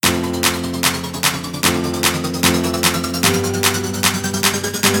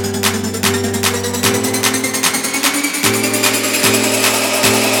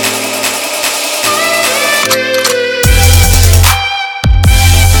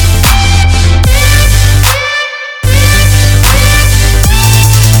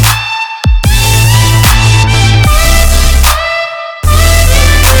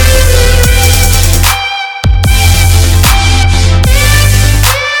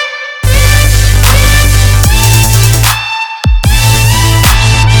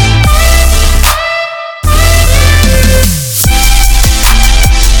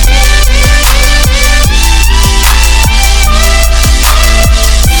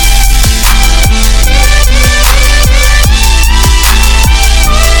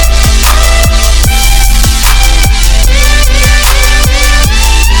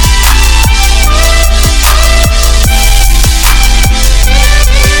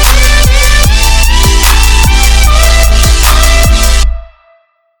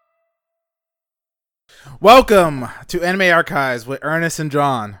Welcome to Anime Archives with Ernest and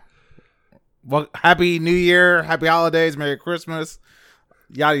John. Well, happy New Year, happy holidays, Merry Christmas,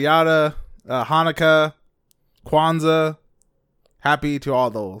 yada yada, Hanukkah, Kwanzaa. Happy to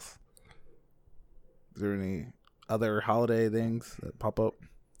all those. Is there any other holiday things that pop up?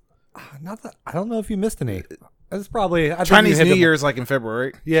 Not that I don't know if you missed any. It's probably Chinese New Year is like in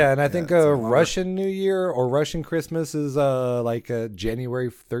February. Yeah, and I think Russian New Year or Russian Christmas is like January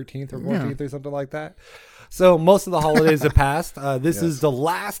 13th or 14th or something like that. So most of the holidays have passed. This is the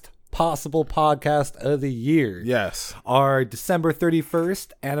last possible podcast of the year. Yes. Our December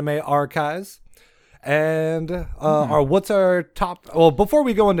 31st Anime Archives. And what's our top? Well, before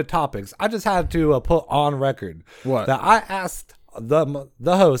we go into topics, I just had to put on record that I asked the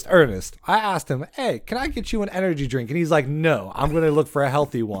host Ernest. I asked him, "Hey, can I get you an energy drink?" And he's like, "No, I'm going to look for a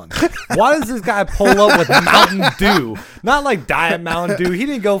healthy one." Why does this guy pull up with Mountain Dew? Not like Diet Mountain Dew. He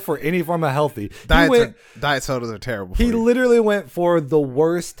didn't go for any form of healthy. Diet sodas are terrible. He literally went for the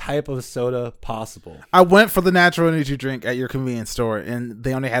worst type of soda possible. I went for the natural energy drink at your convenience store, and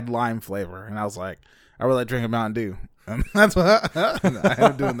they only had lime flavor, and I was like, I really like drinking Mountain Dew. And that's what I ended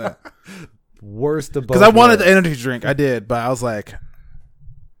up doing that. Worst of both. Because I wanted the energy drink. I did, but I was like,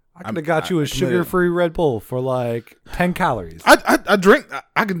 I could have got you a sugar-free Red Bull for like 10 calories. I drink.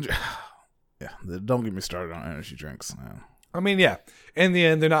 I can. Yeah, don't get me started on energy drinks. I mean, yeah. In the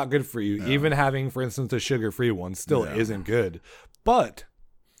end, they're not good for you. Yeah. Even having, for instance, a sugar-free one still isn't good. But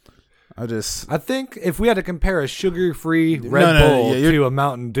I think if we had to compare a sugar-free Red Bull to a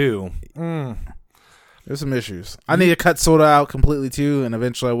Mountain Dew, there's some issues. I need to cut soda out completely too, and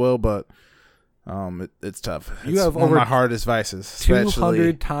eventually I will. But it's tough. You have one of my hardest vices.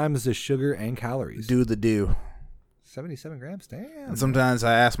 200 times the sugar and calories. Do the do. 77 grams? Damn. And sometimes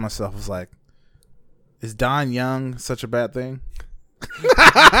I ask myself, it's like, is dying young such a bad thing?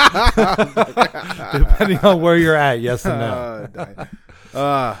 Depending on where you're at, yes and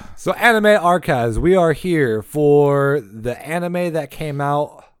no. So Anime Archives, we are here for the anime that came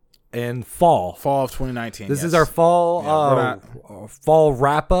out in fall of 2019. This is our fall fall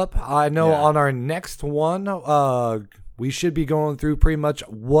wrap up. I know on our next one we should be going through pretty much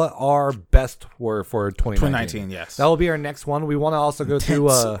what our best were for 2019. Yes, that will be our next one. We want to also go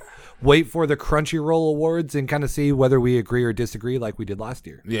through wait for the Crunchyroll Awards and kind of see whether we agree or disagree like we did last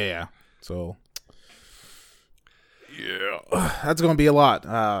year. So that's going to be a lot.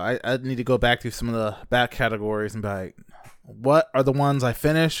 I need to go back through some of the back categories and be like, what are the ones I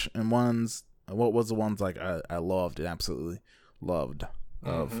finished and what was the ones like I loved and absolutely loved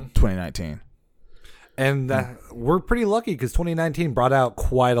of 2019. And we're pretty lucky because 2019 brought out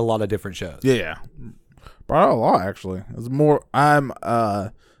quite a lot of different shows. Yeah. Brought out a lot, actually. It was more,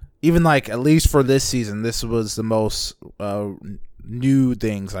 even like, at least for this season, this was the most new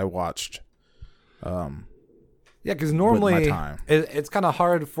things I watched. Yeah, because normally it's kind of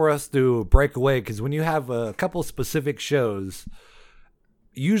hard for us to break away because when you have a couple specific shows,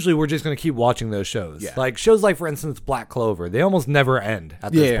 usually we're just going to keep watching those shows. Yeah. Like shows like, for instance, Black Clover. They almost never end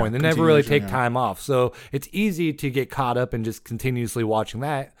at this point. They never really take time off. So it's easy to get caught up and just continuously watching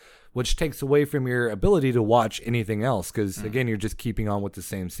that, which takes away from your ability to watch anything else because, again, you're just keeping on with the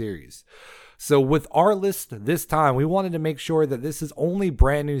same series. So with our list this time, we wanted to make sure that this is only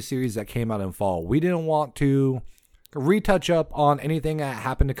brand new series that came out in fall. We didn't want to retouch up on anything that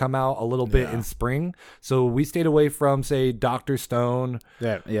happened to come out a little bit in spring. So we stayed away from, say, Dr. Stone.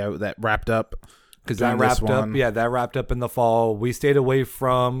 That wrapped up. Because that wrapped up. Yeah, that wrapped up in the fall. We stayed away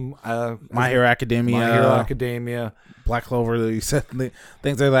from My Hero Academia. Black Clover, you said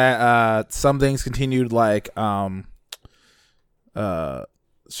things like that. Some things continued like Shokugeki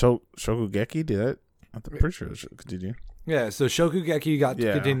did it. I'm pretty sure it continued. Yeah, so Shokugeki got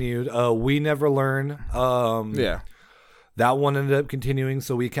continued. We Never Learn. That one ended up continuing,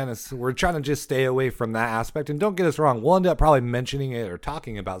 so we're trying to just stay away from that aspect. And don't get us wrong, we'll end up probably mentioning it or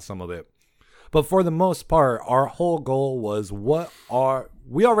talking about some of it. But for the most part, our whole goal was we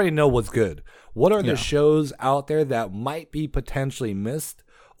already know what's good. What are the shows out there that might be potentially missed?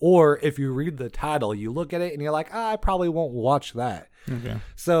 Or if you read the title, you look at it and you're like, I probably won't watch that. Okay.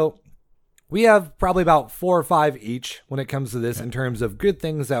 So we have probably about 4 or 5 each when it comes to this in terms of good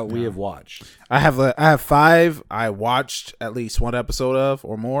things that we have watched. I have 5 I watched at least one episode of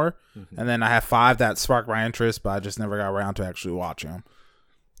or more, and then I have 5 that sparked my interest, but I just never got around to actually watching them.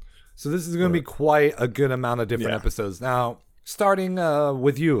 So this is going to be quite a good amount of different episodes. Now, starting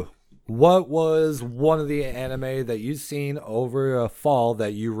with you, what was one of the anime that you've seen over a fall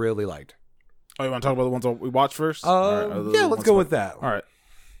that you really liked? Oh, you want to talk about the ones we watched first? Let's go with that. All right.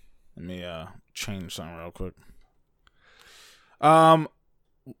 Let me change something real quick.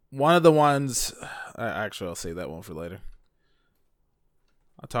 one of the ones, actually, I'll save that one for later.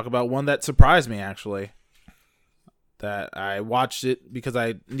 I'll talk about one that surprised me, actually. That I watched it because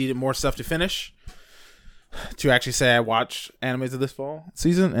I needed more stuff to finish. To actually say I watched animes of this fall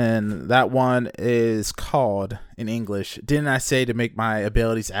season. And that one is called, in English, Didn't I Say to Make My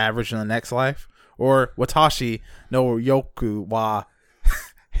Abilities Average in the Next Life? Or Watashi no Yoku wa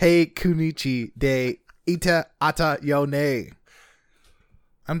Hei Kunichi de Ita Ata Yone.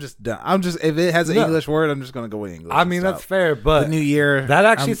 I'm just done. If it has an English word, I'm just gonna go with English. I mean, that's fair, but the new year, that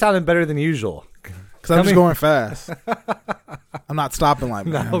actually sounded better than usual. Because I'm just going fast. I'm not stopping like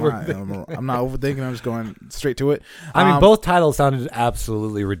man. I'm not overthinking. I'm just going straight to it. I mean, both titles sounded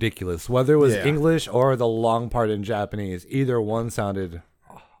absolutely ridiculous. Whether it was English or the long part in Japanese, either one sounded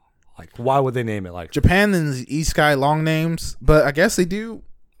like, why would they name it like Japan and the Isekai long names? But I guess they do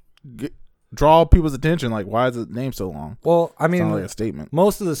draw people's attention. Like, why is the name so long? Well, I mean, like a statement.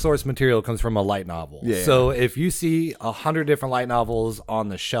 Most of the source material comes from a light novel. Yeah. So if you see 100 different light novels on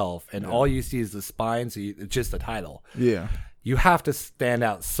the shelf and all you see is the spine, so it's just the title. Yeah. You have to stand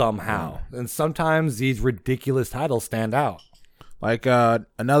out somehow. And sometimes these ridiculous titles stand out. Like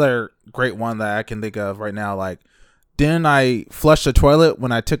another great one that I can think of right now, like, didn't I flush the toilet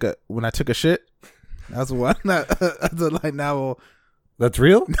when I took a shit? That's one. That's a light novel. That's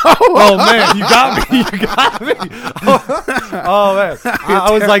real? No. Oh man, you got me. You got me. Oh man, I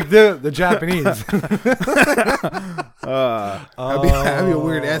was like the Japanese. That'd be a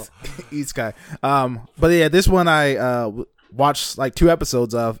weird Isekai. But yeah, this one I watched like 2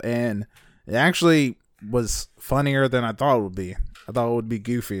 episodes of, and it actually was funnier than I thought it would be. I thought it would be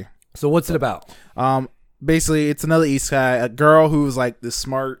goofy. So what's it about? Basically, it's another Isekai, a girl who's like this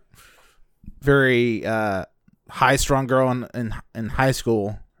smart, very high-strung girl in high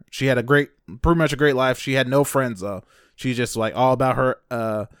school. She had pretty much a great life. She had no friends though. She's just like all about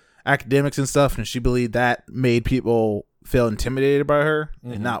her academics and stuff, and she believed that made people feel intimidated by her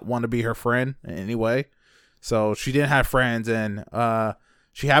and not want to be her friend in any way. So she didn't have friends, and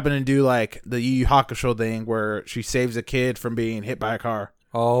she happened to do like the Yu Yu Hakusho thing where she saves a kid from being hit by a car.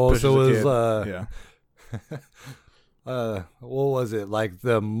 Oh, so it was yeah. What was it? Like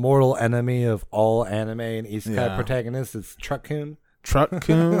the mortal enemy of all anime and isekai protagonists? It's Truck-kun.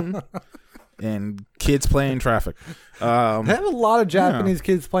 Truck-kun and kids playing traffic. They have a lot of Japanese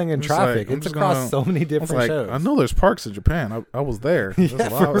kids playing in traffic. It's across so many different shows. I know there's parks in Japan. I was there.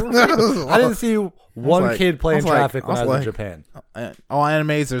 I didn't see one kid playing traffic when I was in Japan. All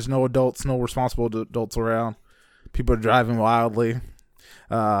animes, there's no adults, no responsible adults around. People are driving wildly.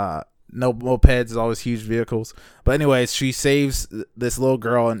 No mopeds, always huge vehicles. But anyways, she saves this little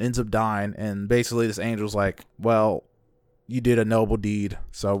girl and ends up dying. And basically this angel's like, well, you did a noble deed,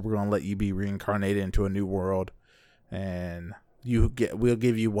 so we're going to let you be reincarnated into a new world. And we'll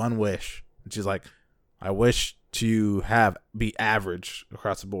give you one wish. And she's like, I wish to be average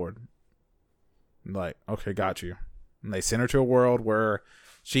across the board. I'm like, okay, got you. And they send her to a world where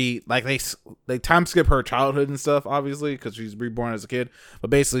she, like, they time skip her childhood and stuff, obviously, because she's reborn as a kid. But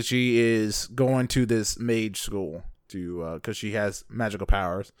basically, she is going to this mage school because she has magical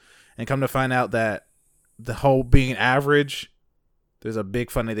powers. And come to find out that the whole being average, there's a big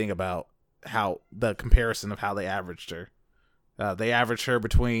funny thing about how the comparison of how they averaged her. They averaged her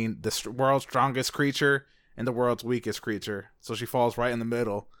between the world's strongest creature and the world's weakest creature. So she falls right in the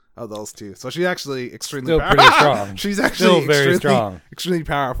middle of those two. So she's actually extremely powerful. Pretty strong. She's actually still very strong. Extremely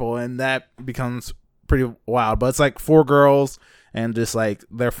powerful, and that becomes pretty wild. But it's like 4 girls and just like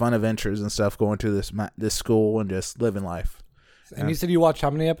their fun adventures and stuff, going to this school and just living life. And you said you watched how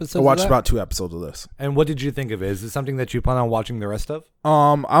many episodes? I watched about 2 episodes of this. And what did you think of it? Is it something that you plan on watching the rest of?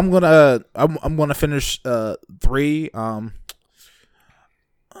 I'm gonna finish 3.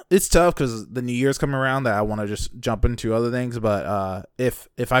 It's tough because the New Year's coming around that I want to just jump into other things. But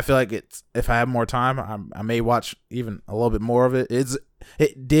if I feel like if I have more time, I may watch even a little bit more of it.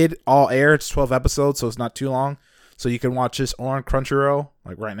 It did all air. It's 12 episodes, so it's not too long. So you can watch this on Crunchyroll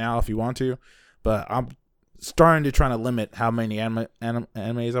like right now if you want to. But I'm starting to try to limit how many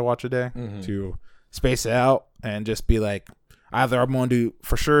animes I watch a day to space it out and just be like, either I'm going to do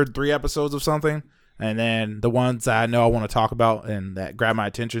for sure 3 episodes of something. And then the ones that I know I want to talk about and that grab my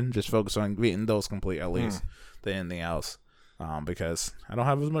attention, just focus on getting those complete at least than anything else. Because I don't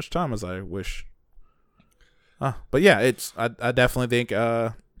have as much time as I wish. But yeah, I definitely think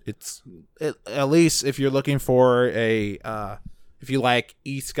at least if you're looking for if you like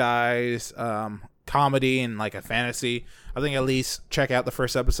isekais, comedy and like a fantasy, I think at least check out the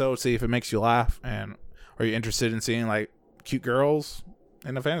first episode, see if it makes you laugh, and are you interested in seeing like cute girls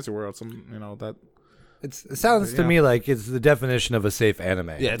in a fantasy world? It sounds to me like it's the definition of a safe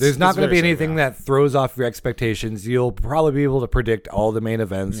anime. Yeah, there's not going to be very anything safe, that throws off your expectations. You'll probably be able to predict all the main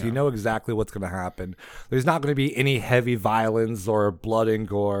events. Yeah. You know exactly what's going to happen. There's not going to be any heavy violence or blood and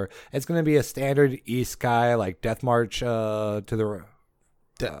gore. It's going to be a standard isekai like Death March to the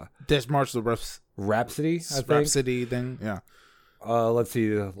Death March to the Rhapsody. I think. Rhapsody thing. Yeah. Let's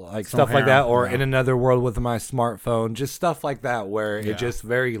see, like Some stuff like that, harem, or yeah. In Another World with my smartphone, just stuff like that, where Yeah. it's just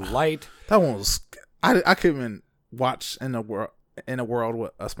very light. That one was. I couldn't even watch in a world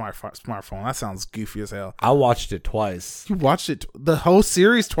with a smartphone. That sounds goofy as hell. I watched it twice. You watched it the whole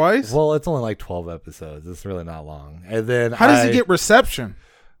series twice? Well, it's only like 12 episodes. It's really not long. And then How does he get reception?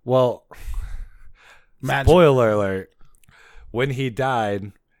 Well, Magic. spoiler alert. When he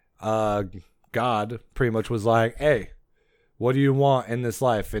died, God pretty much was like, "Hey, what do you want in this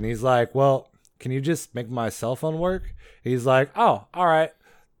life?" And he's like, "Well, can you just make my cell phone work?" He's like, "Oh, all right.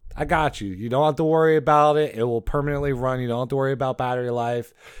 I got you. You don't have to worry about it. It will permanently run. You don't have to worry about battery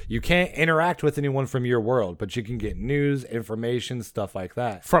life. You can't interact with anyone from your world, but you can get news, information, stuff like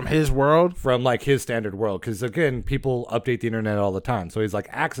that From his world? from like his standard world. Because again, people update the internet all the time, so he's like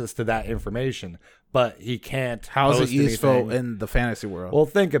access to that information, but he can't. How is it post useful anything. in the fantasy world? Well,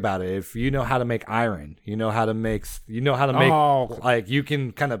 think about it. If you know how to make iron, you know how to make, Oh. like you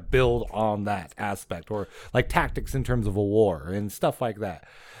can kind of build on that aspect, or like tactics in terms of a war and stuff like that.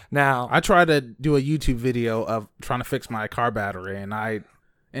 Now, I tried to do a YouTube video of trying to fix my car battery, and I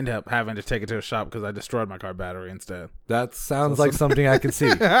ended up having to take it to a shop because I destroyed my car battery instead. that sounds like something I could see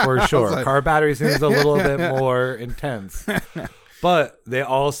for sure. like- Car battery seems a little bit more intense. But they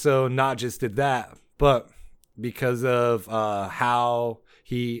also not just did that, but because of how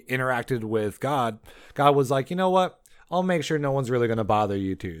he interacted with God, God was like, you know what? I'll make sure no one's really going to bother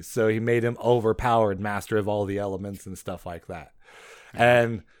you too. So he made him overpowered master of all the elements and stuff like that.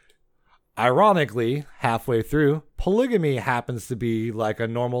 And ironically, halfway through, polygamy happens to be like a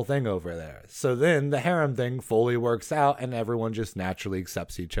normal thing over there. So then the harem thing fully works out and everyone just naturally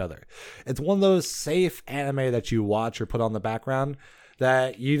accepts each other. It's one of those safe anime that you watch or put on the background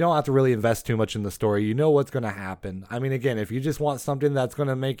that you don't have to really invest too much in the story. You know what's going to happen. I mean, again, if you just want something that's going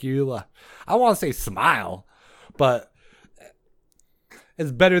to make you, I want to say smile, but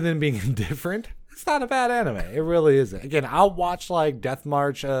it's better than being indifferent. It's not a bad anime. It really isn't. Again, I'll watch like Death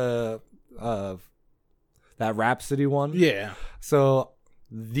March, that Rhapsody one. Yeah. So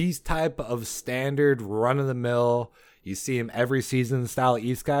these type of standard run of the mill, you see them every season style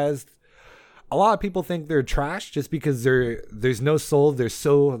isekais. A lot of people think they're trash just because there's no soul.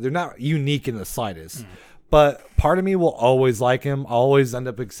 They're not unique in the slightest. But part of me will always like them, always end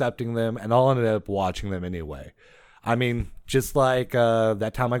up accepting them, and I'll end up watching them anyway. I mean, just like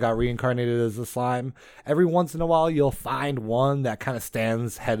that time I got reincarnated as a slime, every once in a while you'll find one that kind of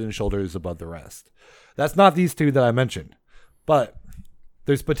stands head and shoulders above the rest. That's not these two that I mentioned, but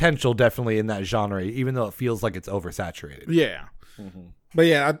there's potential definitely in that genre, even though it feels like it's oversaturated. Yeah. But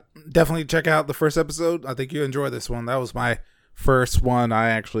yeah, I definitely check out the first episode. I think you enjoy this one. That was my first one I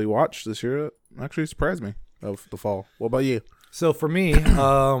actually watched this year. It actually surprised me of the fall. What about you? So for me,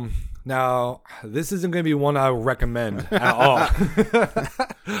 now this isn't going to be one I would recommend at all.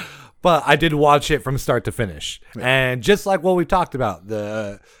 But I did watch it from start to finish. And just like what we talked about,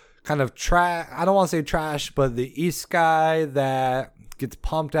 the kind of I don't want to say trash, but the isekai that gets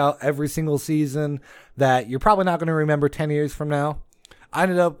pumped out every single season that you're probably not going to remember 10 years from now. I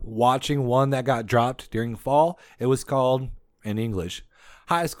ended up watching one that got dropped during fall. It was called, in English,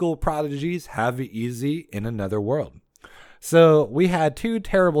 High School Prodigies Have It Easy in Another World. So we had two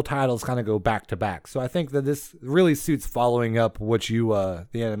terrible titles kind of go back to back. So I think that this really suits following up what you,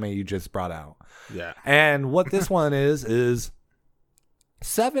 the anime you just brought out. Yeah. And what this one is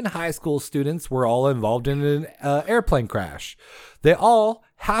 7 high school students were all involved in an airplane crash. They all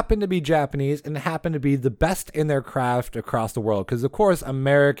happen to be Japanese and happen to be the best in their craft across the world. Because, of course,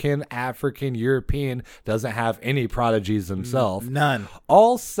 American, African, European doesn't have any prodigies themselves. None.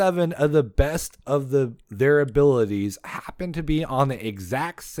 All 7 of the best of their abilities happen to be on the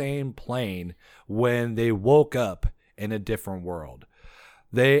exact same plane when they woke up in a different world.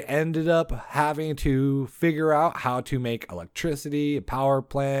 They ended up having to figure out how to make electricity, a power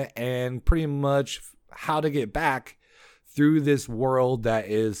plant, and pretty much how to get back through this world that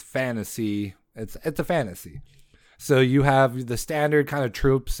is fantasy. It's a fantasy. So you have the standard kind of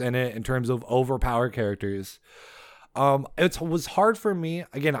tropes in it in terms of overpowered characters. It was hard for me.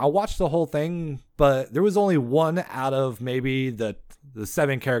 Again, I watched the whole thing, but there was only one out of maybe the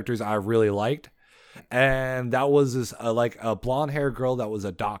 7 characters I really liked. And that was this like a blonde hair girl that was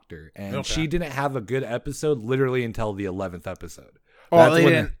a doctor, and she didn't have a good episode literally until the 11th episode.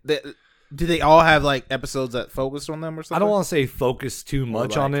 Oh, Do they all have like episodes that focused on them or something? I don't want to say focus too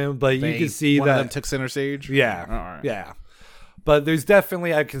much on them, but you can see one that of them took center stage. Yeah, right. Yeah. But there's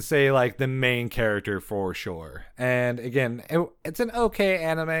definitely, I can say, like the main character for sure. And again, it's an okay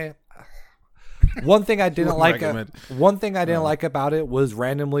anime. One thing I didn't like. One thing I didn't like about it was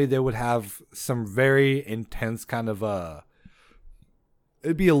randomly they would have some very intense kind of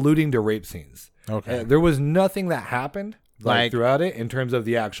it'd be alluding to rape scenes. Okay. There was nothing that happened like throughout it in terms of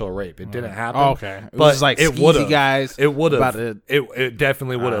the actual rape. It didn't happen. Oh, okay. It but was like it would have. Guys. It would have. It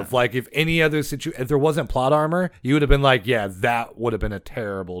definitely would have. Like if any other if there wasn't plot armor, you would have been like, yeah, that would have been a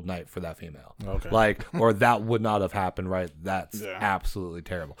terrible night for that female. Okay. Like, or that would not have happened. Right. That's absolutely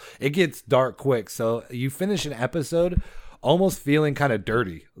terrible. It gets dark quick. So you finish an episode almost feeling kind of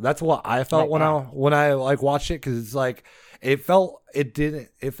dirty. That's what I felt when I like watched it. Cause it's like, it felt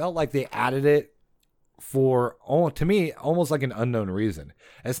like they added it for, to me, almost like an unknown reason.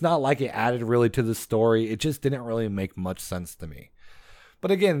 It's not like it added really to the story. It just didn't really make much sense to me.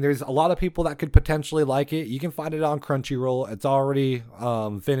 But again, there's a lot of people that could potentially like it. You can find it on Crunchyroll. It's already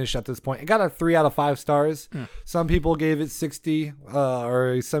finished at this point. It got a 3 out of 5 stars. Some people gave it 60,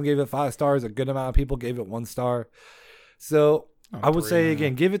 or some gave it 5 stars. A good amount of people gave it 1 star. So I would say,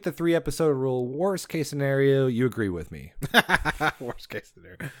 again, give it the 3 episode rule. Worst case scenario, you agree with me. Worst case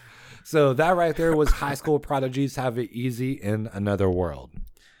scenario. So that right there was High School Prodigies Have It Easy in Another World.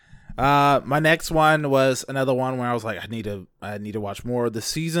 My next one was another one where I was like, I need to watch more of the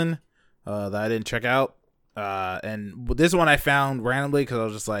season that I didn't check out. And this one I found randomly because I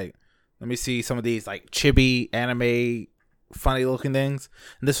was just like, let me see some of these like chibi anime funny looking things.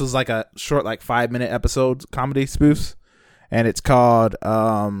 And this was like a short, like 5-minute episodes comedy spoofs. And it's called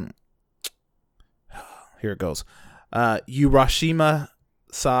here it goes. Urashima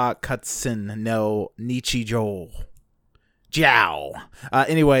Sa Katsun no Nichijou. Jiao.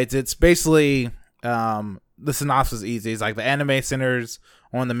 Anyways, it's basically the synopsis is easy. It's like the anime centers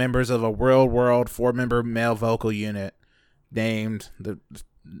on the members of a world 4-member male vocal unit named the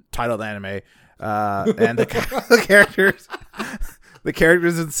title of the anime. And the characters the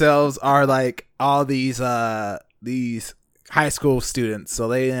characters themselves are like all these high school students. So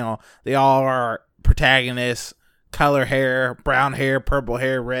they all are protagonists. Color hair, brown hair, purple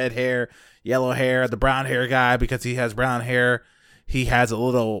hair, red hair, yellow hair. The brown hair guy, because he has brown hair, he has a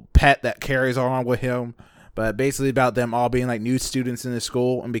little pet that carries on with him. But basically about them all being like new students in the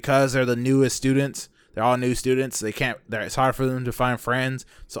school, and because they're the newest students, they're all new students. It's hard for them to find friends.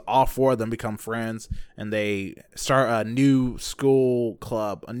 So all 4 of them become friends, and they start a new school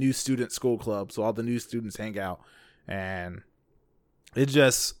club, a new student school club. So all the new students hang out, and it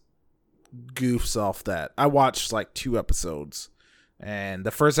just goofs off that. I watched like 2 episodes, and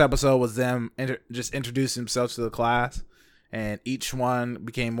the first episode was them just introducing themselves to the class, and each one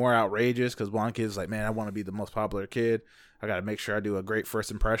became more outrageous because one kid's like, man, I want to be the most popular kid. I got to make sure I do a great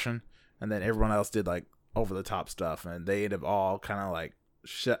first impression. And then everyone else did like over the top stuff, and they ended up all kind of like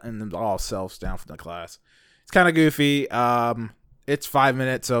shutting them all selves down from the class. It's kind of goofy. It's 5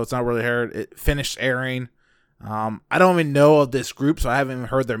 minutes, so it's not really hard. It finished airing. I don't even know of this group, so I haven't even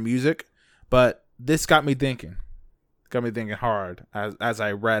heard their music. But this got me thinking. Got me thinking hard as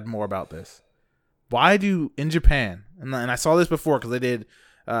I read more about this. Why do in Japan, and I saw this before because they did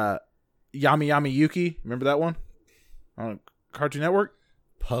Yami Yami Yuki. Remember that one on Cartoon Network?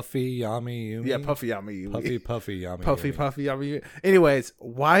 Puffy Yami Yumi? Yeah, Puffy Yami Yumi. Puffy Yami Puffy Yumi. Puffy Yami Yumi. Anyways,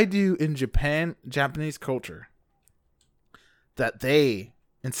 why do in Japanese culture, that they,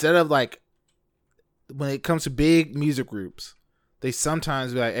 instead of like, when it comes to big music groups, they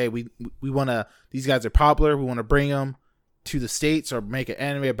sometimes be like, hey, we want to, these guys are popular, we want to bring them to the States or make an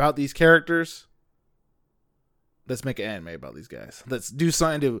anime about these characters. Let's make an anime about these guys. Let's do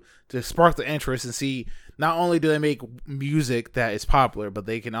something to spark the interest and see, not only do they make music that is popular, but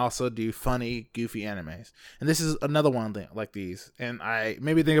they can also do funny, goofy animes. And this is another one like these. And I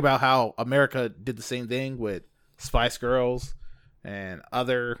maybe think about how America did the same thing with Spice Girls and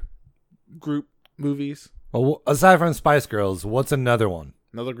other group movies. Well, aside from Spice Girls, what's another one?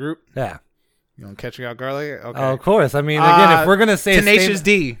 Another group? Yeah. You know, Catching Out Garlic? Okay. Oh, of course. I mean, again, if we're going to say Tenacious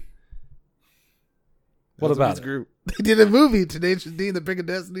D. What about it? Group? They did a movie, Tenacious D and the Pick of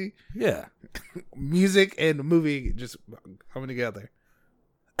Destiny. Yeah. Music and movie just coming together.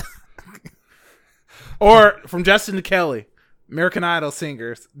 Or from Justin to Kelly, American Idol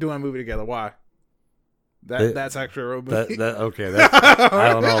singers doing a movie together. Why? That's actually a real movie. I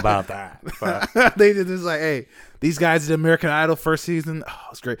don't know about that. But. They did this like, hey, these guys did American Idol first season. Oh,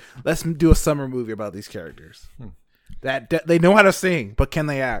 it's great. Let's do a summer movie about these characters. That they know how to sing, but can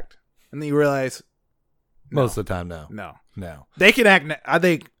they act? And then you realize, most of the time, no. No. No. They can act. I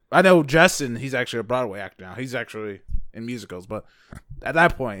think I know Justin, he's actually a Broadway actor now. He's actually in musicals, but at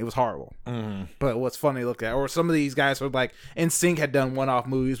that point, it was horrible. But what's funny to look at, or some of these guys were like, NSYNC had done one-off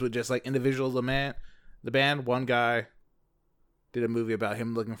movies with just like individuals of the band. One guy did a movie about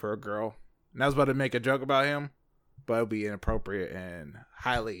him looking for a girl, and I was about to make a joke about him, but it would be inappropriate and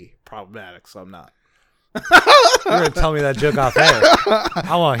highly problematic, so I'm not. You're going to tell me that joke off air.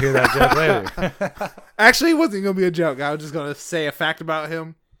 I want to hear that joke later. Actually, it wasn't going to be a joke. I was just going to say a fact about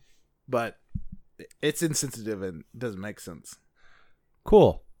him, but it's insensitive and doesn't make sense.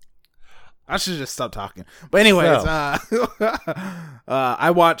 Cool. I should just stop talking. But anyways,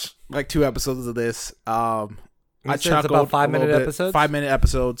 I watched like 2 episodes of this. I chuckled about 5-minute episodes? 5-minute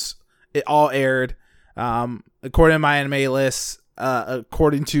episodes. It all aired. According to my anime list,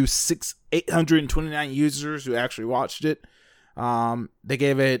 according to 829 users who actually watched it, they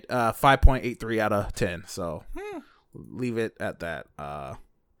gave it 5.83 out of 10. So leave it at that.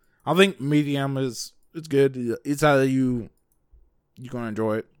 I think medium is good. It's either you're gonna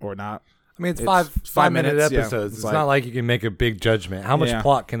enjoy it or not. I mean, it's 5-minute episodes. It's like, not like you can make a big judgment. How much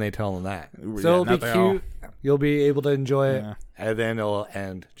plot can they tell in that? So it'll be cute. You'll be able to enjoy it, and then it'll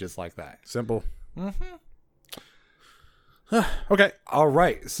end just like that. Simple. Okay. All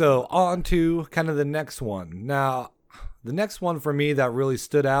right. So on to kind of the next one. Now, the next one for me that really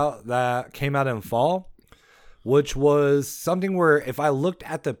stood out that came out in fall, which was something where if I looked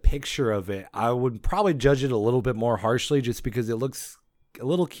at the picture of it, I would probably judge it a little bit more harshly just because it looks a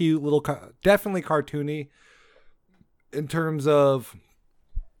little cute, definitely cartoony in terms of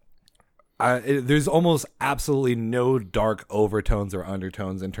there's almost absolutely no dark overtones or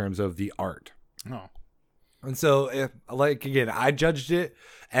undertones in terms of the art. Oh. And so, again, I judged it,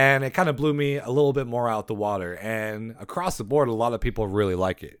 and it kind of blew me a little bit more out the water. And across the board, a lot of people really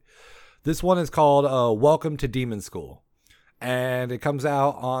like it. This one is called Welcome to Demon School, and it comes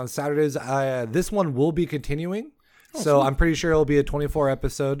out on Saturdays. This one will be continuing, so I'm pretty sure it'll be a 24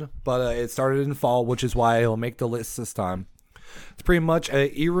 episode, but it started in fall, which is why it'll make the list this time. It's pretty much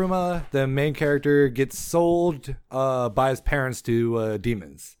Iruma, the main character, gets sold by his parents to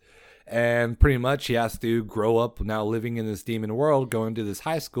demons. And pretty much he has to grow up now living in this demon world, going to this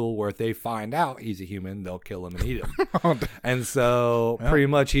high school where if they find out he's a human, they'll kill him and eat him. And so pretty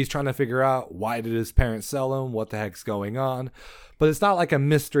much he's trying to figure out why did his parents sell him? What the heck's going on? But it's not like a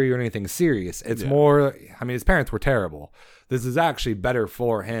mystery or anything serious. It's more, I mean, his parents were terrible. This is actually better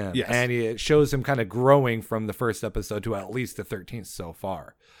for him. Yes. And it shows him kind of growing from the first episode to at least the 13th so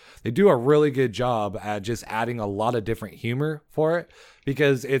far. They do a really good job at just adding a lot of different humor for it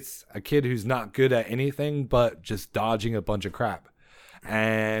because it's a kid who's not good at anything but just dodging a bunch of crap.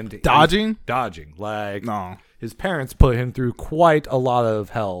 And Dodging? Like, no. His parents put him through quite a lot of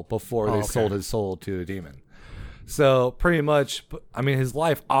hell before they sold his soul to a demon. So pretty much, I mean, his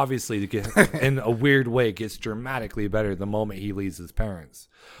life obviously in a weird way gets dramatically better the moment he leaves his parents.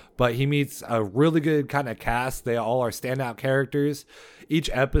 But he meets a really good kind of cast. They all are standout characters. Each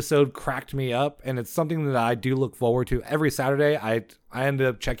episode cracked me up, and it's something that I do look forward to every Saturday. I ended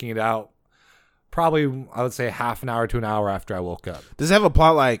up checking it out probably, I would say, half an hour to an hour after I woke up. Does it have a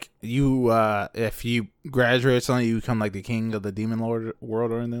plot like you, if you graduate or something, you become like the king of the demon lord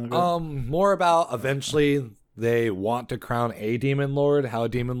world or anything like that? More about eventually they want to crown a demon lord, how a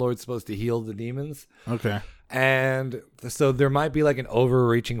demon lord's supposed to heal the demons. Okay. And so there might be like an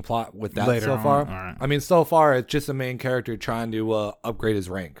overreaching plot with that Later so far. Right. I mean, so far it's just a main character trying to upgrade his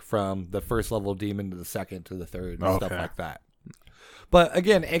rank from the first level demon to the second to the third and stuff like that. But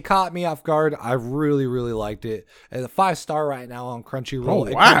again, it caught me off guard. I really, really liked it. And a 5-star right now on Crunchyroll.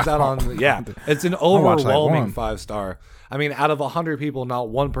 It comes out on it's an overwhelming 5-star. I mean, out of 100 people, not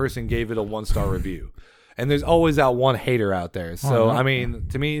one person gave it a 1-star review. And there's always that one hater out there. So I mean,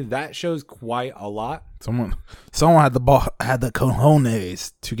 to me, that shows quite a lot. Someone had the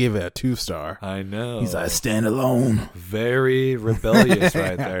cojones to give it a 2-star. I know. He's like, stand alone. Very rebellious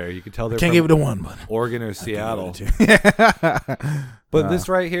right there. You can tell they're can't give it a 1, but Oregon or Seattle. But this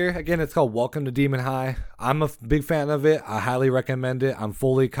right here, again, it's called Welcome to Demon High. I'm a big fan of it. I highly recommend it. I'm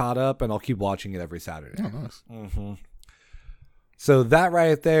fully caught up, and I'll keep watching it every Saturday. Oh, nice. Mm-hmm. So that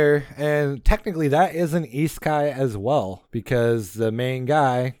right there, and technically that is an isekai as well, because the main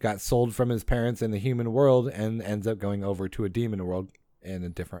guy got sold from his parents in the human world and ends up going over to a demon world in a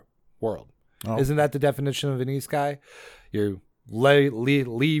different world. Oh. Isn't that the definition of an isekai? You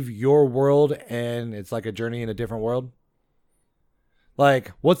leave your world and it's like a journey in a different world.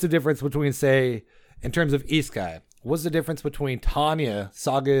 Like, what's the difference between, say, in terms of isekai, what's the difference between Tanya,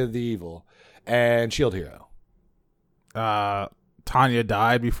 Saga of the Evil, and Shield Hero? Tanya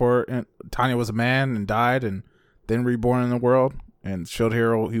died before. Tanya was a man and died and then reborn in the world. and Shield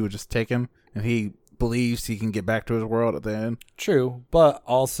Hero, he would just take him, and he believes he can get back to his world at the end. True, but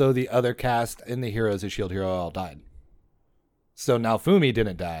also the other cast and the heroes of Shield Hero all died. So Naofumi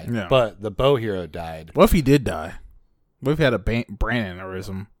didn't die, but the bow hero died. What if he did die? What if he had a brain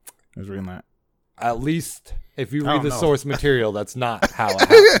aneurysm? I was reading that. At least if you read the source material, that's not how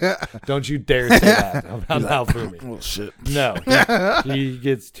it happened. Don't you dare say that about Naofumi. Well, shit. No, he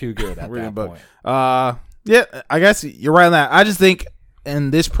gets too good at that point. Yeah, I guess you're right on that. I just think in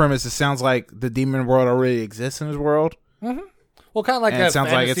this premise, it sounds like the demon world already exists in his world. Mm-hmm. Well, kind of like a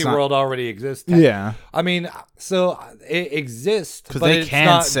fantasy world already exists. Yeah. I mean, so it exists, but it's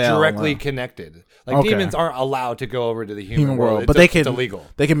not directly connected. Like, demons aren't allowed to go over to the human world. But it's illegal.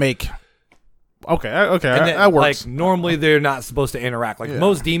 They can make... Okay, and then, that works. Like, normally they're not supposed to interact. Like,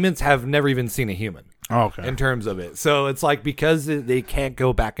 most demons have never even seen a human. Okay. In terms of it. So it's like, because they can't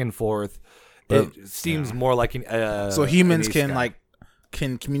go back and forth, it seems more like an... so humans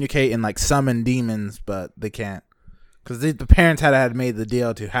can communicate and, like, summon demons, but they can't. Because the parents had made the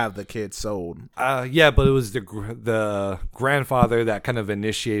deal to have the kids sold. Yeah, but it was the grandfather that kind of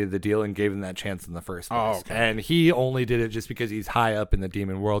initiated the deal and gave him that chance in the first place. Oh, okay. And he only did it just because he's high up in the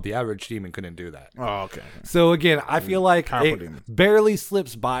demon world. The average demon couldn't do that. Oh, okay. So again, I feel like it barely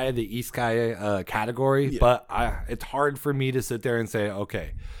slips by the Isekai category, but it's hard for me to sit there and say,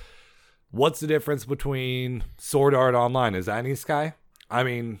 okay, what's the difference between Sword Art Online? Is that an Isekai? I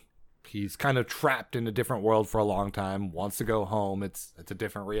mean... He's kind of trapped in a different world for a long time, wants to go home. It's a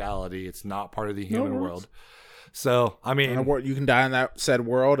different reality. It's not part of the human world. So, I mean... you can die in that said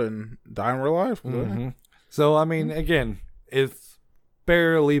world and die in real life. Mm-hmm. So, I mean, again, it's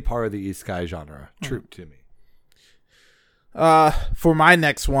barely part of the Isekai genre. True to me. For my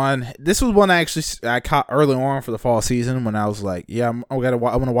next one, this was one I caught early on for the fall season when I was like, I'm going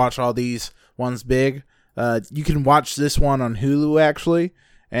to watch all these ones big. You can watch this one on Hulu, actually.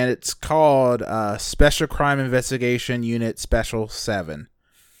 And it's called Special Crime Investigation Unit Special 7.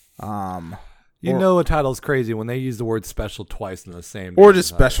 A title's crazy when they use the word special twice in the same. Or just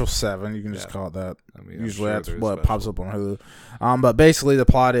Special 7. You can just call it that. I mean, usually that's what pops up on Hulu. But basically the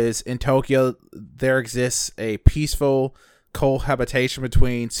plot is, in Tokyo, there exists a peaceful cohabitation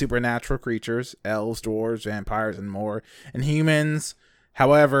between supernatural creatures, elves, dwarves, vampires, and more, and humans.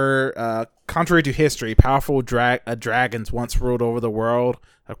 However, contrary to history, powerful dragons once ruled over the world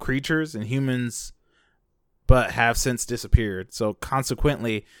of creatures and humans, but have since disappeared. So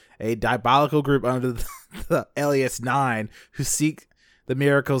consequently, a diabolical group under the alias 9 who seek the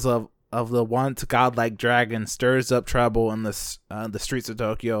miracles of the once godlike dragon stirs up trouble in the streets of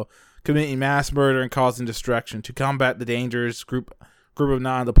Tokyo, committing mass murder and causing destruction. To combat the dangers, group of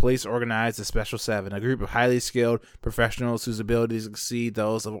 9, the police organized the Special 7, a group of highly skilled professionals whose abilities exceed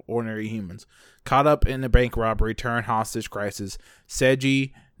those of ordinary humans. Caught up in the bank robbery turned hostage crisis,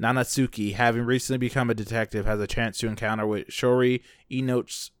 Seiji Nanatsuki, having recently become a detective, has a chance to encounter with Shori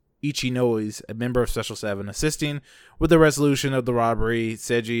Ichinose, a member of Special 7, assisting with the resolution of the robbery.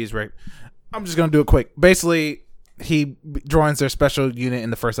 Seiji is I'm just going to do it quick. Basically, he joins their special unit in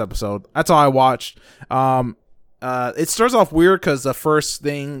the first episode. That's all I watched. It starts off weird because the first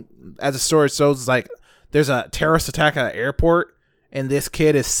thing, as the story shows, is like there's a terrorist attack at an airport, and this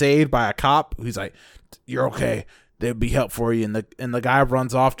kid is saved by a cop who's like, "You're okay. They'll be help for you." And the guy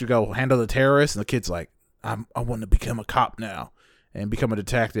runs off to go handle the terrorist, and the kid's like, I want to become a cop now and become a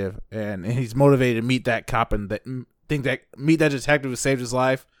detective, and he's motivated to meet that cop and meet that detective who saved his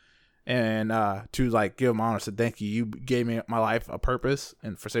life, and to like give him honor, said, "Thank you. You gave me my life a purpose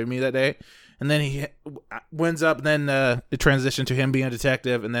and for saving me that day." And then he wins up, and then it transitioned to him being a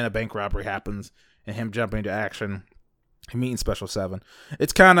detective, and then a bank robbery happens, and him jumping into action, and meeting Special 7.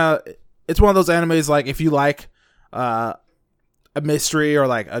 It's one of those animes, like, if you like a mystery or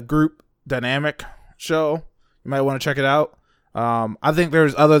like a group dynamic show, you might want to check it out. I think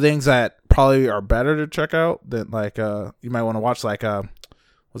there's other things that probably are better to check out than, like, you might want to watch, like,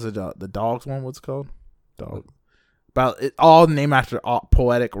 what's it, the dogs one? What's it called? Dog. About it, all named after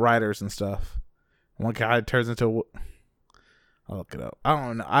poetic writers and stuff. One guy turns into... I'll look it up. I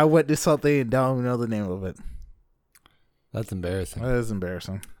don't know. I went to something and don't even know the name of it. That's embarrassing. That is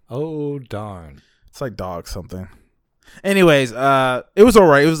embarrassing. Oh, darn. It's like dog something. Anyways, it was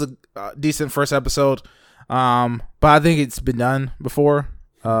alright. It was a decent first episode. But I think it's been done before.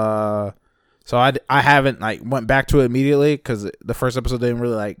 So I haven't like went back to it immediately because the first episode didn't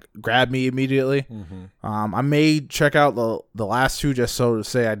really like grab me immediately. Mm-hmm. I may check out the last two just so to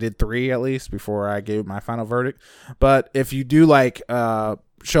say I did 3 at least before I gave my final verdict. But if you do like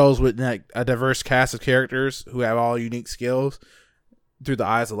shows with like a diverse cast of characters who have all unique skills through the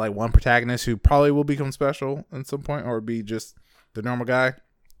eyes of like one protagonist who probably will become special at some point or be just the normal guy,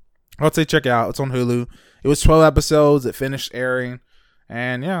 I'd say check it out. It's on Hulu. It was 12 episodes. It finished airing,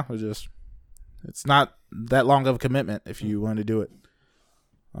 and yeah, it's not that long of a commitment if you want to do it.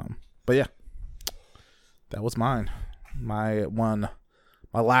 But yeah, that was mine. My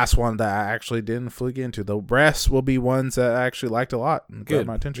last one that I actually didn't flick into. The rest will be ones that I actually liked a lot and got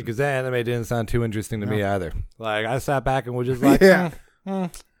my attention. Because that anime didn't sound too interesting to me either. Like, I sat back and was just like,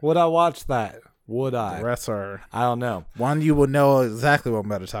 would I watch that? Would I? The rest are... I don't know. One you will know exactly what I'm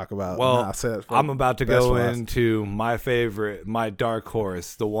about to talk about. Well, I'm about to go into my favorite, my dark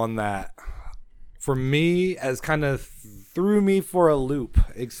horse, the one that, for me, has kind of threw me for a loop,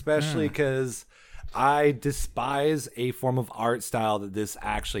 especially because... I despise a form of art style that this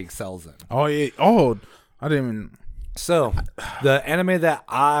actually excels in. Oh, yeah. Oh, I didn't even... So, the anime that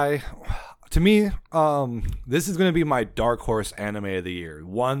to me, this is going to be my dark horse anime of the year.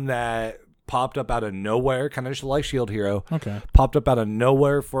 One that popped up out of nowhere, kind of just like Shield Hero. Okay. Popped up out of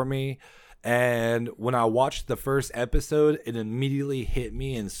nowhere for me. And when I watched the first episode, it immediately hit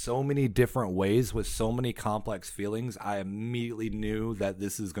me in so many different ways with so many complex feelings. I immediately knew that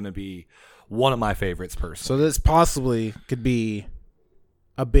this is going to be one of my favorites personally. So this possibly could be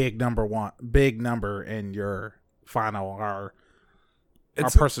a big number in your final our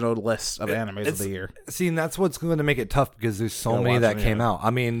personal list of animes of the year. See, and that's what's going to make it tough because there's so many that came out. I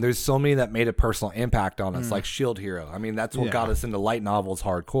mean, there's so many that made a personal impact on us, like Shield Hero. I mean, that's what got us into light novels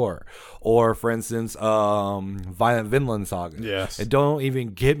hardcore. Or, for instance, Violent Vinland Saga. Yes. And don't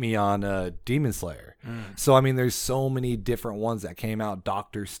even get me on Demon Slayer. So, I mean, there's so many different ones that came out.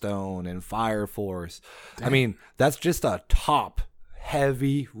 Dr. Stone and Fire Force. Damn. I mean, that's just a top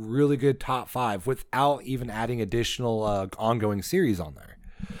heavy, really good top 5 without even adding additional ongoing series on there.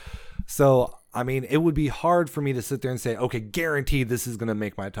 So, I mean, it would be hard for me to sit there and say, okay, guaranteed this is going to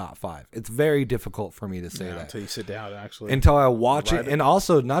make my top 5. It's very difficult for me to say that. Until you sit down, actually. Until I watch it. And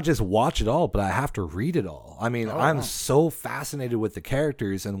also, not just watch it all, but I have to read it all. I mean, I'm so fascinated with the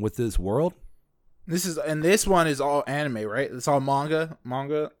characters and with this world. This one is all anime, right? It's all manga?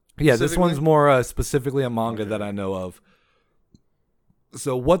 Yeah, this one's more specifically a manga that I know of.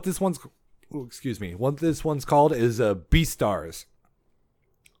 So what this one's called is Beastars.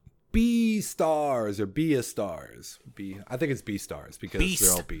 Beastars or Beastars. I think it's Beastars because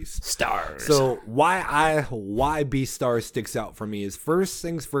they're all beasts. Stars. So why Beastars sticks out for me is first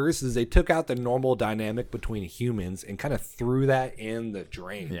things first is they took out the normal dynamic between humans and kind of threw that in the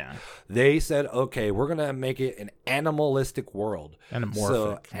drain. Yeah. They said, okay, we're gonna make it an animalistic world.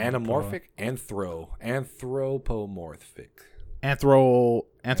 Anthropomorphic. Anthropomorphic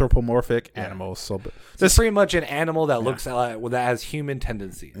animals. So it's pretty much an animal that looks that has human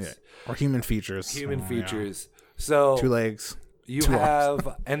tendencies, or human features. So 2 legs. You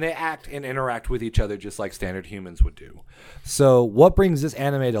have, and they act and interact with each other just like standard humans would do. So what brings this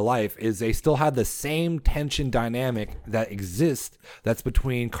anime to life is they still have the same tension dynamic that exists that's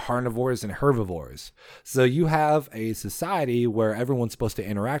between carnivores and herbivores. So you have a society where everyone's supposed to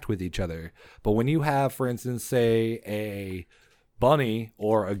interact with each other. But when you have, for instance, say a bunny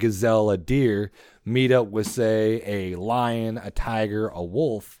or a gazelle, a deer, meet up with, say, a lion, a tiger, a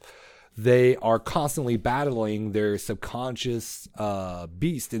wolf, they are constantly battling their subconscious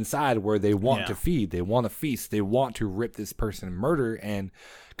beast inside where they want to feed, they want to feast, they want to rip this person and murder and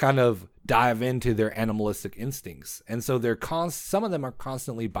kind of dive into their animalistic instincts. And so some of them are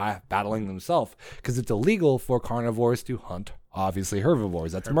constantly battling themselves because it's illegal for carnivores to hunt, obviously,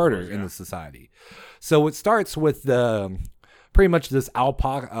 herbivores. That's murder in this society. So it starts with pretty much this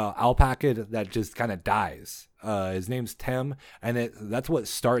alpaca that just kind of dies. His name's Tem, and that's what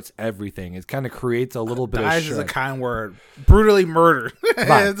starts everything. It kind of creates a little bit of dies is a kind word. Brutally murdered.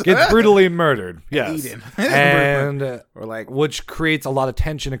 Gets brutally murdered. Yes. Eaten. And or like, which creates a lot of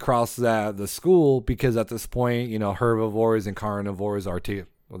tension across the school because at this point, herbivores and carnivores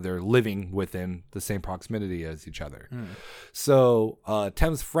they're living within the same proximity as each other. So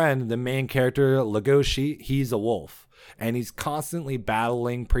Tem's friend, the main character, Legoshi, he's a wolf. And he's constantly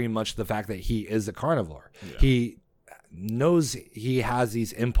battling pretty much the fact that he is a carnivore. Yeah. He knows he has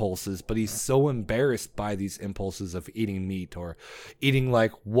these impulses, but he's so embarrassed by these impulses of eating meat or eating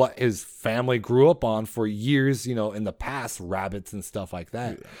like what his family grew up on for years, in the past, rabbits and stuff like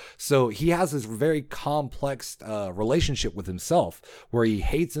that. Yeah. So he has this very complex relationship with himself where he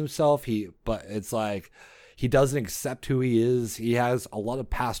hates himself. But it's like, he doesn't accept who he is. He has a lot of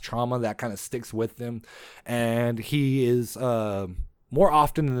past trauma that kind of sticks with him. And he is more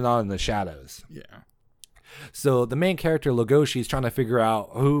often than not in the shadows. Yeah. So the main character, Legoshi, is trying to figure out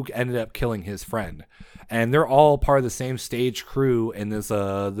who ended up killing his friend. And they're all part of the same stage crew in this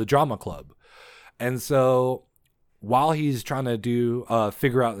the drama club. And so while he's trying to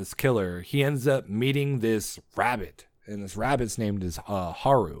figure out this killer, he ends up meeting this rabbit. And this rabbit's named is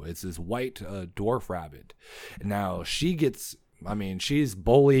Haru. It's this white dwarf rabbit. Now she's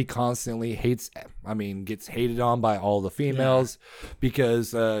bullied constantly, gets hated on by all the females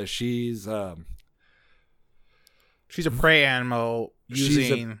because she's a prey animal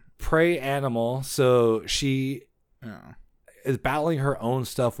she's a prey animal, so she is battling her own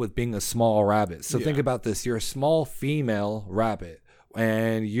stuff with being a small rabbit. So think about this. You're a small female rabbit.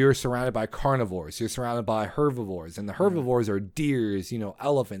 And you're surrounded by carnivores. You're surrounded by herbivores. And the herbivores are deers,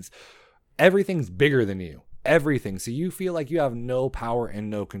 elephants. Everything's bigger than you. Everything. So you feel like you have no power and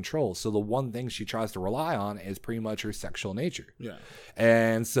no control. So the one thing she tries to rely on is pretty much her sexual nature. Yeah.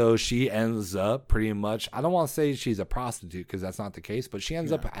 And so she ends up pretty much, I don't want to say she's a prostitute because that's not the case, but she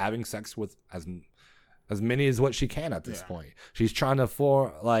ends up having sex with as many as what she can at this point. She's trying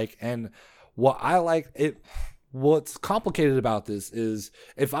to and what I like it. What's complicated about this is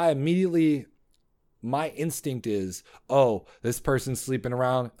if I immediately, my instinct is, oh, this person's sleeping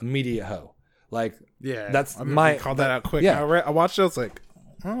around, immediate hoe. That's my called that out quick. Yeah, I watched it. I was like,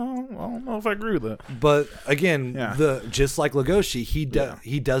 oh, I don't know if I agree with it. But again, just like Legoshi,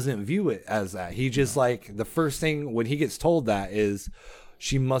 he doesn't view it as that. He just the first thing when he gets told that is,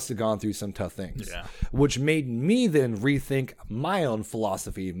 she must have gone through some tough things, which made me then rethink my own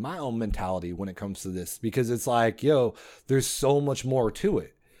philosophy, my own mentality when it comes to this, because it's there's so much more to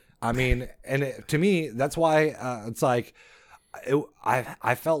it. I mean, to me, that's why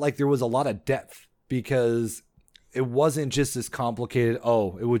I felt like there was a lot of depth because it wasn't just this complicated, it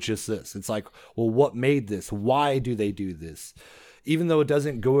was just this. It's well, what made this? Why do they do this? Even though it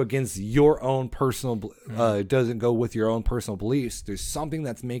doesn't go against your own personal, it doesn't go with your own personal beliefs, there's something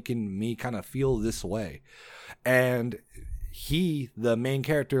that's making me kind of feel this way. And the main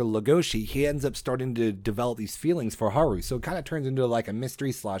character, Legoshi, he ends up starting to develop these feelings for Haru. So it kind of turns into a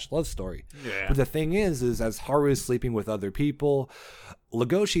mystery / love story. Yeah. But the thing is as Haru is sleeping with other people,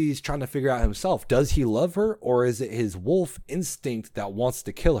 Legoshi's trying to figure out himself. Does he love her, or is it his wolf instinct that wants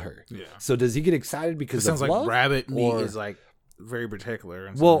to kill her? Yeah. So does he get excited because of love? Sounds like rabbit meat is very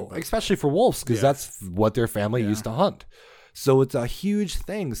particular. Especially for wolves, because that's what their family used to hunt. So it's a huge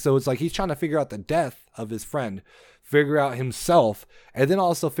thing. So it's he's trying to figure out the death of his friend, figure out himself, and then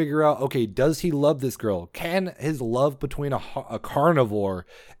also figure out, okay, does he love this girl? Can his love between a carnivore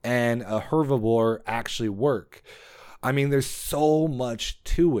and a herbivore actually work? I mean, there's so much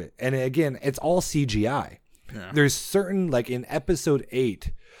to it. And again, it's all CGI. Yeah. There's certain, in episode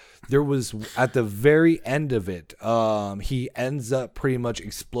 8, there was at the very end of it, he ends up pretty much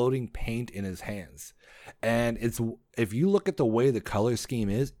exploding paint in his hands. And if you look at the way the color scheme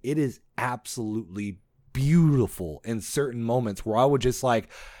is, it is absolutely beautiful in certain moments where I would just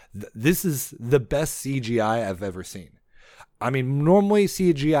this is the best CGI I've ever seen. I mean, normally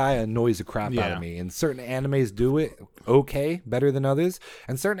CGI annoys the crap out of me, and certain animes do it better than others,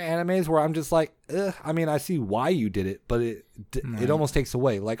 and certain animes where I'm just I see why you did it, but it almost takes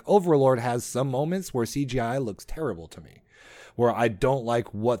away. Overlord has some moments where CGI looks terrible to me, where I don't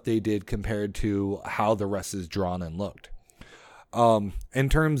like what they did compared to how the rest is drawn and looked. In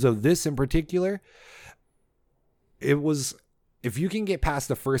terms of this in particular, it was, if you can get past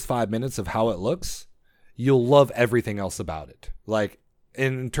the first 5 minutes of how it looks, you'll love everything else about it.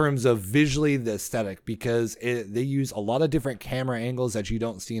 In terms of visually the aesthetic, because they use a lot of different camera angles that you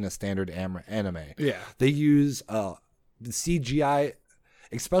don't see in a standard anime. Yeah. They use the CGI,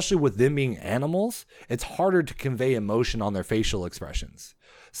 especially with them being animals, it's harder to convey emotion on their facial expressions.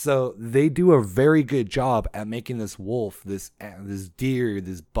 So they do a very good job at making this wolf, this deer,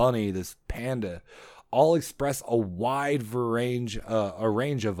 this bunny, this panda, all express a wide range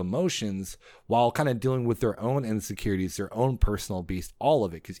of emotions while kind of dealing with their own insecurities, their own personal beast, all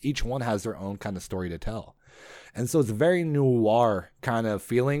of it, because each one has their own kind of story to tell. And so it's a very noir kind of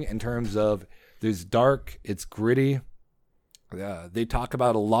feeling in terms of there's dark, it's gritty. They talk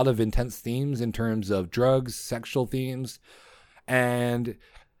about a lot of intense themes in terms of drugs, sexual themes. And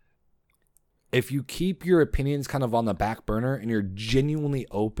if you keep your opinions kind of on the back burner and you're genuinely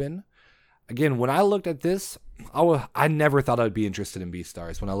open, again, when I looked at this, I never thought I'd be interested in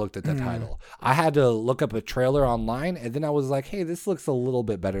Beastars when I looked at the title. I had to look up a trailer online, and then I was like, hey, this looks a little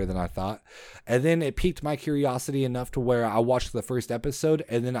bit better than I thought. And then it piqued my curiosity enough to where I watched the first episode,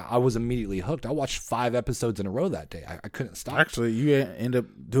 and then I was immediately hooked. I watched 5 episodes in a row that day. I couldn't stop. Actually, you end up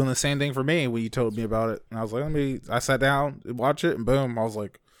doing the same thing for me when you told me about it. And I was like, I sat down, watch it, and boom, I was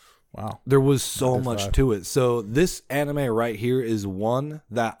like, wow. There was so much to it. So this anime right here is one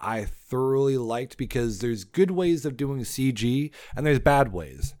that I thoroughly liked because there's good ways of doing CG and there's bad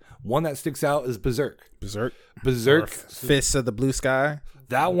ways. One that sticks out is Berserk. Berserk. Fists of the Blue Sky.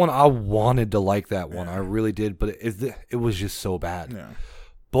 That one, I wanted to like that one. I really did, but it was just so bad. Yeah.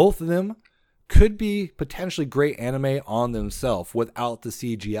 Both of them could be potentially great anime on themselves without the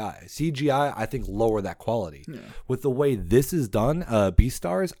CGI. CGI, I think, lower that quality. Yeah. With the way this is done,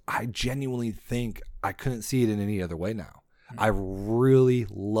 Beastars, I genuinely think I couldn't see it in any other way now. I really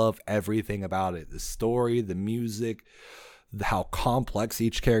love everything about it. The story, the music, how complex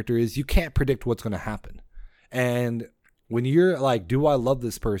each character is. You can't predict what's going to happen. And when you're like, do I love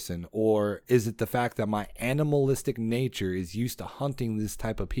this person? Or is it the fact that my animalistic nature is used to hunting this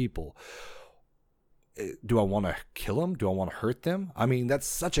type of people? Do I want to kill them? Do I want to hurt them? I mean, that's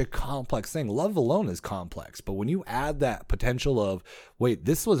such a complex thing. Love alone is complex. But when you add that potential of, wait,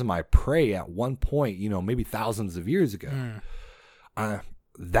 this was my prey at one point, maybe thousands of years ago.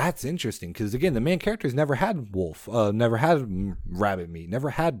 That's interesting. Because, again, the main characters never had wolf, never had rabbit meat, never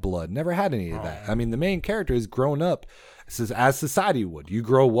had blood, never had any of that. I mean, the main character has grown up as society would. You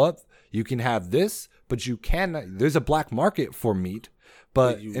grow up, you can have this, but you cannot. There's a black market for meat.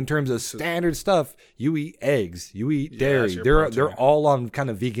 But in terms of standard stuff, you eat eggs, you eat dairy. They're all on kind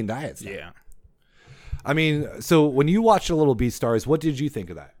of vegan diets now. Yeah. I mean, so when you watched a little Beastars, what did you think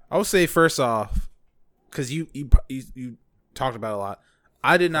of that? I would say first off, because you talked about it a lot,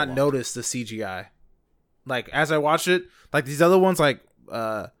 I did not notice the CGI. Like as I watched it, like these other ones, like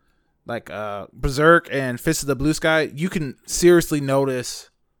Berserk and Fist of the Blue Sky, you can seriously notice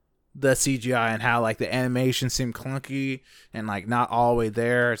the CGI and how like the animation seemed clunky and like not all the way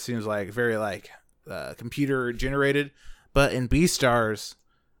there. It seems like very like computer generated. But in Beastars,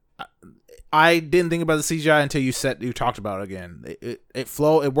 I didn't think about the CGI until you talked about it again.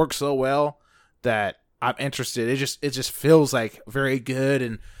 It works so well that I'm interested. It just feels like very good,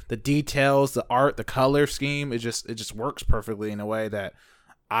 and the details, the art, the color scheme, it just works perfectly in a way that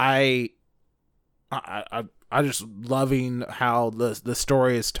I just loving how the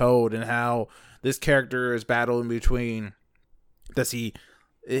story is told and how this character is battling between, is he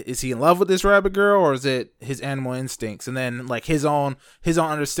in love with this rabbit girl, or is it his animal instincts, and then like his own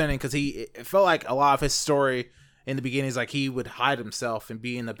understanding, because it felt like a lot of his story in the beginning is like he would hide himself and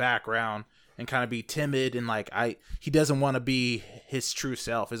be in the background and kind of be timid, and like he doesn't want to be his true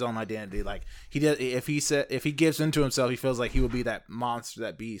self, his own identity. Like if he gives into himself, he feels like he will be that monster,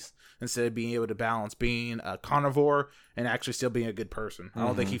 that beast, instead of being able to balance being a carnivore and actually still being a good person. I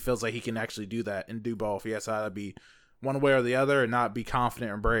don't think he feels like he can actually do that and do both. He has to either be one way or the other and not be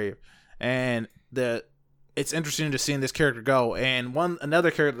confident and brave. And it's interesting to seeing this character go. And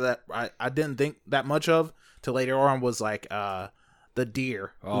another character that I didn't think that much of till later on was like the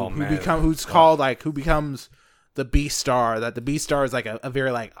deer, who becomes the Beastar. That the Beastar is like a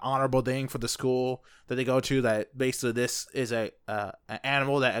very like honorable thing for the school that they go to. That basically this is an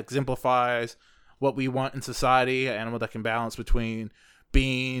animal that exemplifies what we want in society, an animal that can balance between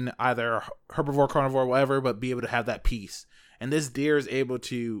being either herbivore, carnivore, whatever, but be able to have that peace. And this deer is able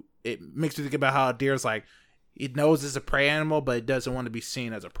to. It makes me think about how a deer is like, it knows it's a prey animal, but it doesn't want to be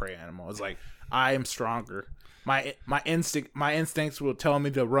seen as a prey animal. It's like, I am stronger. My instincts will tell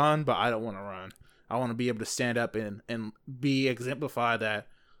me to run, but I don't want to run. I want to be able to stand up and be exemplified that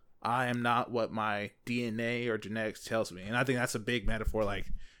I am not what my DNA or genetics tells me. And I think that's a big metaphor. Like,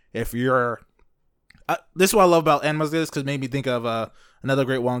 if you're this is what I love about animals, because it made me think of another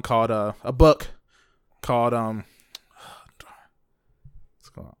great one called a book called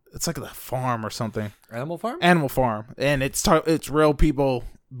it's like The Farm or something. Animal Farm, and it's real people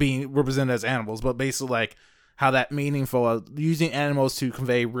being represented as animals, but basically like how that meaningful of using animals to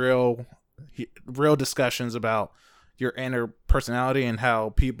convey real discussions about your inner personality and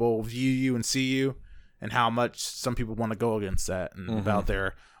how people view you and see you, and how much some people want to go against that, and about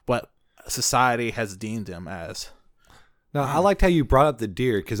what society has deemed them as. Now, I liked how you brought up the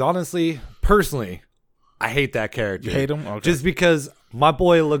deer, because honestly, personally, I hate that character. You hate him? Okay. Just because my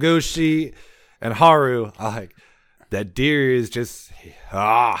boy Legoshi and Haru, I like that deer is just he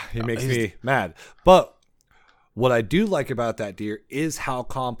makes me mad. But what I do like about that deer is how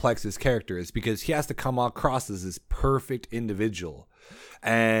complex his character is, because he has to come across as this perfect individual.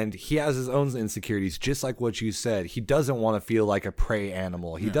 And he has his own insecurities, just like what you said. He doesn't want to feel like a prey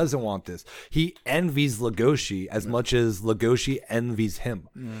animal. He doesn't want this. He envies Legoshi as much as Legoshi envies him.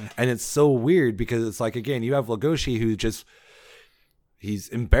 And it's so weird, because it's like, again, you have Legoshi who just... He's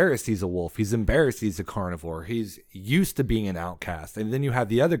embarrassed he's a wolf. He's embarrassed he's a carnivore. He's used to being an outcast. And then you have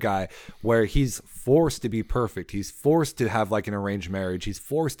the other guy where he's forced to be perfect. He's forced to have like an arranged marriage. He's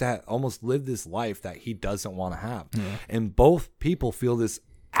forced to almost live this life that he doesn't want to have. And both people feel this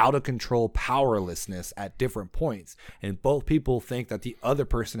out of control powerlessness at different points, and both people think that the other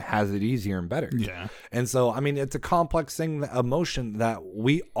person has it easier and better. Yeah. And so, I mean, it's a complex thing, emotion that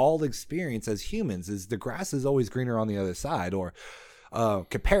we all experience as humans, is the grass is always greener on the other side. Or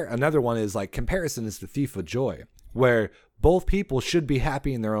another one is like, comparison is the thief of joy, where both people should be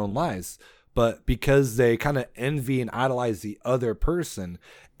happy in their own lives, but because they kind of envy and idolize the other person,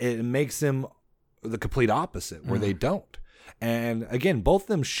 it makes them the complete opposite, where they don't. And again, both of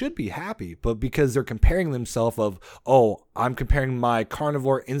them should be happy, but because they're comparing themselves of, oh, I'm comparing my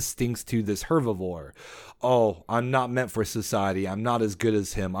carnivore instincts to this herbivore. Oh, I'm not meant for society. I'm not as good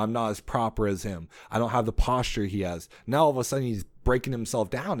as him. I'm not as proper as him. I don't have the posture he has. Now all of a sudden he's breaking himself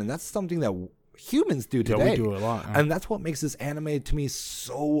down, and that's something that humans do today. Yeah, we do it a lot. And that's what makes this anime to me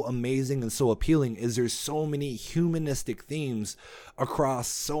so amazing and so appealing, is there's so many humanistic themes across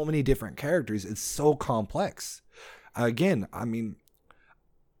so many different characters. It's so complex. Again, I mean,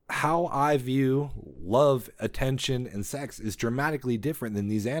 how I view love, attention, and sex is dramatically different than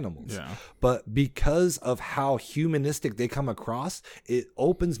these animals. Yeah. But because of how humanistic they come across, it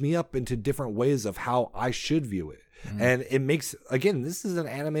opens me up into different ways of how I should view it. And it makes, again, this is an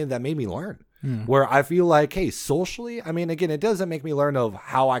anime that made me learn. Where I feel like, hey, socially, I mean, again, it doesn't make me learn of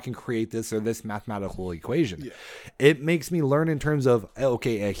how I can create this or this mathematical equation. Yeah. It makes me learn in terms of,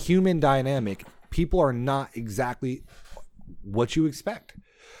 okay, a human dynamic. People are not exactly what you expect.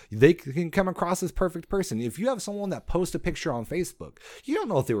 They can come across as perfect person. If you have someone that posts a picture on Facebook, you don't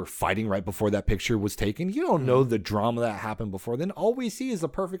know if they were fighting right before that picture was taken. You don't know the drama that happened before then. All we see is a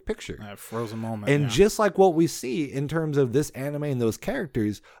perfect picture. That frozen moment. And just like what we see in terms of this anime and those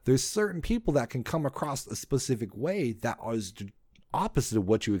characters, there's certain people that can come across a specific way that is the opposite of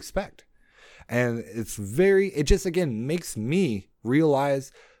what you expect. And it just, again, makes me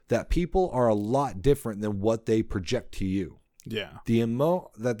realize that people are a lot different than what they project to you. Yeah.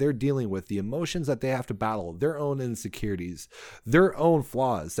 That they're dealing with, the emotions that they have to battle, their own insecurities, their own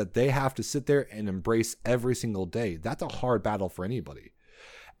flaws that they have to sit there and embrace every single day. That's a hard battle for anybody.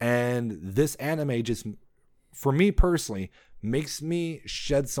 And this anime just, for me personally, makes me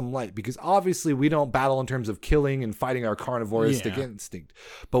shed some light, because obviously we don't battle in terms of killing and fighting our carnivoristic instinct,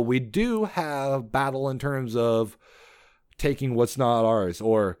 but we do have battle in terms of taking what's not ours,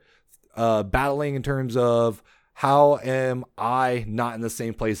 or battling in terms of, how am I not in the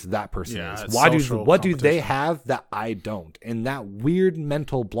same place that person is? What do they have that I don't? And that weird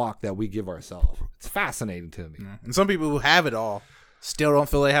mental block that we give ourselves. It's fascinating to me. Yeah. And some people who have it all still don't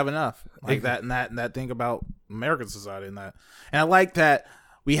feel they have enough. Like that and that thing about American society and that. And I like that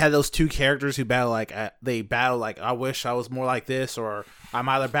we had those two characters who battle like I wish I was more like this, or I'm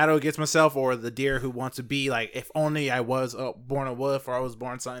either battle against myself, or the deer who wants to be like, if only I was born a wolf, or I was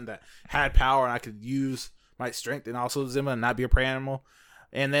born something that had power and I could use my strength and also Zima and not be a prey animal.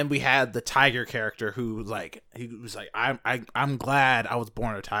 And then we had the tiger character who was like I'm glad I was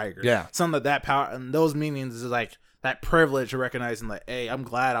born a tiger. Yeah. Some of that power and those meanings is like that privilege of recognizing like, hey, I'm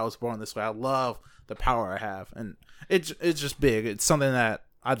glad I was born this way. I love the power I have. And it's just big. It's something that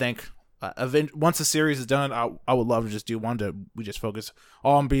I think once the series is done, I would love to just do one that we just focus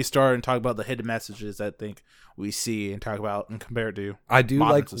all on Beastar and talk about the hidden messages that I think we see and talk about and compare it to. I do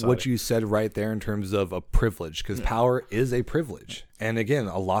like society. What you said right there in terms of a privilege, because power is a privilege. And again,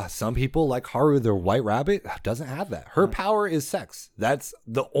 some people like Haru, their white rabbit, doesn't have that. Her power is sex. That's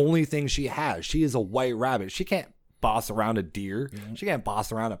the only thing she has. She is a white rabbit. She can't boss around a deer. She can't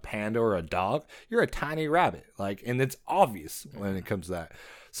boss around a panda or a dog. You're a tiny rabbit. And it's obvious when it comes to that.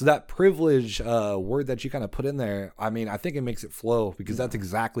 So that privilege word that you kind of put in there, I mean, I think it makes it flow, because that's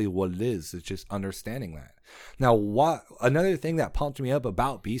exactly what it is. It's just understanding that. Now, another thing that pumped me up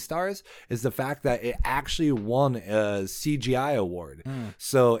about Beastars is the fact that it actually won a CGI award.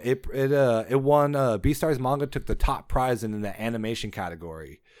 So it won. Beastars manga took the top prize in the animation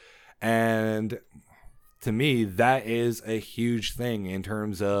category, and to me, that is a huge thing in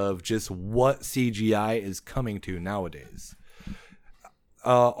terms of just what CGI is coming to nowadays.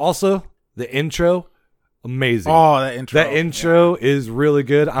 Also, the intro, amazing. Oh, that intro is really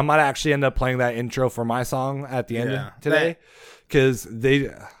good. I might actually end up playing that intro for my song at the end of today, because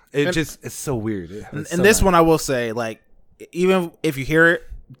it's so weird. And this one, I will say, like, even if you hear it,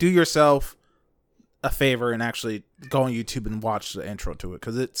 do yourself a favor and actually go on YouTube and watch the intro to it,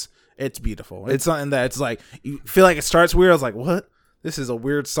 because it's beautiful. It's something that it's like, you feel like it starts weird. I was like, what? This is a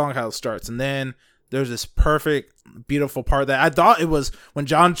weird song how it starts, and then there's this perfect, beautiful part that I thought it was, when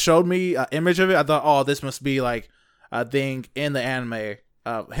John showed me an image of it, I thought, oh, this must be like a thing in the anime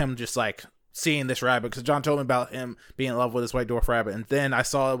of him just like seeing this rabbit, because John told me about him being in love with this white dwarf rabbit, and then I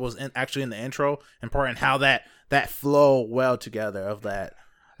saw it was actually in the intro and part, and how that flow well together of that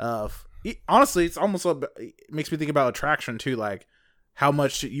of honestly, it's almost it makes me think about attraction too. Like how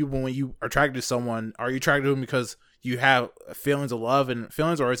much when you are attracted to someone, are you attracted to them because you have feelings of love and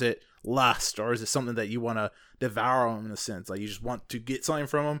feelings, or is it lust, or is it something that you want to devour them in a sense? Like you just want to get something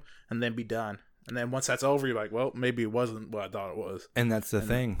from them and then be done. And then once that's over, you're like, well, maybe it wasn't what I thought it was. And that's the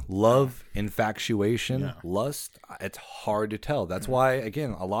thing. Love, infatuation, lust, it's hard to tell. That's why,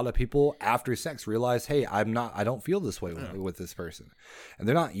 again, a lot of people after sex realize, hey, I don't feel this way with this person. And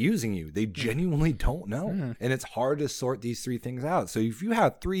they're not using you. They genuinely don't know. And it's hard to sort these three things out. So if you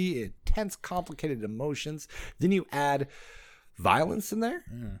have three intense, complicated emotions, then you add violence in there.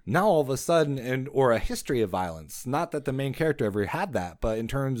 Now all of a sudden, or a history of violence, not that the main character ever had that, but in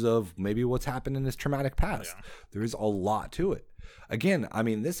terms of maybe what's happened in his traumatic past, there's a lot to it. Again, I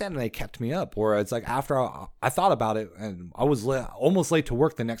mean, this anime kept me up, where it's like after I thought about it, and I was almost late to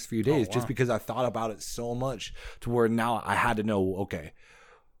work the next few days just because I thought about it so much, to where now I had to know, okay,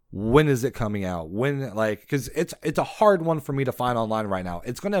 when is it coming out? When, like, because it's a hard one for me to find online right now.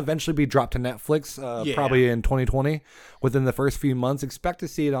 It's going to eventually be dropped to Netflix, probably in 2020, within the first few months. Expect to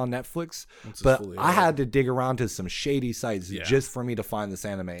see it on Netflix. But I had to dig around to some shady sites just for me to find this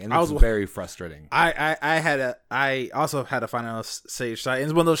anime, and it's very frustrating. I also had to find a sage site.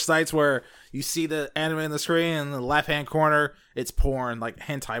 It's one of those sites where you see the anime in the screen, and in the left hand corner, it's porn, like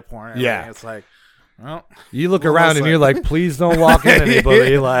hentai porn. Yeah, it's like. Well, you look around and you're like, please don't walk in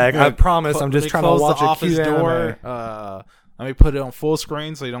anybody. Like, I promise, I'm just trying to watch the a office cute door. Let me put it on full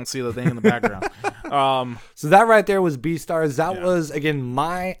screen so you don't see the thing in the background. So that right there was Beastars. That was, again,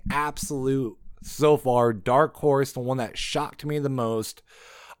 my absolute, so far, dark horse, the one that shocked me the most.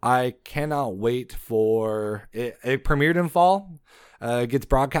 I cannot wait for it. It premiered in fall. It gets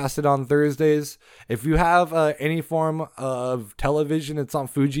broadcasted on Thursdays. If you have any form of television, it's on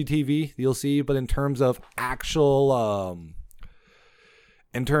Fuji TV, you'll see. But in terms of actual,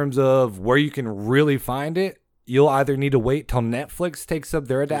 in terms of where you can really find it, you'll either need to wait till Netflix takes up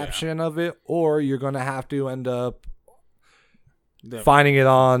their adaptation of it, or you're going to have to end up finding it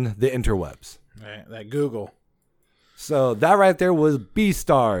on the interwebs. Right, that Google. So that right there was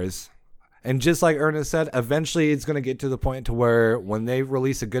Beastars. And just like Ernest said, eventually it's going to get to the point to where when they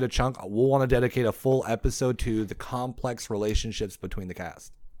release a good chunk, we'll want to dedicate a full episode to the complex relationships between the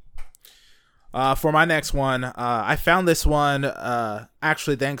cast. For my next one, I found this one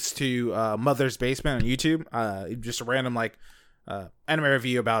actually thanks to Mother's Basement on YouTube. Just a random anime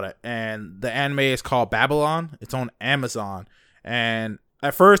review about it. And the anime is called Babylon. It's on Amazon. And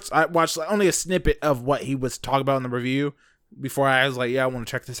at first, I watched only a snippet of what he was talking about in the review before I was like, yeah, I want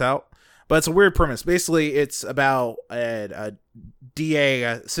to check this out. But it's a weird premise. Basically, it's about a DA,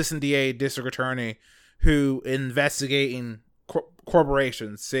 assistant DA, district attorney, who investigating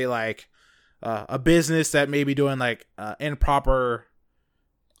corporations, say like a business that may be doing like improper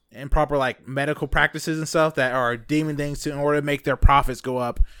like medical practices and stuff that are deeming things in order to make their profits go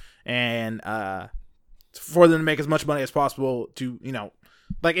up, and for them to make as much money as possible to,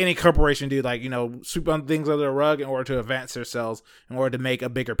 like any corporation do, like, sweep on things under the rug in order to advance themselves, in order to make a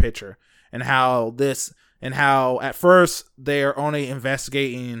bigger picture. And how at first they are only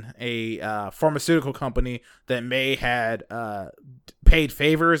investigating a pharmaceutical company that may had paid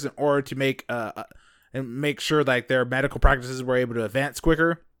favors in order to make sure like their medical practices were able to advance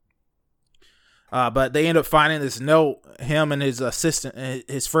quicker. But they end up finding this note. Him and his assistant,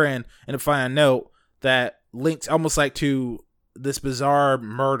 his friend, end up finding a note that links almost like to this bizarre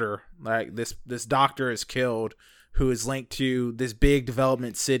murder. Like this doctor is killed, who is linked to this big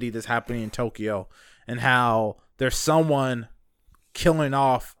development city that's happening in Tokyo, and how there's someone killing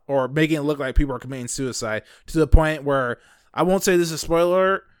off or making it look like people are committing suicide, to the point where, I won't say this is a spoiler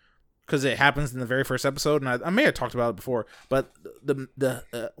alert because it happens in the very first episode, and I may have talked about it before, but the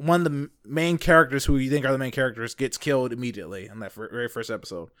one of the main characters, who you think are the main characters, gets killed immediately in that very first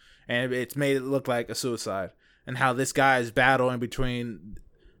episode, and it's made it look like a suicide, and how this guy is battling between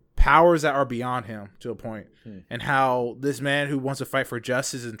powers that are beyond him to a point, and how this man who wants to fight for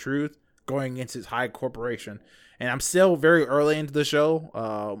justice and truth going against his high corporation. And I'm still very early into the show,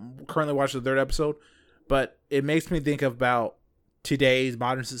 currently watching the third episode, but it makes me think about today's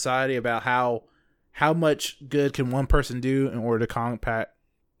modern society, about how much good can one person do in order to combat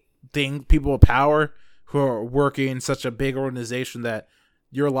people with power who are working in such a big organization that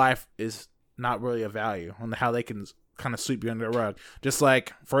your life is not really of value, on how they can kind of sweep you under the rug. Just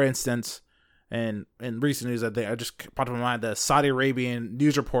like, for instance, and in recent news, I just popped in my mind, the Saudi Arabian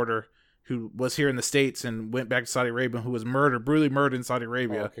news reporter who was here in the States and went back to Saudi Arabia, who was brutally murdered in Saudi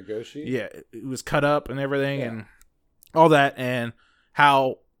Arabia. Kagoshi? Yeah, it was cut up and everything, and all that, and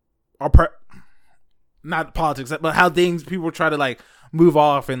how not politics, but how people try to like move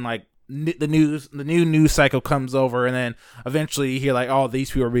off and like the new news cycle comes over, and then eventually you hear like, oh,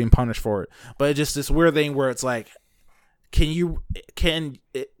 these people are being punished for it. But it's just this weird thing where it's like, can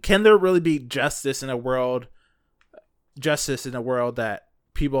there really be justice in a world that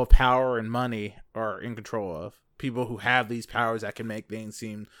people of power and money are in control of? People who have these powers that can make things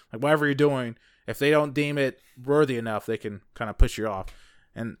seem like whatever you're doing, if they don't deem it worthy enough, they can kind of push you off.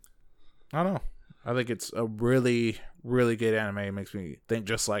 And I don't know. I think it's a really, really good anime. It makes me think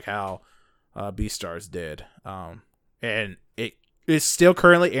just like how Beastars did. And it is still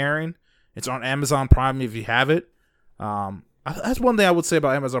currently airing. It's on Amazon Prime if you have it. That's one thing I would say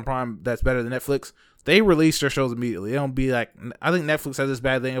about Amazon Prime that's better than Netflix. They release their shows immediately. They don't be like, I think Netflix has this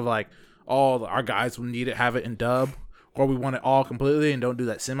bad thing of like, all our guys will need to have it in dub, or we want it all completely and don't do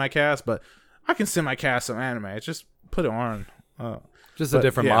that simulcast. But I can simulcast some anime. It's just put it on. Just a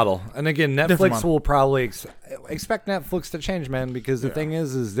different model. And again, Netflix will probably expect Netflix to change, man, because the thing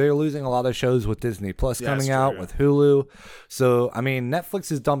is they're losing a lot of shows with Disney Plus coming out, with Hulu. So, I mean,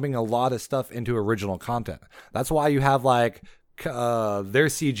 Netflix is dumping a lot of stuff into original content. That's why you have like their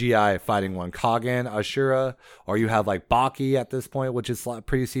CGI fighting one, Kagen, Ashura, or you have like Baki at this point, which is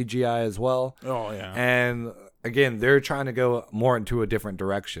pretty CGI as well. Oh, yeah. And again, they're trying to go more into a different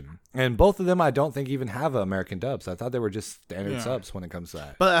direction. And both of them, I don't think even have American dubs. I thought they were just standard subs when it comes to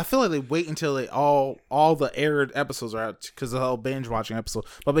that. But I feel like they wait until they all the aired episodes are out because the whole binge watching episode.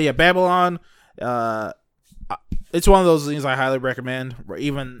 But yeah, Babylon, it's one of those things I highly recommend. Where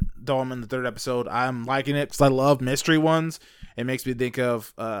even though I'm in the 3rd episode, I'm liking it because I love mystery ones. It makes me think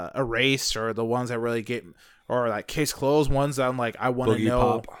of Erased, or the ones that really get, or like Case Closed ones that I'm like, I want to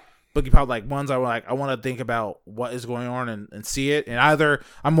know. Boogie Pop, like ones I want to think about what is going on and see it. And either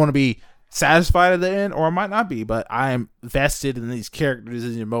I'm going to be satisfied at the end, or I might not be. But I'm vested in these characters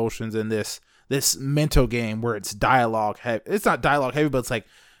and emotions and this mental game where it's dialogue heavy. It's not dialogue heavy, but it's like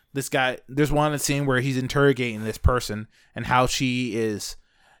this guy. There's one scene where he's interrogating this person and how he's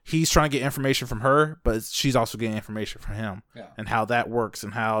trying to get information from her, but she's also getting information from him, and how that works,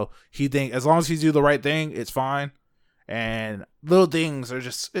 and how he think as long as he do the right thing, it's fine. And little things are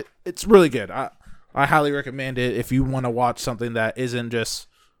just it's really good. I highly recommend it if you want to watch something that isn't just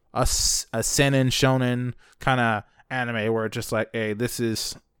a seinen shonen kind of anime where it's just like, hey, this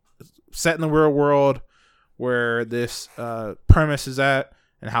is set in the real world where this premise is at,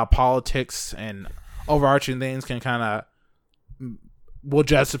 and how politics and overarching things can kind of will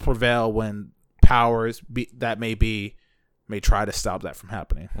justice prevail when powers that may try to stop that from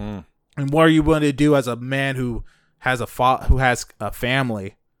happening. And what are you willing to do as a man who has a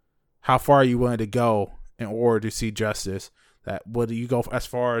family? How far are you willing to go in order to see justice? That would you go as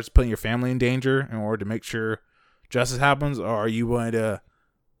far as putting your family in danger in order to make sure justice happens, or are you willing to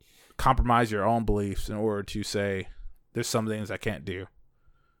compromise your own beliefs in order to say there's some things I can't do,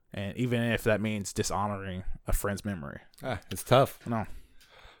 and even if that means dishonoring a friend's memory? It's tough. No,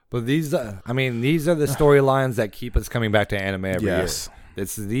 but these are the storylines that keep us coming back to anime every year.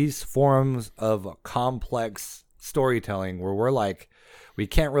 It's these forms of complex storytelling where we're like, we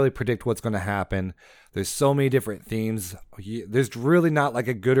can't really predict what's going to happen. There's so many different themes. There's really not like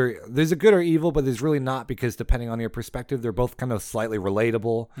there's a good or evil, but there's really not, because depending on your perspective, they're both kind of slightly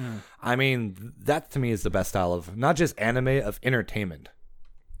relatable. I mean, that to me is the best style of not just anime, of entertainment.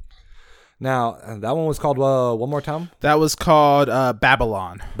 Now, that one was called, one more time? That was called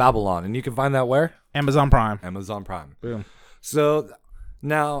Babylon. Babylon. And you can find that where? Amazon Prime. Amazon Prime. Boom. So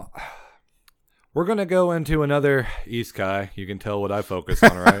now we're going to go into another isekai. You can tell what I focus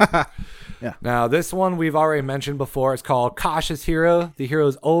on, right? Yeah. Now, this one we've already mentioned before. It's called Cautious Hero. The hero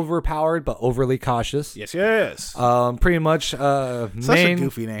is overpowered but overly cautious. Yes. Pretty much main a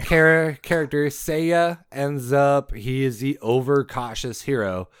goofy name. Character Seiya ends up, he is the overcautious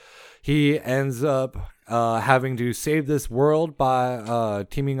hero. He ends up having to save this world by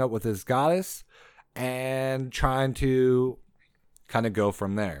teaming up with his goddess and trying to kind of go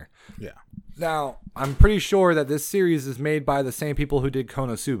from there. Yeah. Now, I'm pretty sure that this series is made by the same people who did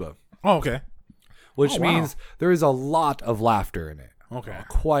Konosuba. Oh, okay. Which means there is a lot of laughter in it. Okay.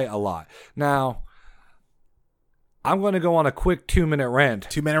 Quite a lot. Now, I'm going to go on a quick 2-minute rant.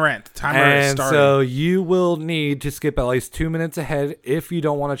 2-minute rant. Timer is starting. So you will need to skip at least 2 minutes ahead if you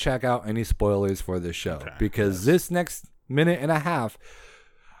don't want to check out any spoilers for this show. Okay. Because this next minute and a half,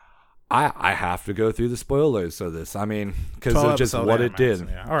 I have to go through the spoilers of this. I mean, because of just what it did.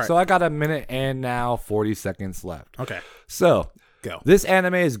 Yeah. All right. So I got a minute and now 40 seconds left. Okay. So Go. This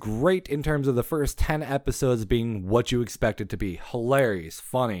anime is great in terms of the first 10 episodes being what you expect it to be. Hilarious,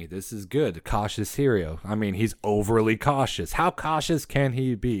 funny. This is good. Cautious hero. I mean, he's overly cautious. How cautious can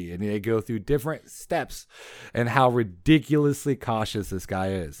he be? And they go through different steps and how ridiculously cautious this guy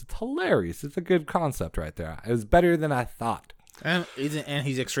is. It's hilarious. It's a good concept right there. It was better than I thought. And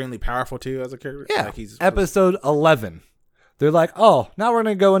he's extremely powerful too as a character. Yeah. Like he's Episode 11. They're like, oh, now we're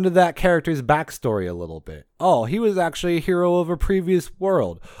going to go into that character's backstory a little bit. Oh, he was actually a hero of a previous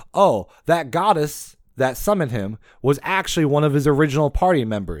world. Oh, that goddess that summoned him was actually one of his original party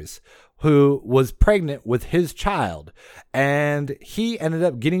members who was pregnant with his child. And he ended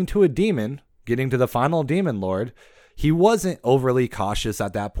up getting to the final demon lord. He wasn't overly cautious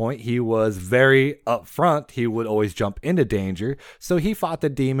at that point. He was very upfront. He would always jump into danger. So he fought the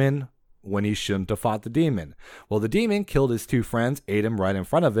demon when he shouldn't have fought the demon. Well, the demon killed his two friends, ate him right in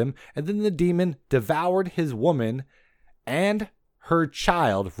front of him, and then the demon devoured his woman and her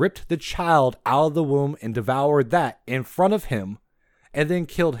child, ripped the child out of the womb and devoured that in front of him, and then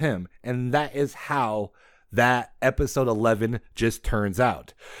killed him. And that is how that episode 11 just turns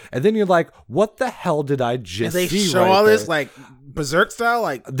out. And then you're like, what the hell did I just see? And they show all this like Berserk style,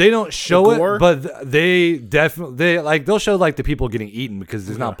 like they don't show it, but they definitely they'll show like the people getting eaten because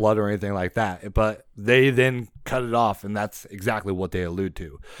there's not blood or anything like that. But they then cut it off, and that's exactly what they allude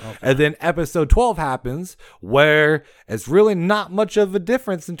to. Okay. And then episode 12 happens, where it's really not much of a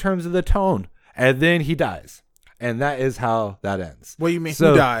difference in terms of the tone, and then he dies. And that is how that ends. What do you mean?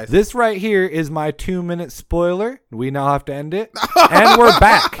 So who dies? This right here is my 2-minute spoiler. We now have to end it. And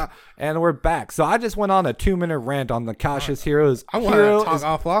we're back. So I just went on a 2-minute rant on the cautious heroes. I want to talk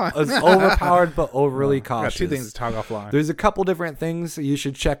offline. Is overpowered but overly cautious. I got 2 things to talk offline. There's a couple different things you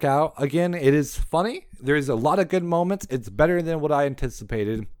should check out. Again, it is funny. There's a lot of good moments. It's better than what I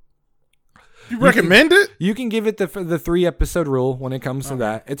anticipated. You recommend it? You can give it the 3-episode rule when it comes to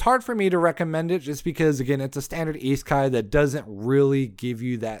that. It's hard for me to recommend it just because, again, it's a standard isekai that doesn't really give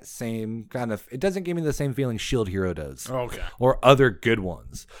you that same kind of... It doesn't give me the same feeling Shield Hero does. Okay. Or other good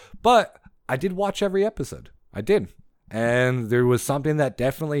ones. But I did watch every episode. I did. And there was something that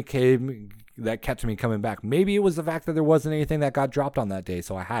definitely kept me coming back. Maybe it was the fact that there wasn't anything that got dropped on that day,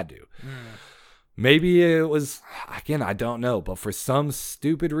 so I had to. Maybe it was, again, I don't know. But for some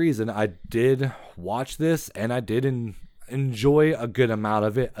stupid reason, I did watch this, and I did enjoy a good amount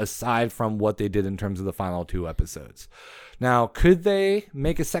of it, aside from what they did in terms of the final 2 episodes. Now, could they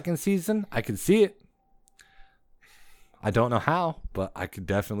make a second season? I could see it. I don't know how, but I could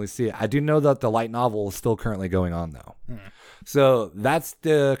definitely see it. I do know that the light novel is still currently going on, though. So that's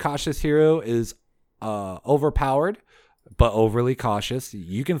the Cautious Hero is overpowered, but overly cautious.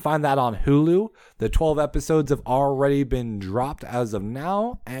 You can find that on Hulu. The 12 episodes have already been dropped as of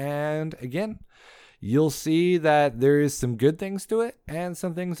now. And again, you'll see that there is some good things to it and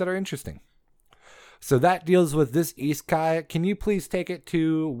some things that are interesting. So that deals with this isekai. Can you please take it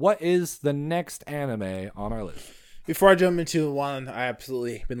to what is the next anime on our list? Before I jump into the one I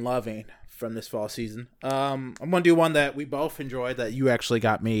absolutely been loving from this fall season, I'm going to do one that we both enjoyed that you actually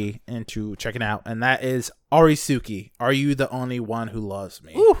got me into checking out, and that is Arisuki. Are You the Only One Who Loves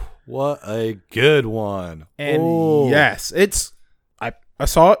Me? Ooh, what a good one. And yes, it's I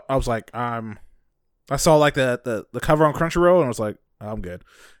saw it. I was like, I saw like the cover on Crunchyroll, and I was like, I'm good.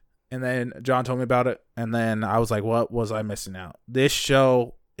 And then John told me about it, and then I was like, what was I missing out? This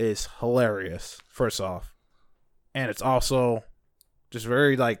show is hilarious, first off. And it's also just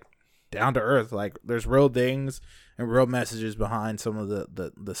very like down to earth. Like there's real things and real messages behind some of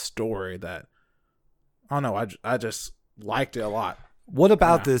the story that I don't know. I just liked it a lot. What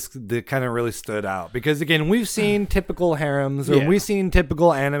about this that kind of really stood out? Because again, we've seen typical harems, or we've seen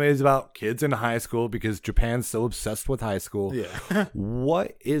typical animes about kids in high school because Japan's so obsessed with high school. Yeah.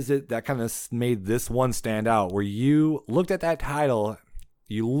 What is it that kind of made this one stand out? Where you looked at that title,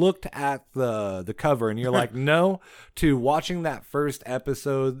 you looked at the cover, and you're like, no, to watching that first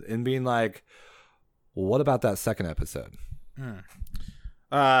episode and being like, well, what about that second episode?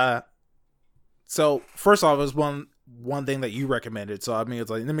 So first off, it was one thing that you recommended. So I mean, it's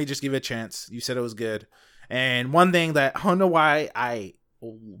like, let me just give it a chance. You said it was good. And one thing that I don't know why I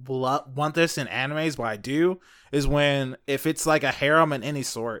want this in animes, but I do, is when if it's like a harem in any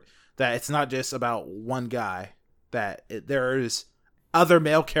sort, that it's not just about one guy, that there's other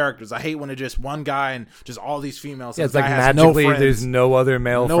male characters. I hate when it's just one guy and just all these females. Yeah, it's like magically there's no other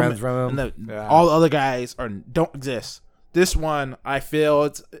male friends from him. All the other guys don't exist. This one, I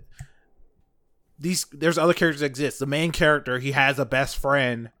feel there's other characters that exist. The main character, he has a best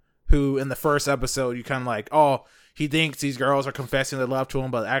friend who in the first episode you kind of like, oh, he thinks these girls are confessing their love to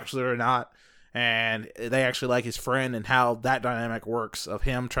him, but actually they're not. and they actually like his friend and how that dynamic works of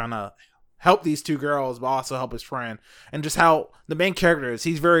him trying to help these two girls but also help his friend, and just how the main character is.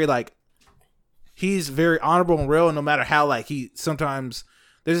 He's very honorable and real, and no matter how he sometimes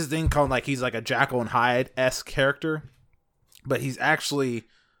there's this thing called he's like a Jekyll and Hyde-esque character, but he's actually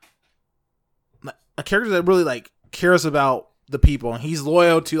a character that really cares about the people, and he's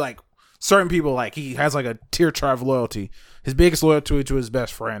loyal to certain people. He has a tier chart of loyalty. His biggest loyalty to his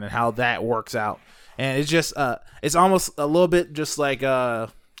best friend, and how that works out. And it's just it's almost a little bit just like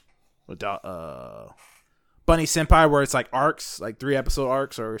Bunny Senpai, where it's arcs, 3-episode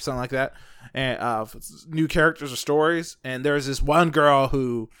arcs or something like that, and new characters or stories. And there's this one girl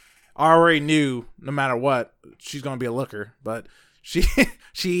who I already knew no matter what she's gonna be a looker, but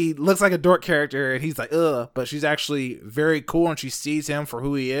she looks like a dork character, and he's ugh, but she's actually very cool, and she sees him for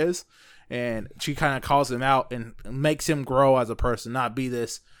who he is, and she kind of calls him out and makes him grow as a person, not be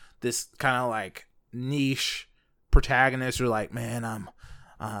this kind of niche protagonist or man,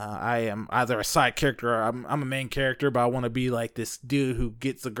 I am either a side character or I'm a main character, but I want to be this dude who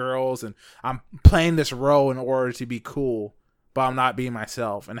gets the girls, and I'm playing this role in order to be cool, but I'm not being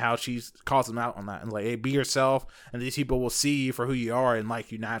myself. And how she calls him out on that, and hey, be yourself, and these people will see you for who you are and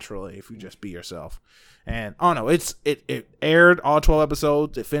like you naturally if you just be yourself. And I don't know, it aired all 12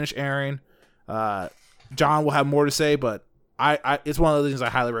 episodes. It finished airing. John will have more to say, but I it's one of the things I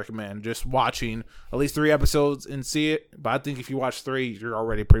highly recommend, just watching at least 3 episodes and see it. But I think if you watch 3, you're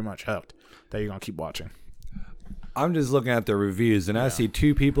already pretty much hooked that you're gonna keep watching. I'm just looking at the reviews, and I see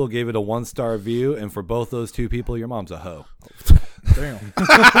 2 people gave it a 1-star review, and for both those 2 people, your mom's a hoe. Damn.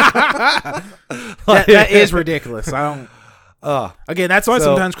 that is ridiculous. I don't. Again, that's why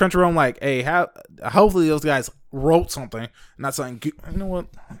sometimes Crunchyroll, I'm hey, hopefully those guys wrote something, not something. You know what?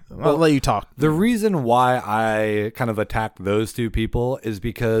 I'll let you talk. The reason why I kind of attacked those 2 people is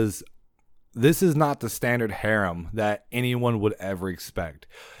because this is not the standard harem that anyone would ever expect.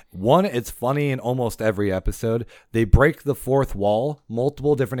 One, it's funny in almost every episode. They break the 4th wall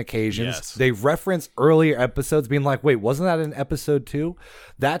multiple different occasions. Yes. They reference earlier episodes being wait, wasn't that in episode 2?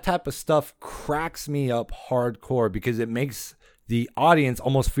 That type of stuff cracks me up hardcore because it makes the audience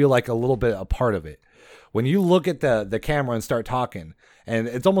almost feel like a little bit a part of it. When you look at the camera and start talking, and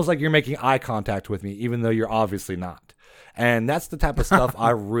it's almost like you're making eye contact with me, even though you're obviously not. And that's the type of stuff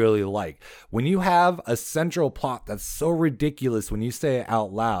I really like. When you have a central plot that's so ridiculous when you say it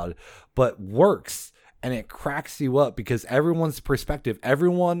out loud, but works, and it cracks you up because everyone's perspective,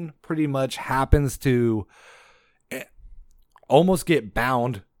 everyone pretty much happens to almost get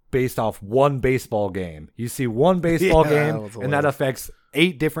bound based off one baseball game. You see one baseball game, and that affects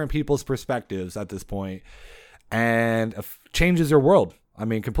 8 different people's perspectives at this point, and changes your world. I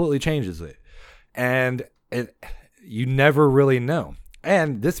mean, completely changes it. And you never really know.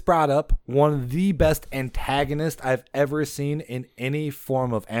 And this brought up one of the best antagonists I've ever seen in any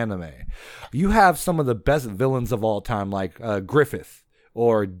form of anime. You have some of the best villains of all time, like Griffith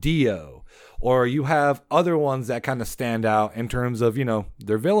or Dio, or you have other ones that kind of stand out in terms of,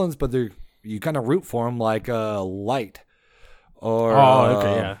 they're villains, but you kind of root for them, like Light.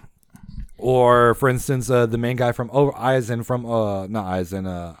 Or or for instance, the main guy from Aizen from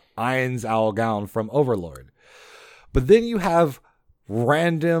Ainz Al Gaon from Overlord. But then you have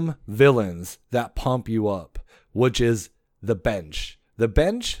random villains that pump you up, which is the bench. The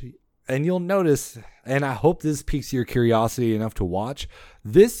bench, and you'll notice, and I hope this piques your curiosity enough to watch,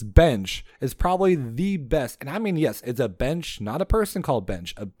 this bench is probably the best. And I mean, yes, it's a bench, not a person called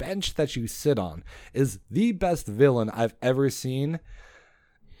bench. A bench that you sit on is the best villain I've ever seen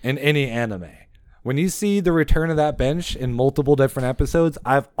in any anime. When you see the return of that bench in multiple different episodes,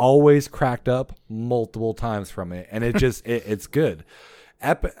 I've always cracked up multiple times from it. And it just, it's good.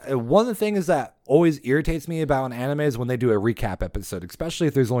 One of the things that always irritates me about an anime is when they do a recap episode, especially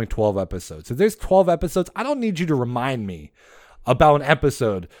if there's only 12 episodes. If there's 12 episodes, I don't need you to remind me about an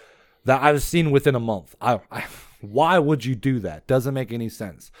episode that I've seen within a month. Why would you do that? Doesn't make any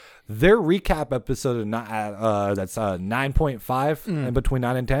sense. Their recap episode, that's 9.5 in between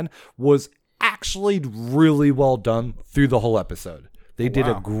 9 and 10, was actually really well done through the whole episode. They did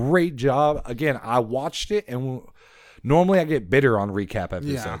a great job. Again, I watched it, and normally I get bitter on recap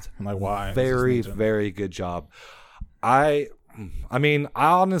episodes. Yeah, I'm why? Very, very good job. I mean, I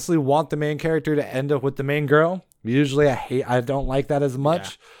honestly want the main character to end up with the main girl. Usually I don't like that as much.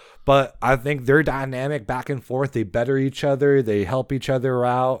 Yeah. But I think their dynamic back and forth, they better each other, they help each other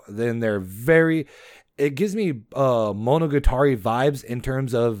out. Then it gives me Monogatari vibes in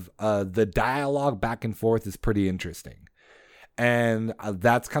terms of the dialogue back and forth is pretty interesting. And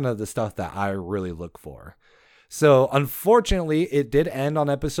that's kind of the stuff that I really look for. So unfortunately, it did end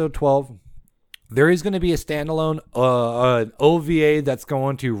on episode 12. There is going to be a standalone an OVA that's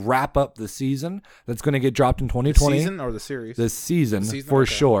going to wrap up the season. That's going to get dropped in 2020. The season or the series? The season for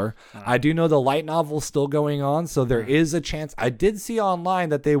sure. Right. I do know the light novel's still going on, so there is a chance. I did see online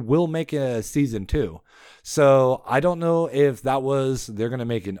that they will make a season 2. So I don't know if they're going to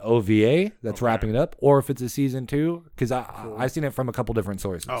make an OVA that's wrapping it up, or if it's a season 2, because I've seen it from a couple different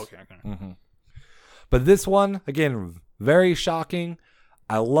sources. Oh, okay. Mm-hmm. But this one, again, very shocking.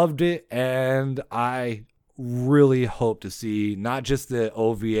 I loved it, and I really hope to see not just the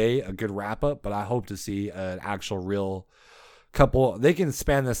OVA, a good wrap-up, but I hope to see an actual real couple. They can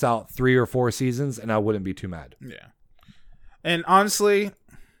span this out 3 or 4 seasons, and I wouldn't be too mad. Yeah. And honestly,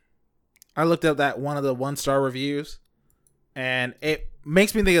 I looked up that one of the 1-star reviews, and it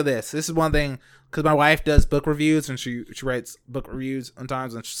makes me think of this. This is one thing, because my wife does book reviews, and she writes book reviews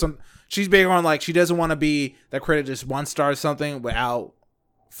sometimes, and she's big on, like, she doesn't want to be that critic just 1-star something without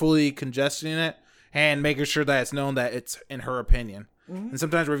fully congesting it and making sure that it's known that it's in her opinion. And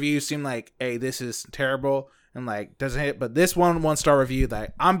sometimes reviews seem like, hey, this is terrible, and like doesn't hit. But this 1-star review,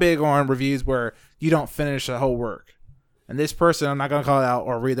 that I'm big on reviews where you don't finish the whole work. And this person, I'm not gonna call it out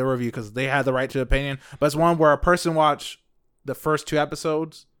or read the review because they had the right to opinion, but it's one where a person watched the first 2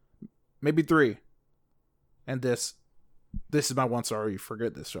 episodes, maybe 3, and this is my 1-star review.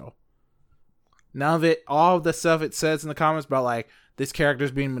 Forget this show. None of it, all of the stuff it says in the comments about like this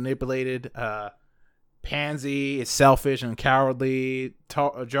character's being manipulated. Pansy is selfish and cowardly.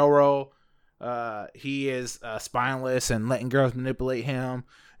 Joro, he is spineless and letting girls manipulate him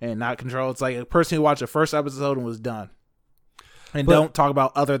and not control. It's like a person who watched the first episode and was done. And don't talk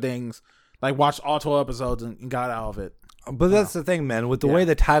about other things. Like watched all 12 episodes and got out of it. But that's the thing, man. With the way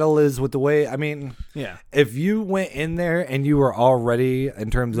the title is, with the way, I mean, if you went in there and you were already,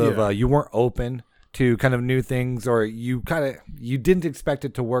 in terms of you weren't open to kind of new things, or you didn't expect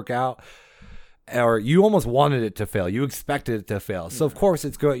it to work out, or you almost wanted it to fail, you expected it to fail. So of course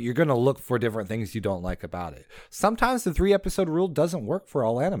you're going to look for different things you don't like about it. Sometimes the 3-episode rule doesn't work for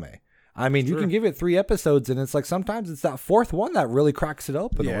all anime. I mean, you can give it 3 episodes, and it's like sometimes it's that 4th one that really cracks it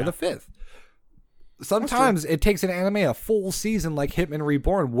open, or the 5th. Sometimes it takes an anime a full season, like Hitman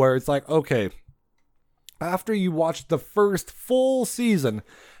Reborn, where it's like, okay, after you watch the first full season,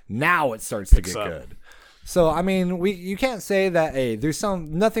 now it starts to get good. So, I mean, you can't say that, hey,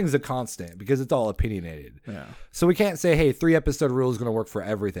 nothing's a constant, because it's all opinionated. Yeah. So we can't say, hey, 3-episode rule is going to work for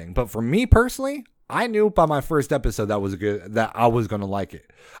everything. But for me personally, I knew by my first episode that I was going to like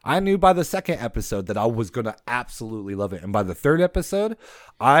it. I knew by the 2nd episode that I was going to absolutely love it. And by the 3rd episode,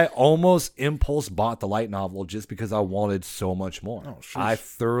 I almost impulse bought the light novel just because I wanted so much more. Oh, I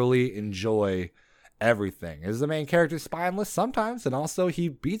thoroughly enjoy everything. Is the main character spineless sometimes, and also he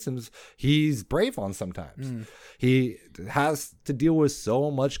beats him. He's brave on sometimes. He has to deal with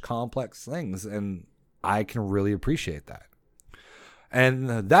so much complex things, and I can really appreciate that.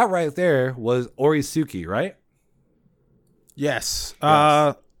 And that right there was Oresuki, right? Yes.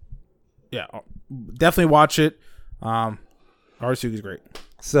 Yeah, definitely watch it. Oresuki's great.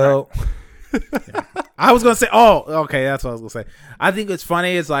 So I was gonna say, okay, that's what I was gonna say. I think it's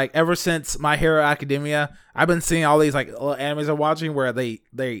funny. It's like ever since My Hero Academia, I've been seeing all these like little animes I'm watching where they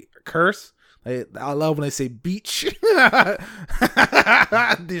curse. I love when they say beach.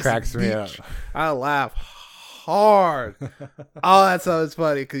 Cracks me up. I laugh hard. That's always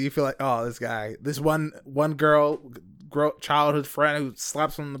funny because you feel like, this one girl childhood friend who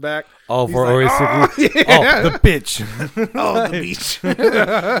slaps him in the back. For Oresuki. The bitch. The beach.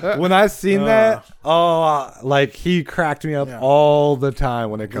 When I seen that, like he cracked me up all the time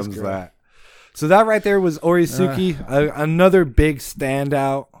when it comes to that. So that right there was Oresuki, another big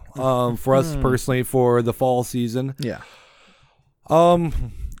standout for us personally for the fall season. Yeah.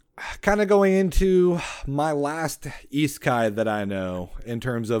 Kind of going into my last isekai that I know in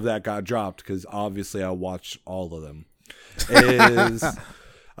terms of that got dropped, because obviously I watched all of them, is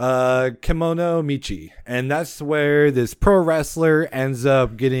Kemono Michi. And that's where this pro wrestler ends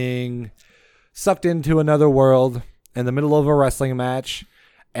up getting sucked into another world in the middle of a wrestling match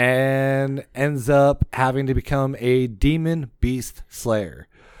and ends up having to become a demon beast slayer.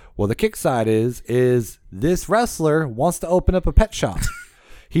 Well, the kick side is this wrestler wants to open up a pet shop.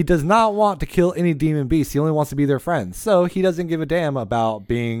 He does not want to kill any demon beasts. He only wants to be their friend. So he doesn't give a damn about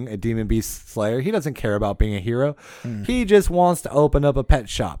being a demon beast slayer. He doesn't care about being a hero. He just wants to open up a pet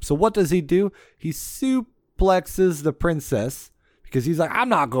shop. So what does he do? He suplexes the princess because he's like, I'm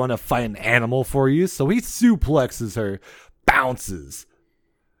not going to fight an animal for you. So he suplexes her, bounces,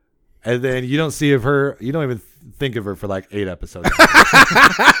 and then you don't see of her. You don't even think of her for like 8 episodes.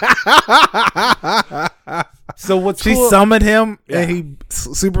 So what's she cool, summoned him and he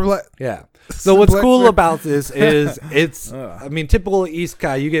super yeah. So what's cool about this is it's I mean, typical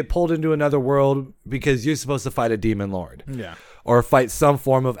Isekai, you get pulled into another world because you're supposed to fight a demon lord. Yeah. Or fight some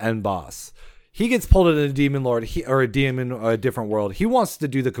form of end boss. He gets pulled into a demon lord or a demon or a different world. He wants to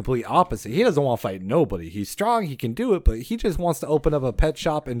do the complete opposite. He doesn't want to fight nobody. He's strong, he can do it, but he just wants to open up a pet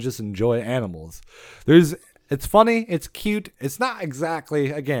shop and just enjoy animals. It's funny, it's cute. It's not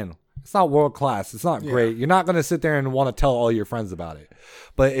exactly, again, it's not world class. It's not great. You're not going to sit there and want to tell all your friends about it.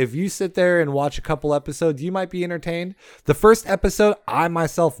 But if you sit there and watch a couple episodes, you might be entertained. The first episode, I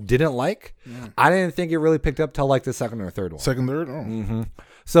myself didn't like. I didn't think it really picked up till like the second or third one. Second, third? Oh. Mm-hmm.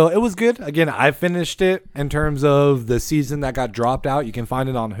 So it was good. Again, I finished it in terms of the season that got dropped out. You can find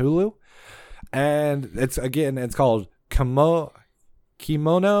it on Hulu. And it's called Kimono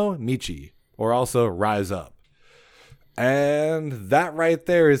Michi, or also Rise Up. And that right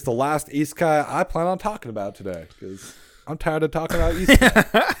there is the last Isekai I plan on talking about today, because I'm tired of talking about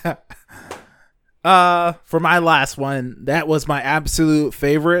Isekai. For my last one, that was my absolute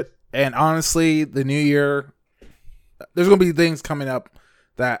favorite. And honestly, the new year, there's going to be things coming up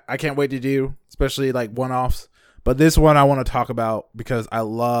that I can't wait to do, especially like one-offs. But this one I want to talk about because I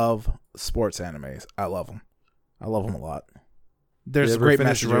love sports animes. I love them. I love them a lot. There's great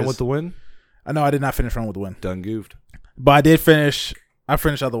messages. Run with the Wind? I know I did not finish Run with the Wind. Done goofed. But I did finish. I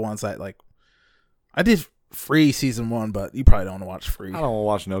finished other ones that I did Free season 1, but you probably don't want to watch Free. I don't want to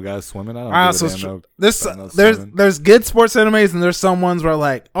watch no guys swimming. I don't there's good sports animes, and there's some ones where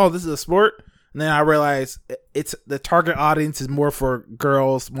like, oh, this is a sport, and then I realize it's the target audience is more for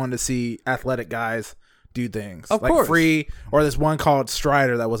girls wanting to see athletic guys do things. Of like course. Free, or this one called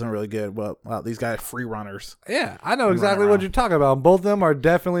Strider that wasn't really good. Well, these guys free runners. Yeah, I know exactly what you're talking about. Both of them are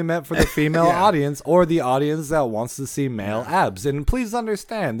definitely meant for the female audience or the audience that wants to see male abs. And please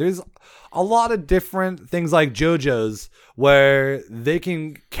understand, there's a lot of different things like JoJo's where they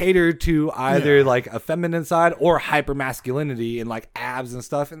can cater to either like a feminine side or hyper masculinity and like abs and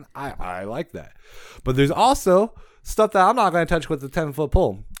stuff. And I like that. But there's also stuff that I'm not going to touch with the 10-foot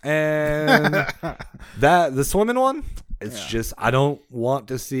pole. And the swimming one, it's just, I don't want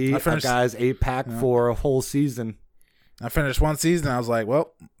to see a guy's 8-pack for a whole season. I finished one season. I was like,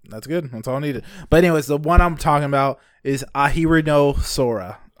 well, that's good. That's all I needed. But anyways, the one I'm talking about is Ahiru no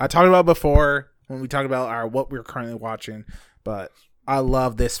Sora. I talked about before when we talked about what we're currently watching, but I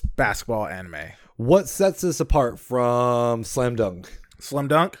love this basketball anime. What sets this apart from Slam Dunk? Slam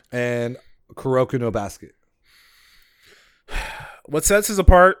Dunk? And Kuroko no Basket. What sets us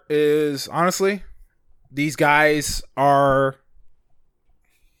apart is, honestly, these guys are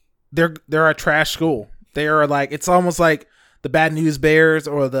they're a trash school. They are like, it's almost like the Bad News Bears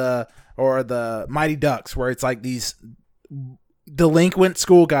or the Mighty Ducks, where it's like these delinquent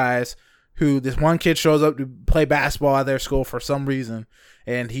school guys who this one kid shows up to play basketball at their school for some reason,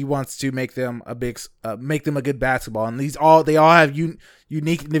 and he wants to make them a good basketball. And they all have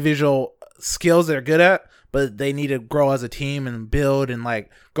unique individual skills they're good at, but they need to grow as a team and build and like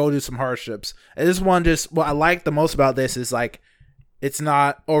go do some hardships. And this one, just what I like the most about this is like, it's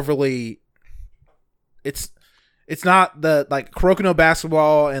not overly, it's not the like Kuroko no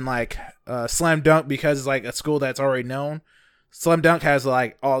Basketball and like Slam Dunk, because it's like a school that's already known. Slam Dunk has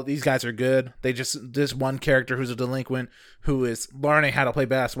like, oh, these guys are good. They just, this one character who's a delinquent who is learning how to play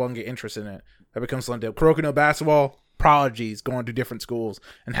basketball and get interested in it. That becomes Slam Dunk. Kuroko no Basketball, prodigies going to different schools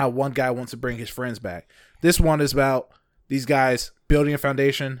and how one guy wants to bring his friends back. This one is about these guys building a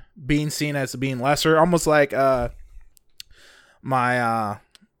foundation, being seen as being lesser, almost like my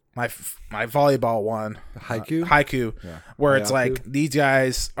volleyball one, Haiku, where it's like these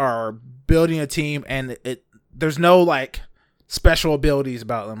guys are building a team, and there's no like special abilities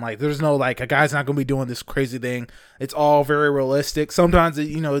about them. Like there's no like a guy's not gonna be doing this crazy thing. It's all very realistic. Sometimes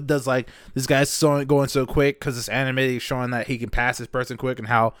it does, like this guy's going so quick because this anime is showing that he can pass this person quick and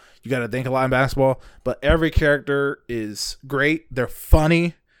how you got to think a lot in basketball. But every character is great. They're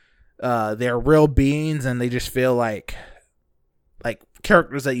funny. They're real beings, and they just feel like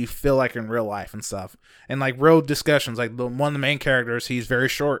characters that you feel like in real life and stuff, and like real discussions. Like one of the main characters, he's very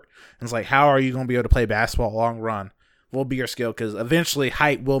short, and it's like, how are you gonna be able to play basketball long run? Will be your skill, because eventually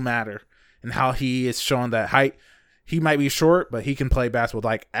height will matter, and how he is showing that height, he might be short, but he can play basketball.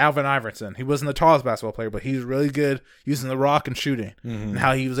 Like Alvin Iverson, he wasn't the tallest basketball player, but he was really good using the rock and shooting, and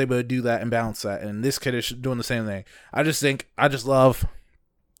how he was able to do that and balance that. And this kid is doing the same thing. I just like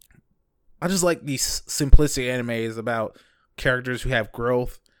these simplistic animes about characters who have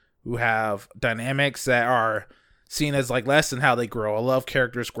growth, who have dynamics that are seen as like less than how they grow. I love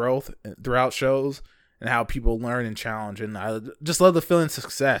characters' growth throughout shows and how people learn and challenge. And I just love the feeling of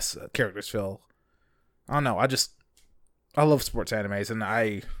success characters feel. I don't know. I love sports animes, and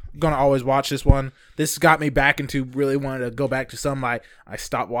I'm going to always watch this one. This got me back into really wanting to go back to some I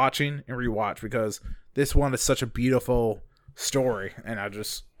stopped watching and rewatch, because this one is such a beautiful story. And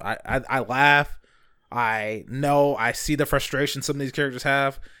I laugh. I know I see the frustration some of these characters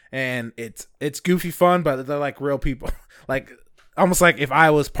have, and it's goofy fun, but they're like real people. Like almost like if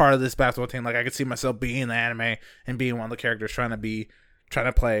I was part of this basketball team, like I could see myself being in the anime and being one of the characters trying to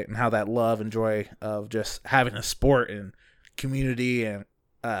play it, and how that love and joy of just having a sport and community and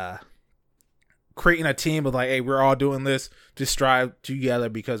creating a team of like, hey, we're all doing this to strive together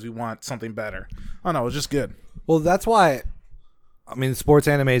because we want something better. I don't know, it's just good. Well, that's why, I mean, sports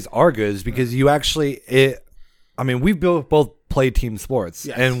animes are good, is because you actually, we both play team sports.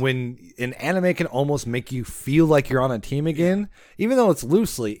 Yes. And when an anime can almost make you feel like you're on a team again, even though it's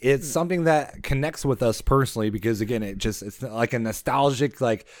loosely, it's something that connects with us personally, because again, it's like a nostalgic,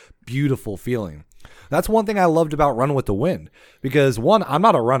 like beautiful feeling. That's one thing I loved about Run with the Wind, because one, I'm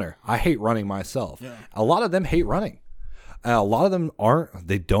not a runner. I hate running myself. Yeah. A lot of them hate running. A lot of them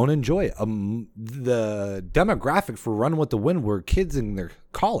they don't enjoy it. The demographic for Run with the Wind were kids in their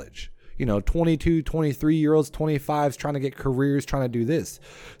college. 22, 23-year-olds, 25s, trying to get careers, trying to do this.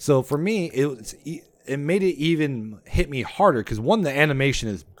 So for me, it made it even hit me harder, because one, the animation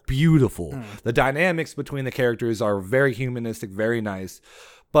is beautiful. The dynamics between the characters are very humanistic, very nice.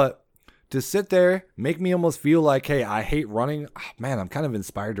 But to sit there, make me almost feel like, hey, I hate running. Oh, man, I'm kind of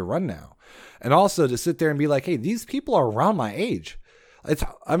inspired to run now. And also to sit there and be like, hey, these people are around my age.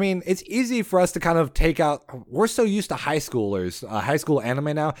 It's easy for us to kind of take out, we're so used to high schoolers, high school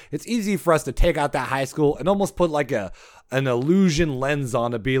anime now. It's easy for us to take out that high school and almost put like an illusion lens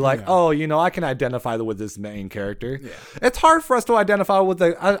on to be like, I can identify with this main character. Yeah. It's hard for us to identify with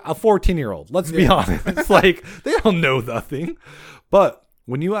a 14-year-old. Let's be honest. It's like, they don't know nothing. But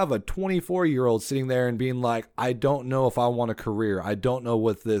when you have a 24-year-old sitting there and being like, I don't know if I want a career. I don't know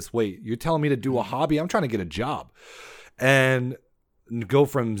what this. Wait, you're telling me to do a hobby? I'm trying to get a job. And go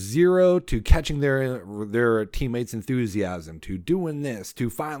from zero to catching their teammates' enthusiasm, to doing this, to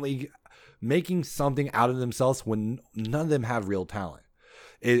finally making something out of themselves when none of them have real talent.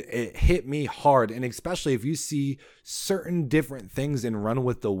 It hit me hard. And especially if you see certain different things in Run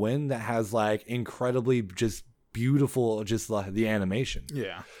with the Wind that has like incredibly just beautiful, just like the animation.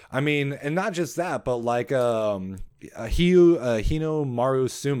 Yeah. And not just that, but like Hino Maru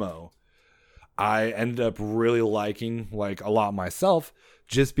Sumo, I ended up really liking like a lot myself,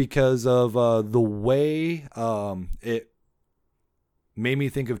 just because of the way it made me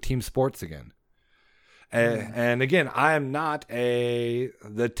think of team sports again. And again, I am not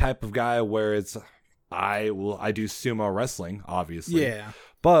the type of guy where I do sumo wrestling, obviously. Yeah.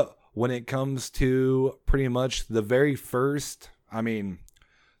 But when it comes to pretty much the very first,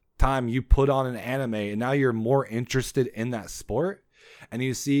 time you put on an anime and now you're more interested in that sport, and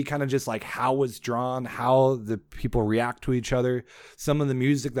you see kind of just like how it's drawn, how the people react to each other, some of the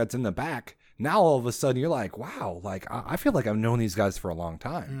music that's in the back. Now all of a sudden you're like, wow, like I feel like I've known these guys for a long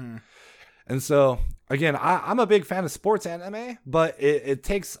time. And so again, I'm a big fan of sports anime, but it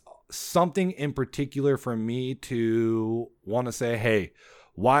takes something in particular for me to want to say, hey,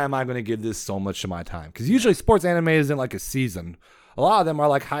 why am I going to give this so much of my time? Because usually sports anime isn't like a season. A lot of them are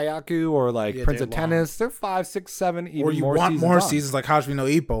like Hayaku or like Prince of Tennis. They're 5, 6, 7, even more seasons. Or you want more seasons like Hajime no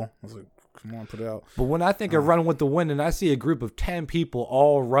Ippo. I was like, come on, put it out. But when I think of Run with the Wind and I see a group of 10 people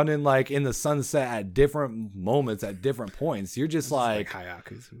all running like in the sunset at different moments, at different points, you're just like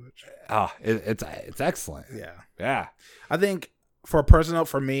Hayaku. It's excellent. Yeah. I think for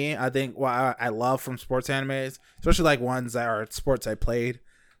me, I think what I love from sports animes, especially like ones that are sports I played,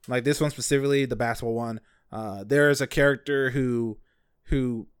 like this one specifically, the basketball one. There is a character who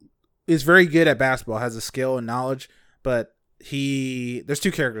is very good at basketball, has a skill and knowledge, but there's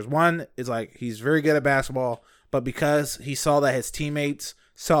two characters. One is like he's very good at basketball, but because he saw that his teammates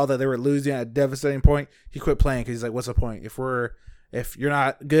saw that they were losing at a devastating point, he quit playing because he's like, what's the point? If you're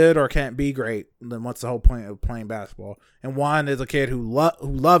not good or can't be great, then what's the whole point of playing basketball? And one is a kid who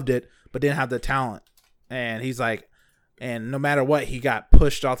loved it but didn't have the talent, and he's like, and no matter what, he got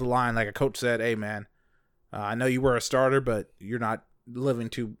pushed off the line. Like a coach said, hey man, I know you were a starter, but you're not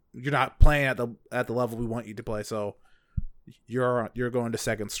playing at the level we want you to play. So you're going to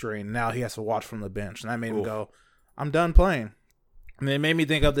second string. Now he has to watch from the bench, and that made him go, I'm done playing. And it made me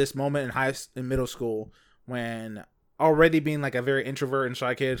think of this moment in middle school when, already being like a very introvert and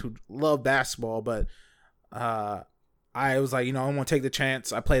shy kid who loved basketball, but I was like, I want to take the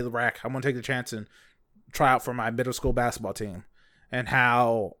chance. I play the rack. I want to take the chance and try out for my middle school basketball team, and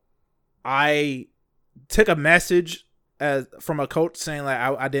how I took a message from a coach saying like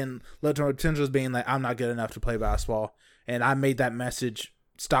I didn't let my potential as being like I'm not good enough to play basketball, and I made that message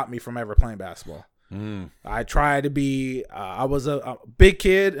stop me from ever playing basketball. I tried to be I was a big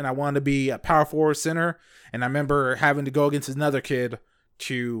kid, and I wanted to be a power forward center, and I remember having to go against another kid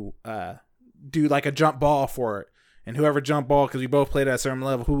to do like a jump ball for it, and whoever jumped ball, because we both played at a certain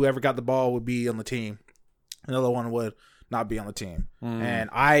level, whoever got the ball would be on the team, another one would not be on the team. And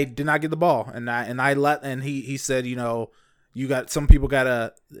I did not get the ball, and he said, you know, you got some people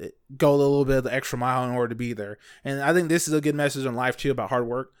gotta go a little bit of the extra mile in order to be there. And I think this is a good message in life too about hard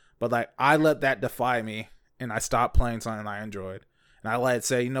work. But like I let that defy me, and I stopped playing something I enjoyed, and I let it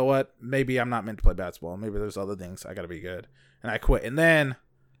say, you know what, maybe I'm not meant to play basketball. Maybe there's other things I gotta be good, and I quit. And then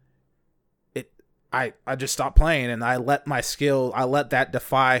I just stopped playing, and I let that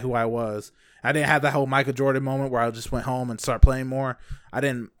defy who I was. I didn't have that whole Michael Jordan moment where I just went home and started playing more. I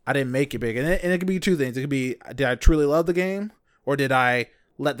didn't make it big, and it could be two things. It could be, did I truly love the game, or did I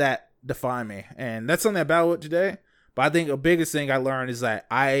let that define me? And that's something I battle with today. But I think the biggest thing I learned is that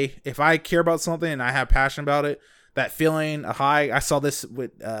if I care about something and I have passion about it, that feeling, a high. I saw this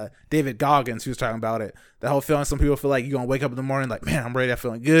with David Goggins, who was talking about it. The whole feeling. Some people feel like you're gonna wake up in the morning like, man, I'm ready. I'm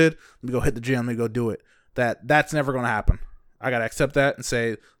feeling good. Let me go hit the gym. Let me go do it. That's never gonna happen. I gotta accept that and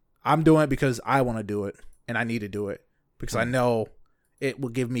say, I'm doing it because I want to do it, and I need to do it because I know it will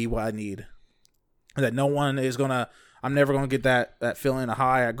give me what I need. And that no one is gonna. I'm never gonna get that feeling, a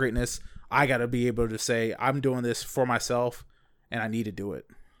high, a greatness. I gotta be able to say, I'm doing this for myself, and I need to do it.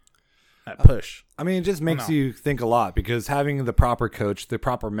 That push. I mean, it just makes you think a lot, because having the proper coach, the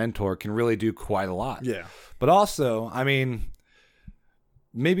proper mentor can really do quite a lot. Yeah. But also, I mean,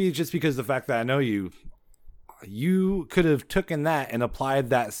 maybe just because of the fact that I know you could have taken that and applied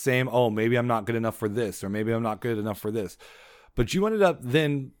that same, maybe I'm not good enough for this, or maybe I'm not good enough for this. But you ended up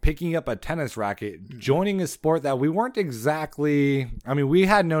then picking up a tennis racket, joining a sport that we weren't exactly, I mean, we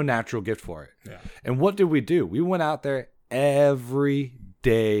had no natural gift for it. Yeah. And what did we do? We went out there every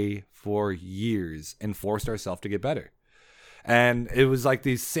day for years and forced ourselves to get better. And it was like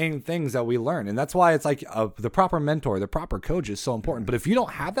these same things that we learned. And that's why it's like the proper mentor, the proper coach is so important. But if you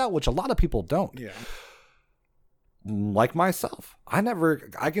don't have that, which a lot of people don't, like myself,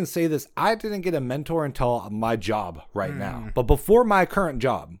 I can say this, I didn't get a mentor until my job right now. But before my current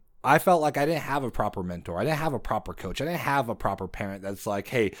job, I felt like I didn't have a proper mentor. I didn't have a proper coach. I didn't have a proper parent that's like,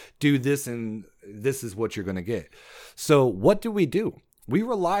 hey, do this and this is what you're going to get. So what do? We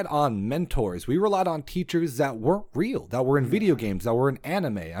relied on mentors. We relied on teachers that weren't real, that were in video games, that were in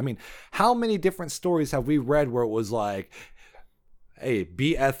anime. I mean, how many different stories have we read where it was like, hey,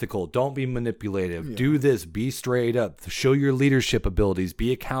 be ethical, don't be manipulative, do this, be straight up, show your leadership abilities,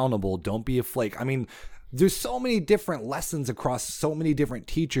 be accountable, don't be a flake. I mean, there's so many different lessons across so many different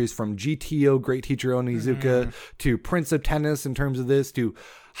teachers, from GTO, Great Teacher Onizuka, to Prince of Tennis in terms of this, to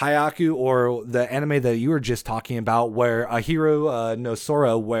Haikyuu, or the anime that you were just talking about, where Ahiro no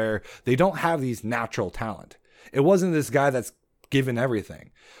Sora, where they don't have these natural talent. It wasn't this guy that's given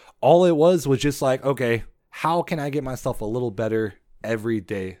everything. All it was just like, okay, how can I get myself a little better every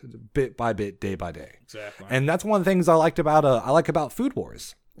day, bit by bit, day by day? Exactly. And that's one of the things I like about Food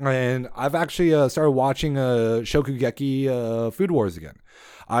Wars. And I've actually started watching Shokugeki Food Wars again.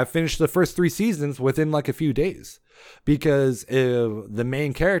 I finished the first 3 seasons within like a few days, because the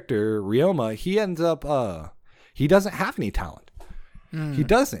main character, Ryoma, he ends up, he doesn't have any talent. He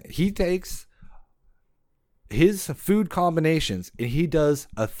doesn't. He takes his food combinations and he does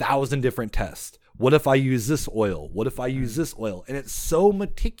 1,000 different tests. What if I use this oil? What if I use this oil? And it's so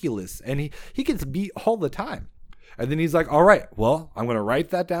meticulous, and he gets beat all the time. And then he's like, all right, well, I'm going to write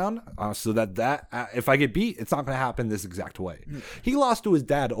that down so that if I get beat, it's not going to happen this exact way. He lost to his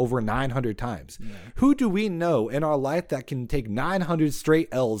dad over 900 times. Who do we know in our life that can take 900 straight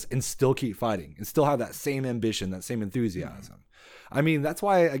L's and still keep fighting and still have that same ambition, that same enthusiasm? I mean, that's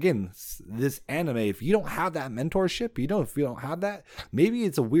why, again, this anime, if you don't have that mentorship, if you don't have that, maybe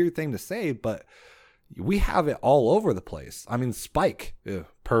it's a weird thing to say, but we have it all over the place. I mean, Spike,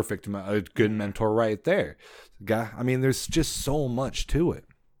 perfect, a good mentor right there. I mean, there's just so much to it.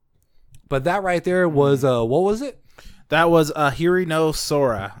 But that right there was, what was it? That was Ahiro no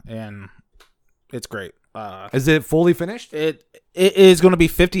Sora, and it's great. Is it fully finished? It is going to be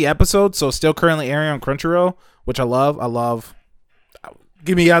 50 episodes, so still currently airing on Crunchyroll, which I love.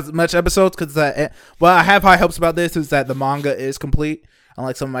 Give me as much episodes, because I have high hopes about this, is that the manga is complete.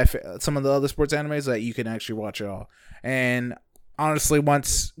 Unlike some of the other sports animes, that you can actually watch it all. And honestly,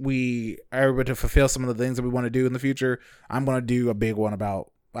 once we are able to fulfill some of the things that we want to do in the future, I'm going to do a big one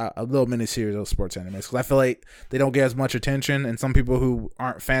about a little mini series of sports animes because I feel like they don't get as much attention, and some people who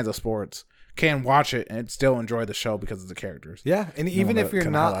aren't fans of sports can watch it and still enjoy the show because of the characters. Yeah, and even if you're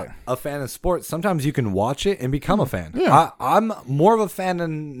not a fan of sports, sometimes you can watch it and become a fan. Yeah. I'm more of a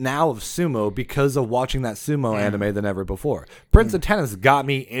fan now of sumo because of watching that sumo anime than ever before. Prince of Tennis got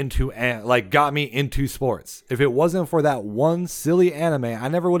me into sports. If it wasn't for that one silly anime, I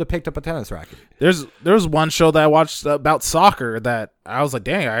never would have picked up a tennis racket. There's one show that I watched about soccer that I was like,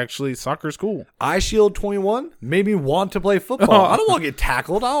 dang, soccer's cool. iShield 21 made me want to play football. I don't want to get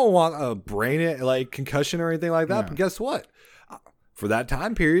tackled. I don't want a concussion or anything like that. Yeah. But guess what? For that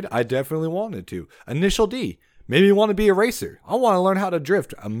time period, I definitely wanted to. Initial D made me want to be a racer. I want to learn how to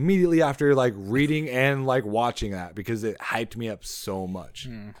drift immediately after reading and watching that because it hyped me up so much.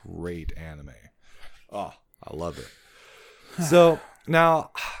 Great anime. Oh, I love it. So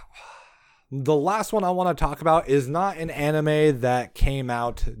now, the last one I want to talk about is not an anime that came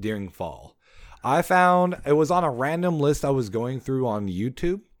out during fall. I found it was on a random list I was going through on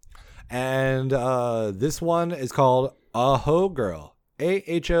YouTube. And this one is called Aho Girl.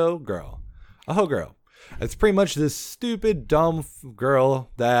 AHO Girl. Aho Girl. It's pretty much this stupid, dumb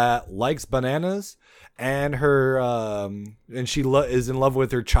girl that likes bananas. And she is in love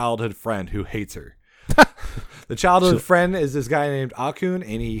with her childhood friend who hates her. The childhood friend is this guy named Akun,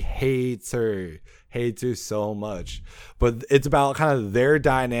 and he hates her so much. But it's about kind of their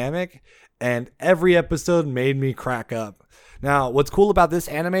dynamic, and every episode made me crack up. Now, what's cool about this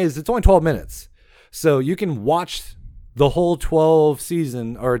anime is it's only 12 minutes, so you can watch the whole 12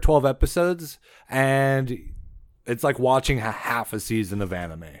 episodes, and it's like watching half a season of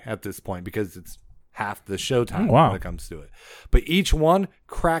anime at this point because it's half the showtime when it comes to it. But each one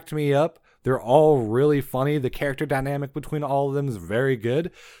cracked me up. They're all really funny. The character dynamic between all of them is very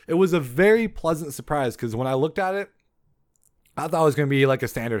good. It was a very pleasant surprise because when I looked at it, I thought it was going to be like a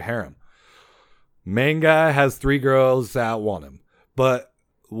standard harem. Main guy has 3 girls that want him. But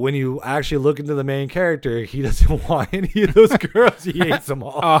when you actually look into the main character, he doesn't want any of those girls. He hates them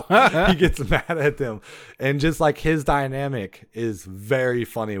all. He gets mad at them. And just his dynamic is very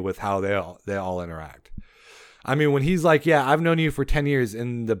funny with how they all interact. I mean, when he's like, yeah, I've known you for 10 years,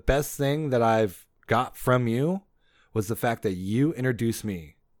 and the best thing that I've got from you was the fact that you introduced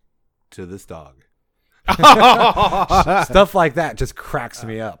me to this dog. Stuff like that just cracks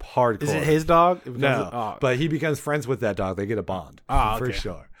me up hardcore. Is it his dog? No, but he becomes friends with that dog. They get a bond for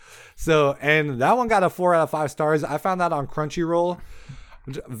sure. So, and that one got a 4 out of 5 stars. I found that on Crunchyroll.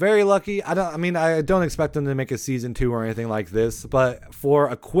 Very lucky. I don't expect them to make a season 2 or anything like this, but for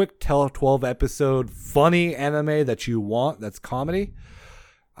a quick 12 episode funny anime that you want, that's comedy.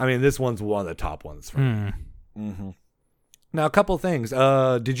 I mean, this one's one of the top ones for me. Mm-hmm. Now, a couple things.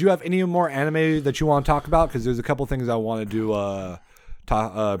 Did you have any more anime that you want to talk about? Because there's a couple things I wanted to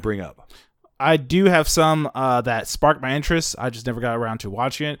bring up. I do have some that sparked my interest. I just never got around to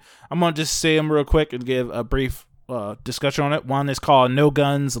watching it. I'm going to just say them real quick and give a brief discussion on it. One is called No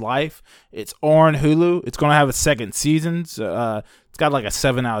Guns Life. It's on Hulu. It's going to have a second season. So, it's got a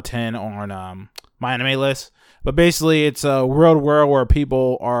 7 out of 10 on my anime list. But basically, it's a world where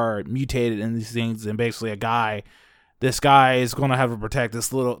people are mutated in these things, and basically this guy is going to have to protect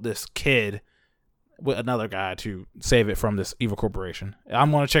this kid with another guy to save it from this evil corporation.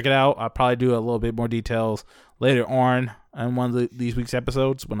 I'm going to check it out. I'll probably do a little bit more details later on in one of these week's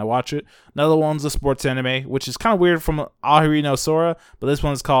episodes when I watch it. Another one's a sports anime, which is kind of weird from Aohiri no Sora, but this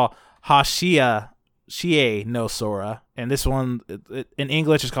one's called Shie no Sora, and this one in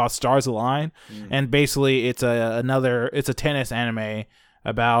English is called Stars Align, and basically it's a tennis anime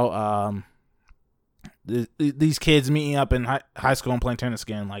about these kids meeting up in high school and playing tennis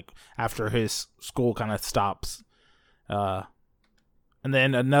again, after his school kind of stops. And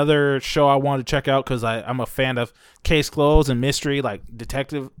then another show I wanted to check out because I'm a fan of case closed and mystery,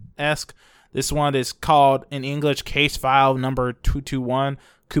 detective-esque. This one is called, in English, Case File Number 221,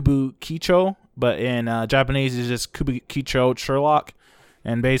 Kubukicho. But in Japanese, it's just Kubukicho Sherlock.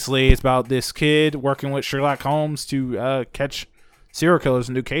 And basically, it's about this kid working with Sherlock Holmes to catch serial killers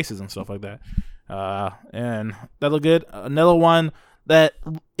and do cases and stuff like that. And that looked good. Another one that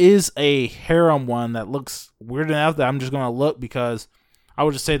is a harem one that looks weird enough that I'm just going to look because I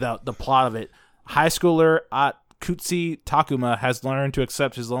would just say the plot of it. High schooler Kutsi Takuma has learned to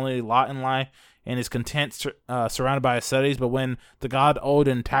accept his lonely lot in life and is content surrounded by his studies, but when the god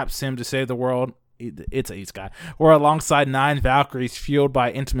Odin taps him to save the world, it's a guy. Or alongside 9 Valkyries fueled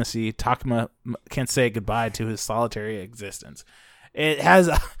by intimacy, Takuma can say goodbye to his solitary existence. It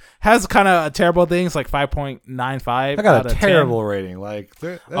has kind of terrible things, 5.95. I got a terrible rating.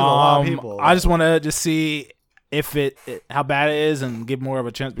 There's a lot of people. I just want to see if how bad it is and give more of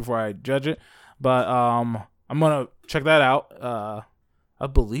a chance before I judge it. But I'm gonna check that out. I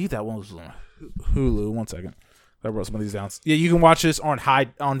believe that one was on Hulu. 1 second, I wrote some of these down. Yeah, you can watch this on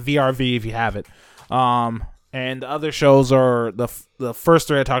VRV if you have it. And the other shows are the first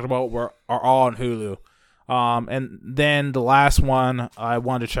three I talked about are all on Hulu. And then the last one I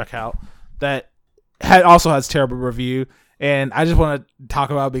wanted to check out that also has terrible review, and I just want to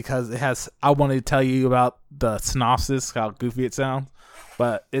talk about it because I wanted to tell you about the synopsis, how goofy it sounds,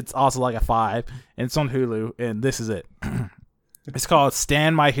 but it's also like a 5, and it's on Hulu, and this is it. It's called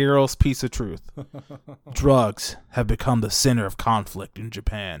Stand My Hero's Piece of Truth. Drugs have become the center of conflict in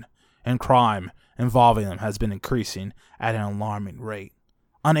Japan, and crime involving them has been increasing at an alarming rate.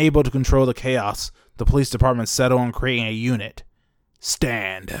 Unable to control the chaos, the police department settled on creating a unit,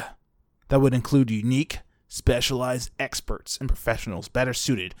 Stand, that would include unique, specialized experts and professionals better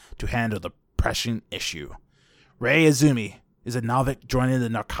suited to handle the pressing issue. Rei Izumi is a novice joining the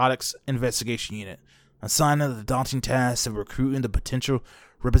Narcotics Investigation Unit, assigned to the daunting task of recruiting the potential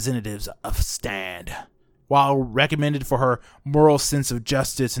representatives of Stand. While recommended for her moral sense of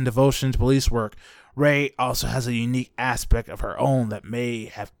justice and devotion to police work, Rei also has a unique aspect of her own that may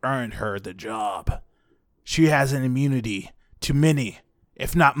have earned her the job. She has an immunity to many,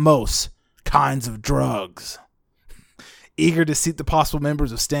 if not most, kinds of drugs. Eager to seek the possible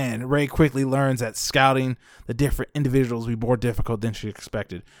members of Stand, Rei quickly learns that scouting the different individuals will be more difficult than she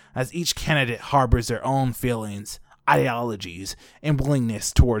expected, as each candidate harbors their own feelings, ideologies, and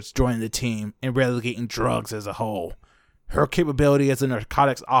willingness towards joining the team and relegating drugs as a whole. Her capability as a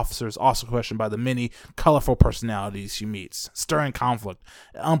narcotics officer is also questioned by the many colorful personalities she meets, stirring conflict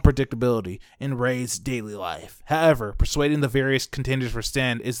and unpredictability in Rei's daily life. However, persuading the various contenders for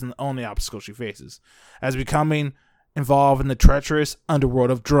Stand isn't the only obstacle she faces, as becoming involved in the treacherous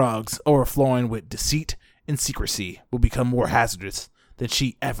underworld of drugs overflowing with deceit and secrecy will become more hazardous than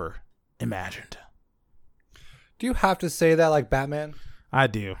she ever imagined. Do you have to say that like Batman? I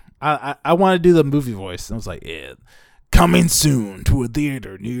do. I want to do the movie voice. I was like, yeah. Coming soon to a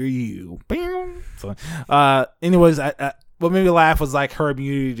theater near you. So, anyways, what made me laugh was like her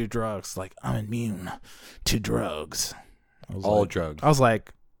immunity to drugs. Like, I'm immune to drugs. All drugs. I was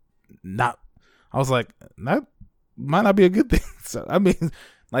like, that might not be a good thing. So, I mean,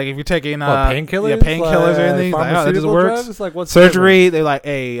 like if you're taking painkillers, or anything, like, oh, that just works. Drugs? Like, what's surgery? They're like,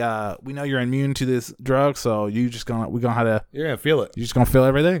 hey, we know you're immune to this drug, so you're gonna feel it. You're just gonna feel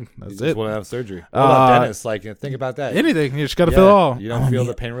everything. That's you it. Just want to have surgery. What about dentists? Like, think about that. Anything, you just gotta feel all. You don't feel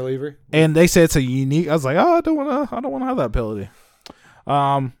the pain reliever. And they say it's a unique. I was like, oh, I don't wanna have that ability.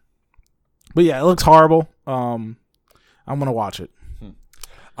 But yeah, it looks horrible. I'm gonna watch it.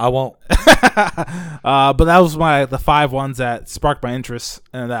 I won't. But that was the 5 ones that sparked my interest,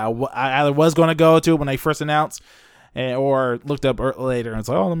 and that I either was going to go to when they first announced, or looked up later and it's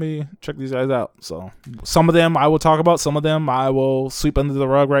like, oh, let me check these guys out. So some of them I will talk about, some of them I will sweep under the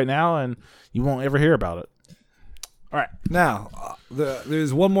rug right now, and you won't ever hear about it. All right. Now,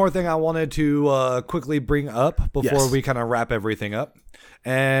 there's one more thing I wanted to quickly bring up before we kind of wrap everything up,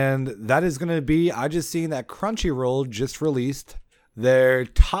 and that is going to be, I just seen that Crunchyroll just released their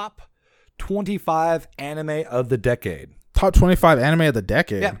top 25 anime of the decade. Top 25 anime of the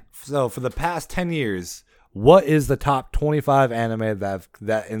decade? Yeah. So for the past 10 years, what is the top 25 anime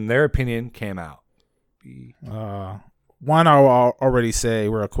that in their opinion, came out? One I'll already say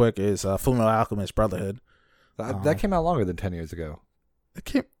real quick is Fullmetal Alchemist Brotherhood. That came out longer than 10 years ago. It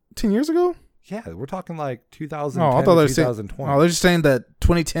came 10 years ago? Yeah, we're talking like 2010 I thought to 2020. They're just saying that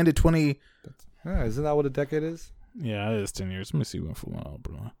 2010 to 20... Yeah, isn't that what a decade is? Yeah, it is 10 years. Let me see when Fullmetal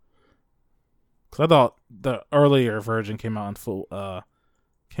Brotherhood. Because I thought the earlier version came out in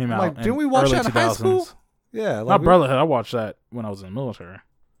didn't we watch that in high school? Yeah. Not Brotherhood. I watched that when I was in the military.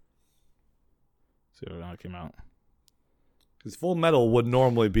 See when it came out. Because Full Metal would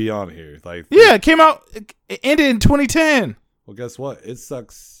normally be on here. It came out. It ended in 2010. Well, guess what? It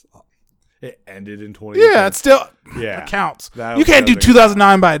sucks. It ended in 2010. Yeah, it's still... That counts. You can't do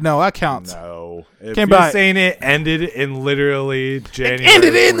 2009 by... No, that counts. No. If you're saying it ended in literally January... It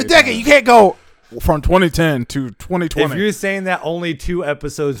ended in the decade. You can't go from 2010 to 2020. If you're saying that only 2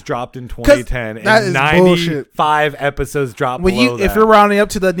 episodes dropped in 2010 and 95 episodes dropped below that... If you're rounding up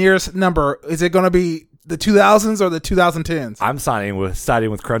to the nearest number, is it going to be the 2000s or the 2010s? I'm siding with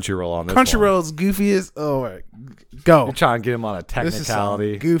Crunchyroll on this Crunchyroll's goofy as... Oh, right. Go. You're trying to get him on a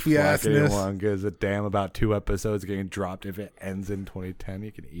technicality. Goofy assness. Anyone gives a damn about 2 episodes getting dropped if it ends in 2010.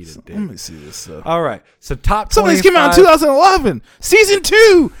 You can eat a dick. Let me see this stuff. All right. So top 25. Some of these came out in 2011. Season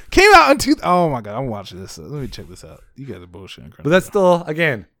 2 came out in... Oh, my God. I'm watching this. Let me check this out. You guys are bullshitting. But that's still,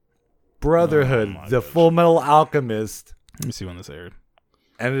 again, Brotherhood, the Full Metal Alchemist. Let me see when this aired.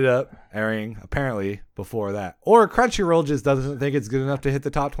 Ended up airing apparently before that. Or Crunchyroll just doesn't think it's good enough to hit the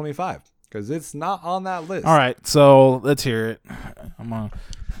top 25 because it's not on that list. All right, so let's hear it. All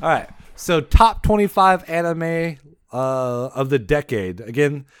right, so top 25 anime of the decade.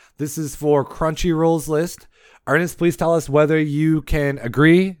 Again, this is for Crunchyroll's list. Ernest, please tell us whether you can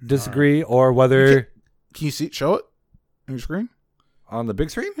agree, disagree, or whether... Can you see? Show it on your screen? On the big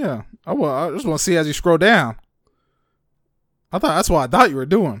screen? Yeah. Oh, well, I just want to see as you scroll down. That's what I thought you were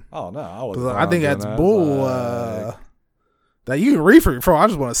doing. Oh, no. I wasn't. I think that's bull. That you can read for your phone. I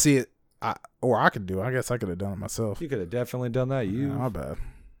just want to see it. Or I could do. I guess I could have done it myself. You could have definitely done that. My bad.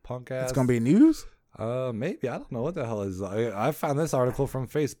 Punk ass. It's going to be news? Maybe. I don't know what the hell is. I found this article from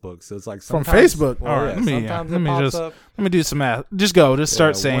Facebook, so it's like from Facebook. Well, all right, yeah, let me do some math. Just go. Just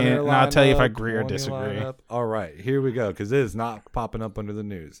start saying it, and I'll tell you if I agree or disagree. All right, here we go, because it is not popping up under the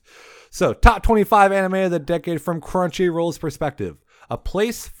news. So, top 25 anime of the decade from Crunchyroll's perspective. A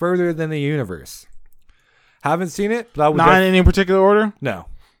Place Further Than the Universe. Haven't seen it, but I would not in any particular order. No.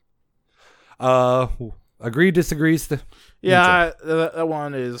 Agree, disagree. Yeah, that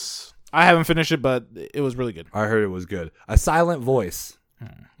one is. I haven't finished it, but it was really good. I heard it was good. A Silent Voice.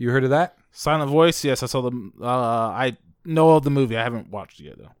 You heard of that? Silent Voice? Yes, I saw the. I know of the movie. I haven't watched it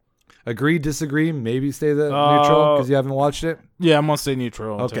yet, though. Agree, disagree, maybe stay neutral because you haven't watched it? Yeah, I'm going to stay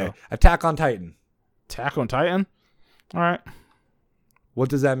neutral. Okay. Attack on Titan. Attack on Titan? All right. What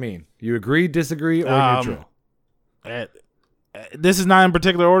does that mean? You agree, disagree, or neutral? This is not in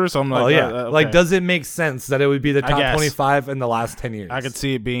particular order, so I'm like... Oh, yeah. Okay. Like, does it make sense that it would be the top 25 in the last 10 years? I could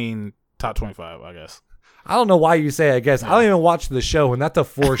see it being top 25, I guess. I don't know why you say I guess. I don't even watch the show, and that's a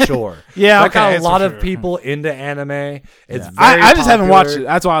for sure. Yeah, like okay. How a lot of people into anime. It's very I just haven't watched it.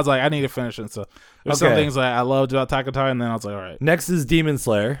 That's why I was like, I need to finish it. So there's some things that I loved about Attack on Titan, and then I was like, all right. Next is Demon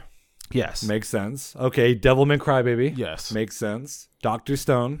Slayer. Yes. Makes sense. Okay, Devilman Crybaby. Yes. Makes sense. Dr.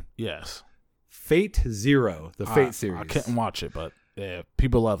 Stone. Yes. Fate Zero, the Fate series. I couldn't watch it, but yeah,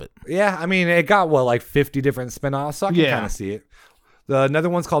 people love it. Yeah, I mean, it got, like 50 different spinoffs, so I can kind of see it. Another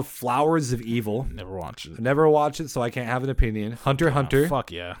one's called Flowers of Evil. Never watched it. Never watched it, so I can't have an opinion. Hunter x Hunter.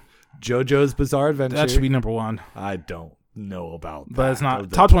 Fuck yeah. JoJo's Bizarre Adventure. That should be number one. I don't know about that. But it's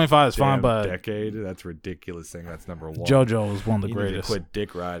not. Top 25 is fine, but... Decade? That's ridiculous thing. That's number one. JoJo is one of the greatest. Need to quit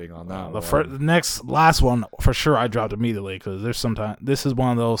dick riding on that the last one, for sure, I dropped immediately, because there's sometimes... This is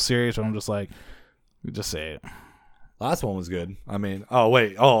one of those series where I'm just like, just say it. Last one was good. I mean... Oh,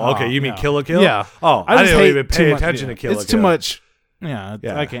 wait. Oh, okay. You mean Kill la Kill? Yeah. Oh, I didn't even pay attention to Kill la Kill. It's too much... Yeah,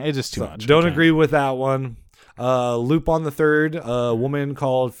 I can't. It's just too much. Don't agree with that one. Loop on the Third, a woman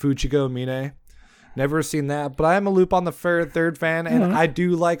called Fujiko Mine. Never seen that, but I am a Loop on the Third fan, and I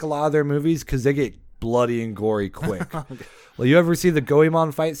do like a lot of their movies because they get bloody and gory quick. Okay. Well, you ever see the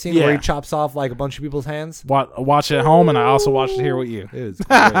Goemon fight scene where he chops off like a bunch of people's hands? Watch it at home, and I also watched it here with you. It is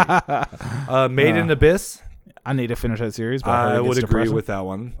great. Made in Abyss. I need to finish that series, but I would agree with that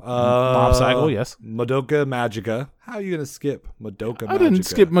one. Mob Psycho, yes. Madoka Magica. How are you going to skip Madoka Magica? I didn't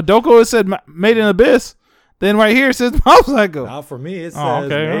skip Madoka. It said Made in Abyss. Then right here it says Mob Psycho. Now for me, it says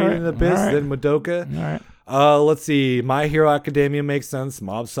Made in Abyss, then Madoka. All right. Let's see. My Hero Academia makes sense.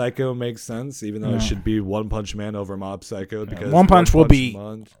 Mob Psycho makes sense, even though it should be One Punch Man over Mob Psycho. Because One Punch will be...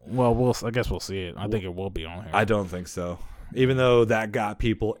 Well, I guess we'll see it. I think it will be on here. I don't think so. Even though that got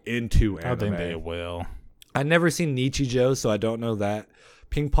people into anime. I think they will. I've never seen Nichijou, so I don't know that.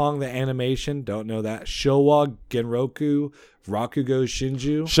 Ping Pong, the animation, don't know that. Showa Genroku, Rakugo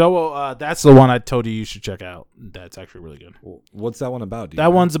Shinju. Showa, that's the one I told you should check out. That's actually really good. What's that one about?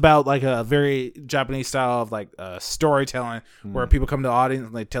 That one's about like a very Japanese style of like storytelling where people come to the audience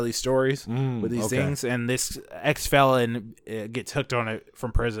and they tell these stories with these things. And this ex-fella gets hooked on it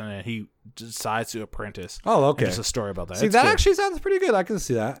from prison and he decides to apprentice. Oh, okay. It's a story about that. See, that actually sounds pretty good. I can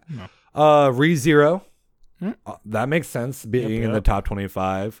see that. ReZero. That makes sense being in the top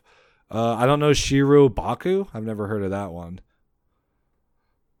 25. I don't know Shiro Baku. I've never heard of that one.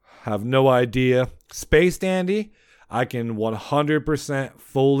 Have no idea. Space Dandy. I can 100%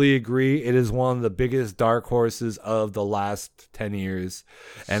 fully agree. It is one of the biggest dark horses of the last 10 years.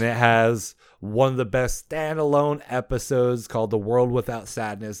 And it has one of the best standalone episodes called The World Without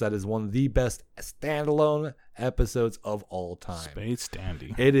Sadness. That is one of the best standalone episodes of all time. Space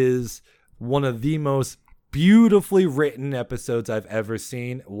Dandy. It is one of the most beautifully written episodes I've ever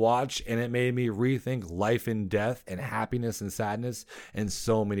seen. Watch, and it made me rethink life and death and happiness and sadness in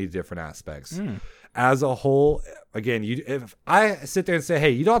so many different aspects. As a whole, again, if I sit there and say,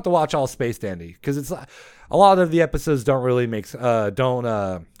 hey, you don't have to watch all Space Dandy because it's a lot of the episodes don't really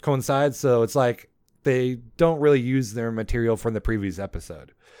coincide. So it's like they don't really use their material from the previous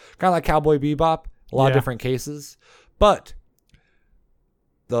episode. Kind of like Cowboy Bebop, a lot of different cases. But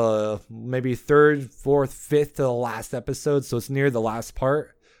the maybe third, fourth, fifth to the last episode, so it's near the last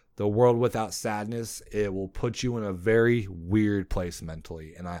part, The World Without Sadness, it will put you in a very weird place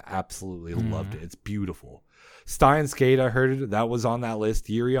mentally, and I absolutely loved it. It's beautiful. Steins Gate, I heard that was on that list,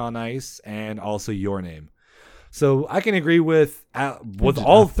 Yuri on Ice, and also Your Name. So I can agree with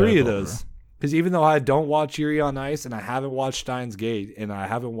all three of those. Because even though I don't watch Yuri on Ice, and I haven't watched Steins Gate, and I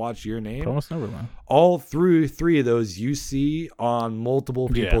haven't watched Your Name, all through three of those you see on multiple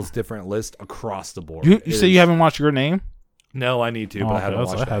people's different lists across the board. You say you haven't watched Your Name? No, I need to, but I haven't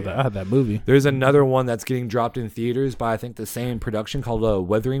watched that yet. I had that movie. There's another one that's getting dropped in theaters by, I think, the same production called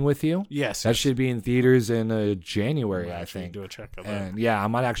Weathering With You. Yes. That should be in theaters in January, I think. Do a check of that. And yeah, I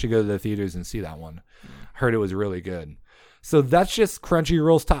might actually go to the theaters and see that one. Heard it was really good. So that's just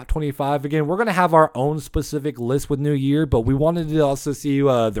Crunchyroll's top 25. Again, we're going to have our own specific list with New Year, but we wanted to also see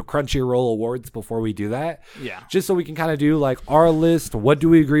the Crunchyroll awards before we do that. Yeah. Just so we can kind of do like our list. What do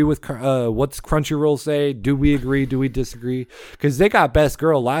we agree with? What's Crunchyroll say? Do we agree? Do we disagree? Because they got Best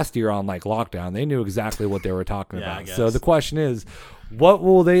Girl last year on like lockdown. They knew exactly what they were talking about. So the question is, what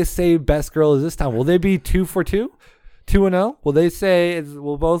will they say Best Girl is this time? Will they be 2 for 2? 2-0? Will they say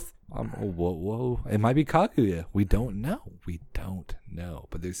we'll both... whoa! It might be Kaguya. We don't know.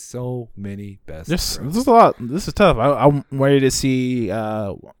 But there's so many best. This is a lot. This is tough. I'm ready to see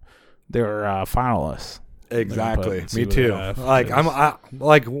their finalists. Exactly. Me too. Like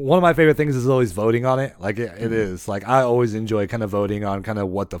one of my favorite things is always voting on it. Like it is. Like I always enjoy kind of voting on kind of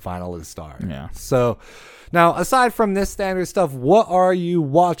what the finalists are. Yeah. So now, aside from this standard stuff, what are you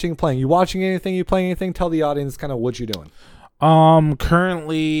watching, playing? You watching anything? You playing anything? Tell the audience kind of what you're doing.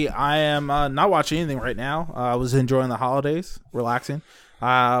 Currently I am not watching anything right now. I was enjoying the holidays, relaxing.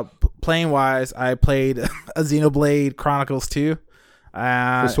 Playing wise, I played a Xenoblade Chronicles 2.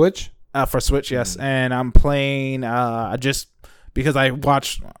 For Switch? For Switch, yes. And I'm playing just because I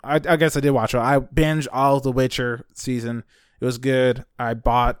watched I guess I did watch it. I binged all of the Witcher season. It was good. I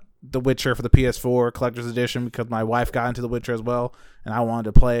bought The Witcher for the PS4 Collector's Edition because my wife got into The Witcher as well, and I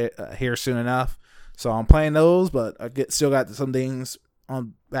wanted to play it here soon enough. So I'm playing those, but I still got some things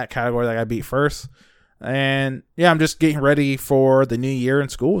on that category that I beat first. And yeah, I'm just getting ready for the new year in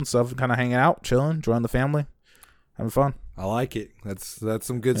school and stuff, and kind of hanging out, chilling, enjoying the family, having fun. I like it. That's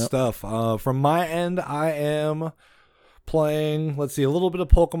some good stuff. From my end, I am playing, let's see, a little bit of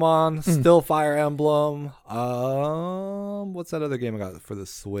Pokemon, still Fire Emblem. What's that other game I got for the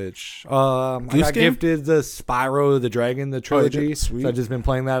Switch? I got gifted the Spyro the Dragon, the trilogy. So I've just been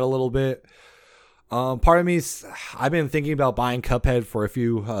playing that a little bit. Part of me, I've been thinking about buying Cuphead for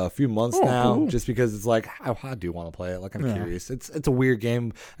a few months now, just because it's like I do want to play it. Like I'm curious. It's a weird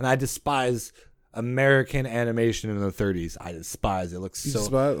game, and I despise American animation in the 30s. I despise it. Looks so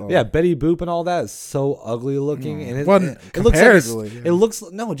Betty Boop and all that is so ugly looking, and it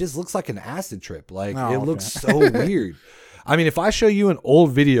just looks like an acid trip. Like it looks so weird. I mean, if I show you an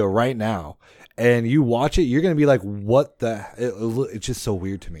old video right now and you watch it, you're gonna be like, "What the?" It's just so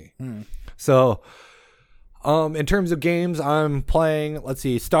weird to me. So, in terms of games, I'm playing, let's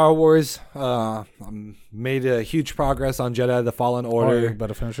see, Star Wars. Made a huge progress on Jedi The Fallen Order. You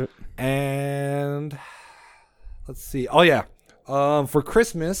better finish it. And let's see. Oh, yeah. For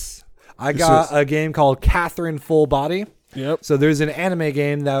Christmas, I got a game called Catherine Full Body. Yep. So there's an anime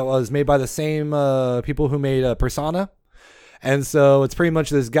game that was made by the same people who made Persona. And so it's pretty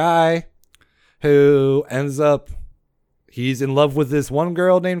much this guy who ends up... He's in love with this one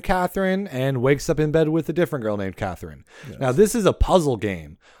girl named Catherine and wakes up in bed with a different girl named Catherine. Yes. Now, this is a puzzle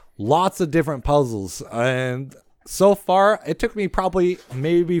game. Lots of different puzzles. And so far, it took me probably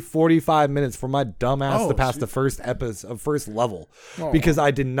maybe 45 minutes for my dumb ass to pass the first level. Because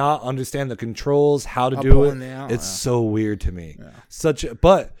I did not understand the controls, how to do it. It's so weird to me. Yeah.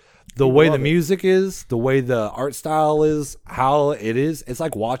 But the way the music is, the way the art style is, how it is, it's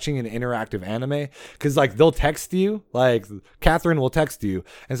like watching an interactive anime. Because like they'll text you, like Catherine will text you,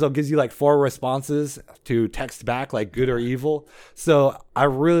 and so it gives you like 4 responses to text back, like good or evil. So I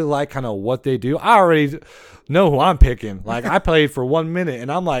really like kind of what they do. I already know who I'm picking. Like I played for 1 minute and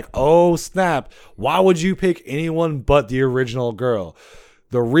I'm like, oh snap, why would you pick anyone but the original girl?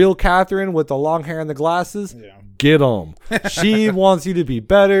 The real Catherine with the long hair and the glasses? Yeah. Get them. She wants you to be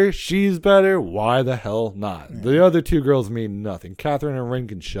better. She's better. Why the hell not? Yeah. The other 2 girls mean nothing. Catherine and Rin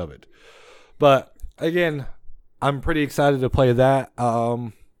can shove it. But again, I'm pretty excited to play that.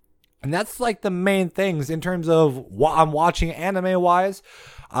 And that's like the main things in terms of what I'm watching anime wise.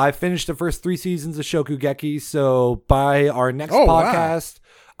 I finished the first 3 seasons of Shokugeki. So by our next podcast,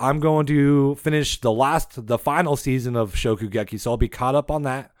 I'm going to finish the final season of Shokugeki, so I'll be caught up on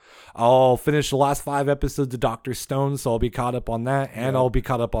that. I'll finish the last 5 episodes of Dr. Stone, so I'll be caught up on that, and I'll be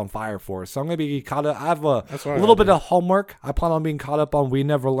caught up on Fire Force. So I'm going to be caught up. I have a little bit of homework. I plan on being caught up on We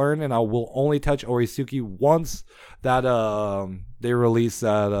Never Learn, and I will only touch Orisuki once that they release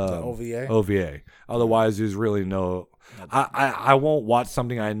that the OVA. Otherwise, there's really no... I won't watch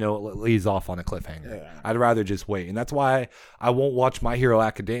something I know leaves off on a cliffhanger. Yeah. I'd rather just wait. And that's why I won't watch My Hero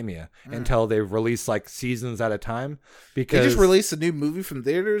Academia until they release like seasons at a time. Because they just released a new movie from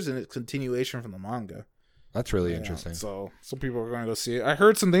theaters and it's continuation from the manga. That's really interesting. So some people are going to go see it. I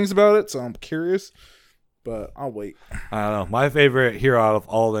heard some things about it, so I'm curious. But I'll wait. I don't know. My favorite hero out of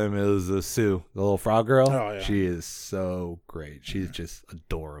all of them is Sue, the little frog girl. Oh, yeah. She is so great. She's just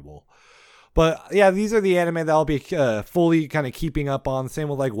adorable. But yeah, these are the anime that I'll be fully kind of keeping up on. Same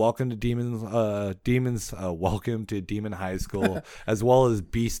with like Welcome to Welcome to Demon High School, as well as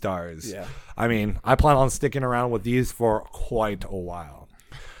Beastars. Yeah. I mean, I plan on sticking around with these for quite a while.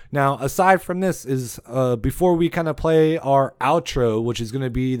 Now, aside from this, is before we kind of play our outro, which is going to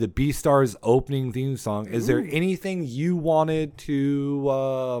be the Beastars opening theme song, is there anything you wanted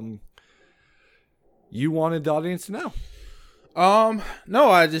the audience to know? No,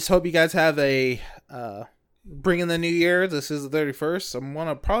 I just hope you guys have a bring in the new year. This is the 31st. I'm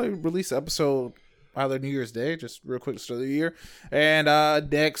gonna probably release an episode either New Year's Day, just real quick to start the year. And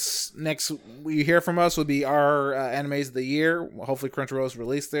next we hear from us will be our animes of the year. Hopefully Crunchyroll's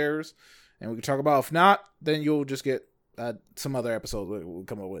release theirs, and we can talk about. If not, then you'll just get some other episode we'll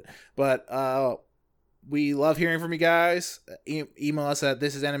come up with. But we love hearing from you guys. Email us at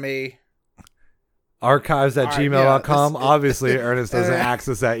thisisanime archives@gmail.com. Obviously, Ernest doesn't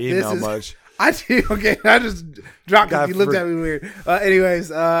access that email much. I do. Okay, I just dropped it. You looked at me weird. Anyways,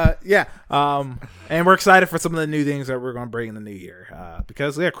 yeah. And we're excited for some of the new things that we're going to bring in the new year.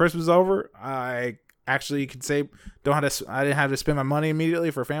 Because Christmas is over. I actually could say I didn't have to spend my money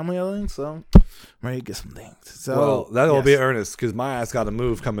immediately for family things, so I'm ready to get some things. So that'll be Ernest, because my ass got a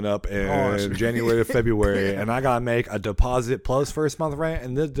move coming up in January to February, and I gotta make a deposit plus first month rent,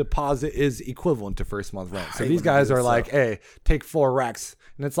 and the deposit is equivalent to first month rent. So these guys are like, "Hey, take 4 racks,"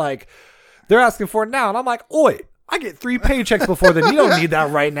 and it's like they're asking for it now, and I'm like, "Oi, I get 3 paychecks before then. You don't need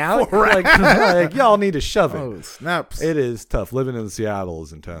that right now. like y'all need to shove it." Oh, snaps! It is tough. Living in Seattle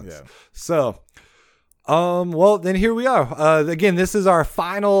is intense. Yeah. So. Well, then here we are. Again, this is our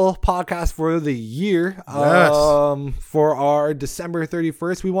final podcast for the year. Yes. For our December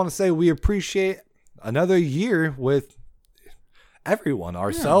 31st, we want to say we appreciate another year with everyone,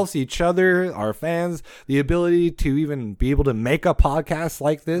 ourselves, each other, our fans, the ability to even be able to make a podcast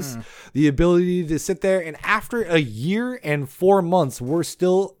like this, the ability to sit there, and after a year and 4 months, we're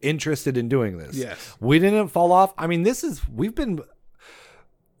still interested in doing this. Yes. We didn't fall off. I mean,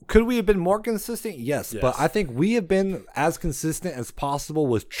 could we have been more consistent? Yes. But I think we have been as consistent as possible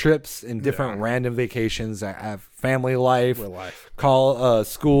with trips and different random vacations, have family life,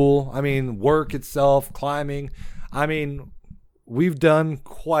 school. I mean, work itself, climbing. I mean, we've done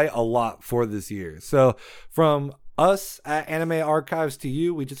quite a lot for this year. So from us at Anime Archives to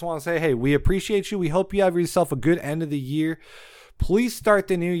you, we just want to say, hey, we appreciate you. We hope you have yourself a good end of the year. Please start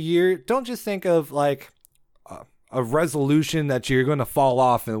the new year. Don't just think of like a resolution that you're going to fall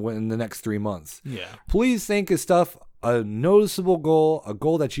off in the next 3 months. Yeah. Please think of stuff, a noticeable goal, a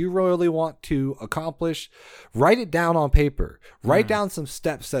goal that you really want to accomplish. Write it down on paper. Write down some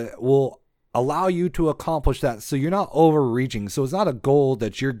steps that will allow you to accomplish that, so you're not overreaching. So it's not a goal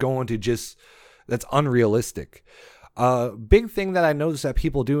that you're going to that's unrealistic. Big thing that I notice that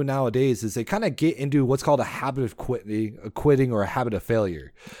people do nowadays is they kind of get into what's called a habit of quitting or a habit of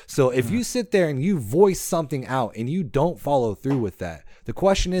failure. So if you sit there and you voice something out and you don't follow through with that, the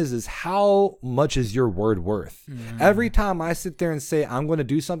question is how much is your word worth? Every time I sit there and say I'm going to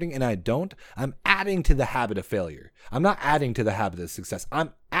do something and I don't, I'm adding to the habit of failure. I'm not adding to the habit of success.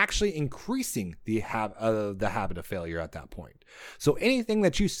 I'm actually increasing the habit of failure at that point. So anything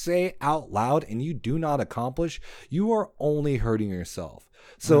that you say out loud and you do not accomplish, you are only hurting yourself.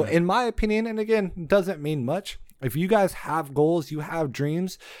 So in my opinion, and again, it doesn't mean much, if you guys have goals, you have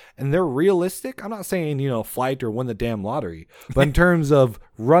dreams, and they're realistic, I'm not saying, flight or win the damn lottery, but in terms of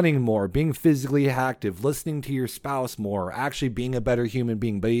running more, being physically active, listening to your spouse more, actually being a better human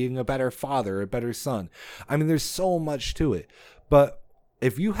being a better father, a better son. I mean, there's so much to it. But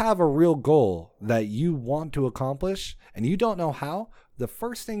if you have a real goal that you want to accomplish and you don't know how, the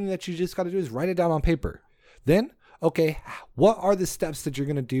first thing that you just got to do is write it down on paper. Then, okay, what are the steps that you're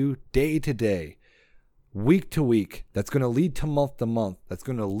going to do day to day? week to week, that's going to lead to month, that's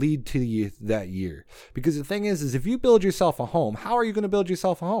going to lead to that year. Because the thing is if you build yourself a home, how are you going to build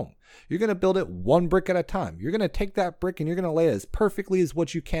yourself a home? You're going to build it one brick at a time. You're going to take that brick and you're going to lay it as perfectly as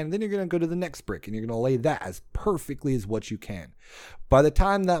what you can. Then you're going to go to the next brick and you're going to lay that as perfectly as what you can. By the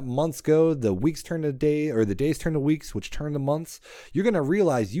time that months go, the weeks turn to days, or the days turn to weeks, which turn to months, you're going to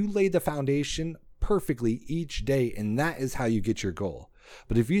realize you laid the foundation perfectly each day, and that is how you get your goal.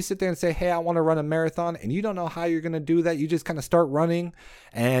 But if you sit there and say, hey, I want to run a marathon, and you don't know how you're going to do that, you just kind of start running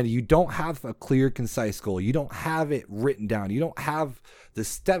and you don't have a clear, concise goal. You don't have it written down. You don't have the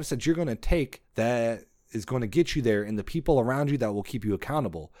steps that you're going to take that is going to get you there and the people around you that will keep you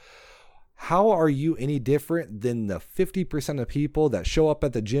accountable. How are you any different than the 50% of people that show up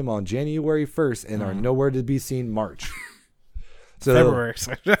at the gym on January 1st and are nowhere to be seen March? So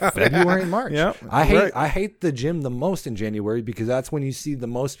February and March. Yep, I hate the gym the most in January because that's when you see the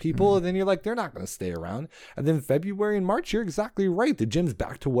most people, and then you're like, they're not going to stay around. And then February and March, you're exactly right. The gym's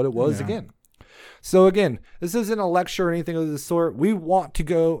back to what it was again. So again, this isn't a lecture or anything of the sort. We want to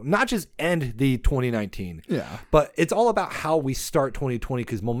go not just end the 2019, but it's all about how we start 2020,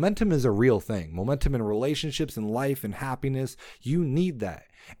 because momentum is a real thing. Momentum in relationships and life and happiness, you need that.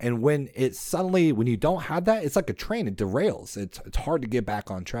 And when you don't have that, it's like a train. It derails. It's hard to get back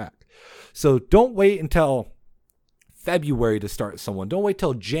on track. So don't wait until February to start someone. Don't wait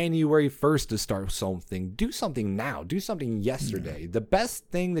till January 1st to start something. Do something now. Do something yesterday. The best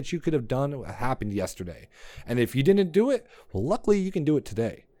thing that you could have done happened yesterday. And if you didn't do it, well, luckily you can do it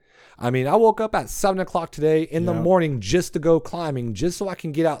today. I mean, I woke up at 7 o'clock today in the morning just to go climbing, just so I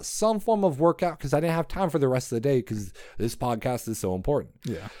can get out some form of workout, because I didn't have time for the rest of the day because this podcast is so important.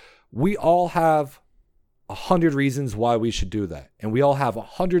 Yeah. We all have 100 reasons why we should do that. And we all have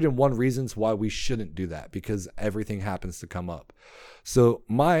 101 reasons why we shouldn't do that, because everything happens to come up. So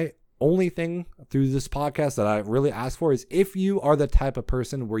my only thing through this podcast that I really ask for is, if you are the type of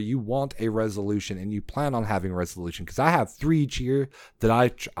person where you want a resolution and you plan on having a resolution, because I have 3 each year that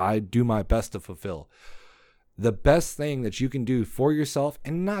I do my best to fulfill. The best thing that you can do for yourself,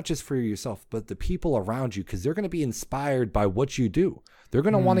 and not just for yourself, but the people around you, because they're going to be inspired by what you do. They're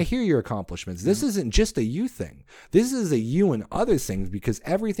going to want to hear your accomplishments. This isn't just a you thing. This is a you and others things, because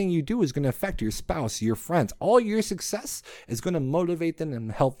everything you do is going to affect your spouse, your friends. All your success is going to motivate them and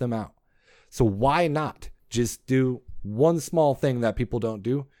help them out. So why not just do one small thing that people don't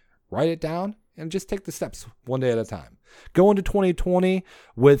do? Write it down and just take the steps one day at a time. Go into 2020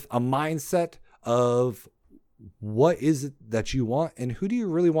 with a mindset of what is it that you want and who do you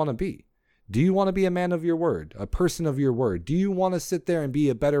really want to be? Do you want to be a man of your word, a person of your word? Do you want to sit there and be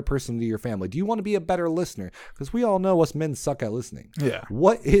a better person to your family? Do you want to be a better listener? Because we all know us men suck at listening. Yeah.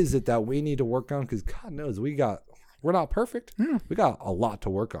 What is it that we need to work on? Because God knows we're not perfect. We got a lot to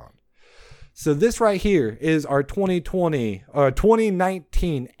work on. So this right here is our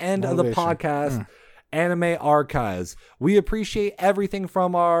 2019 end of the podcast. Anime Archives. We appreciate everything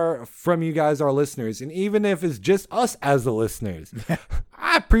from you guys, our listeners, and even if it's just us as the listeners,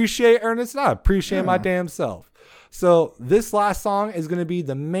 I appreciate Ernest and I appreciate my damn self. So this last song is going to be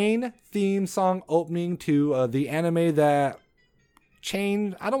the main theme song opening to the anime that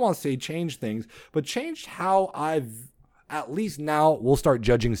changed. I don't want to say changed things, but changed how at least now we'll start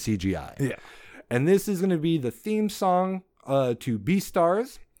judging CGI. Yeah, and this is going to be the theme song to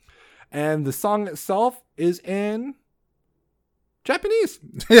Beastars. And the song itself is in Japanese.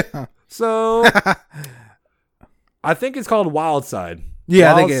 Yeah. So I think it's called Wild Side.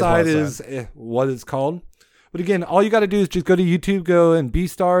 Yeah, Wild Side is what it's called. But again, all you got to do is just go to YouTube, go and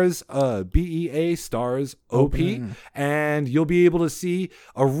Beastars, BEA Stars OP, and you'll be able to see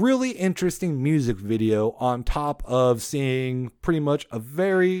a really interesting music video on top of seeing pretty much a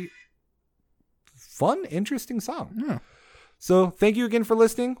very fun, interesting song. Yeah. So thank you again for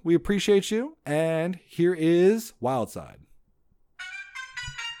listening. We appreciate you. And here is Wild Side.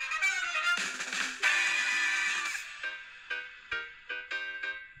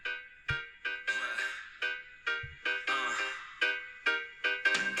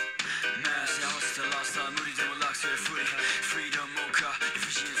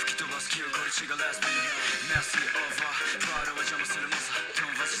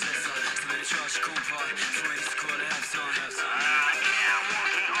 Trust,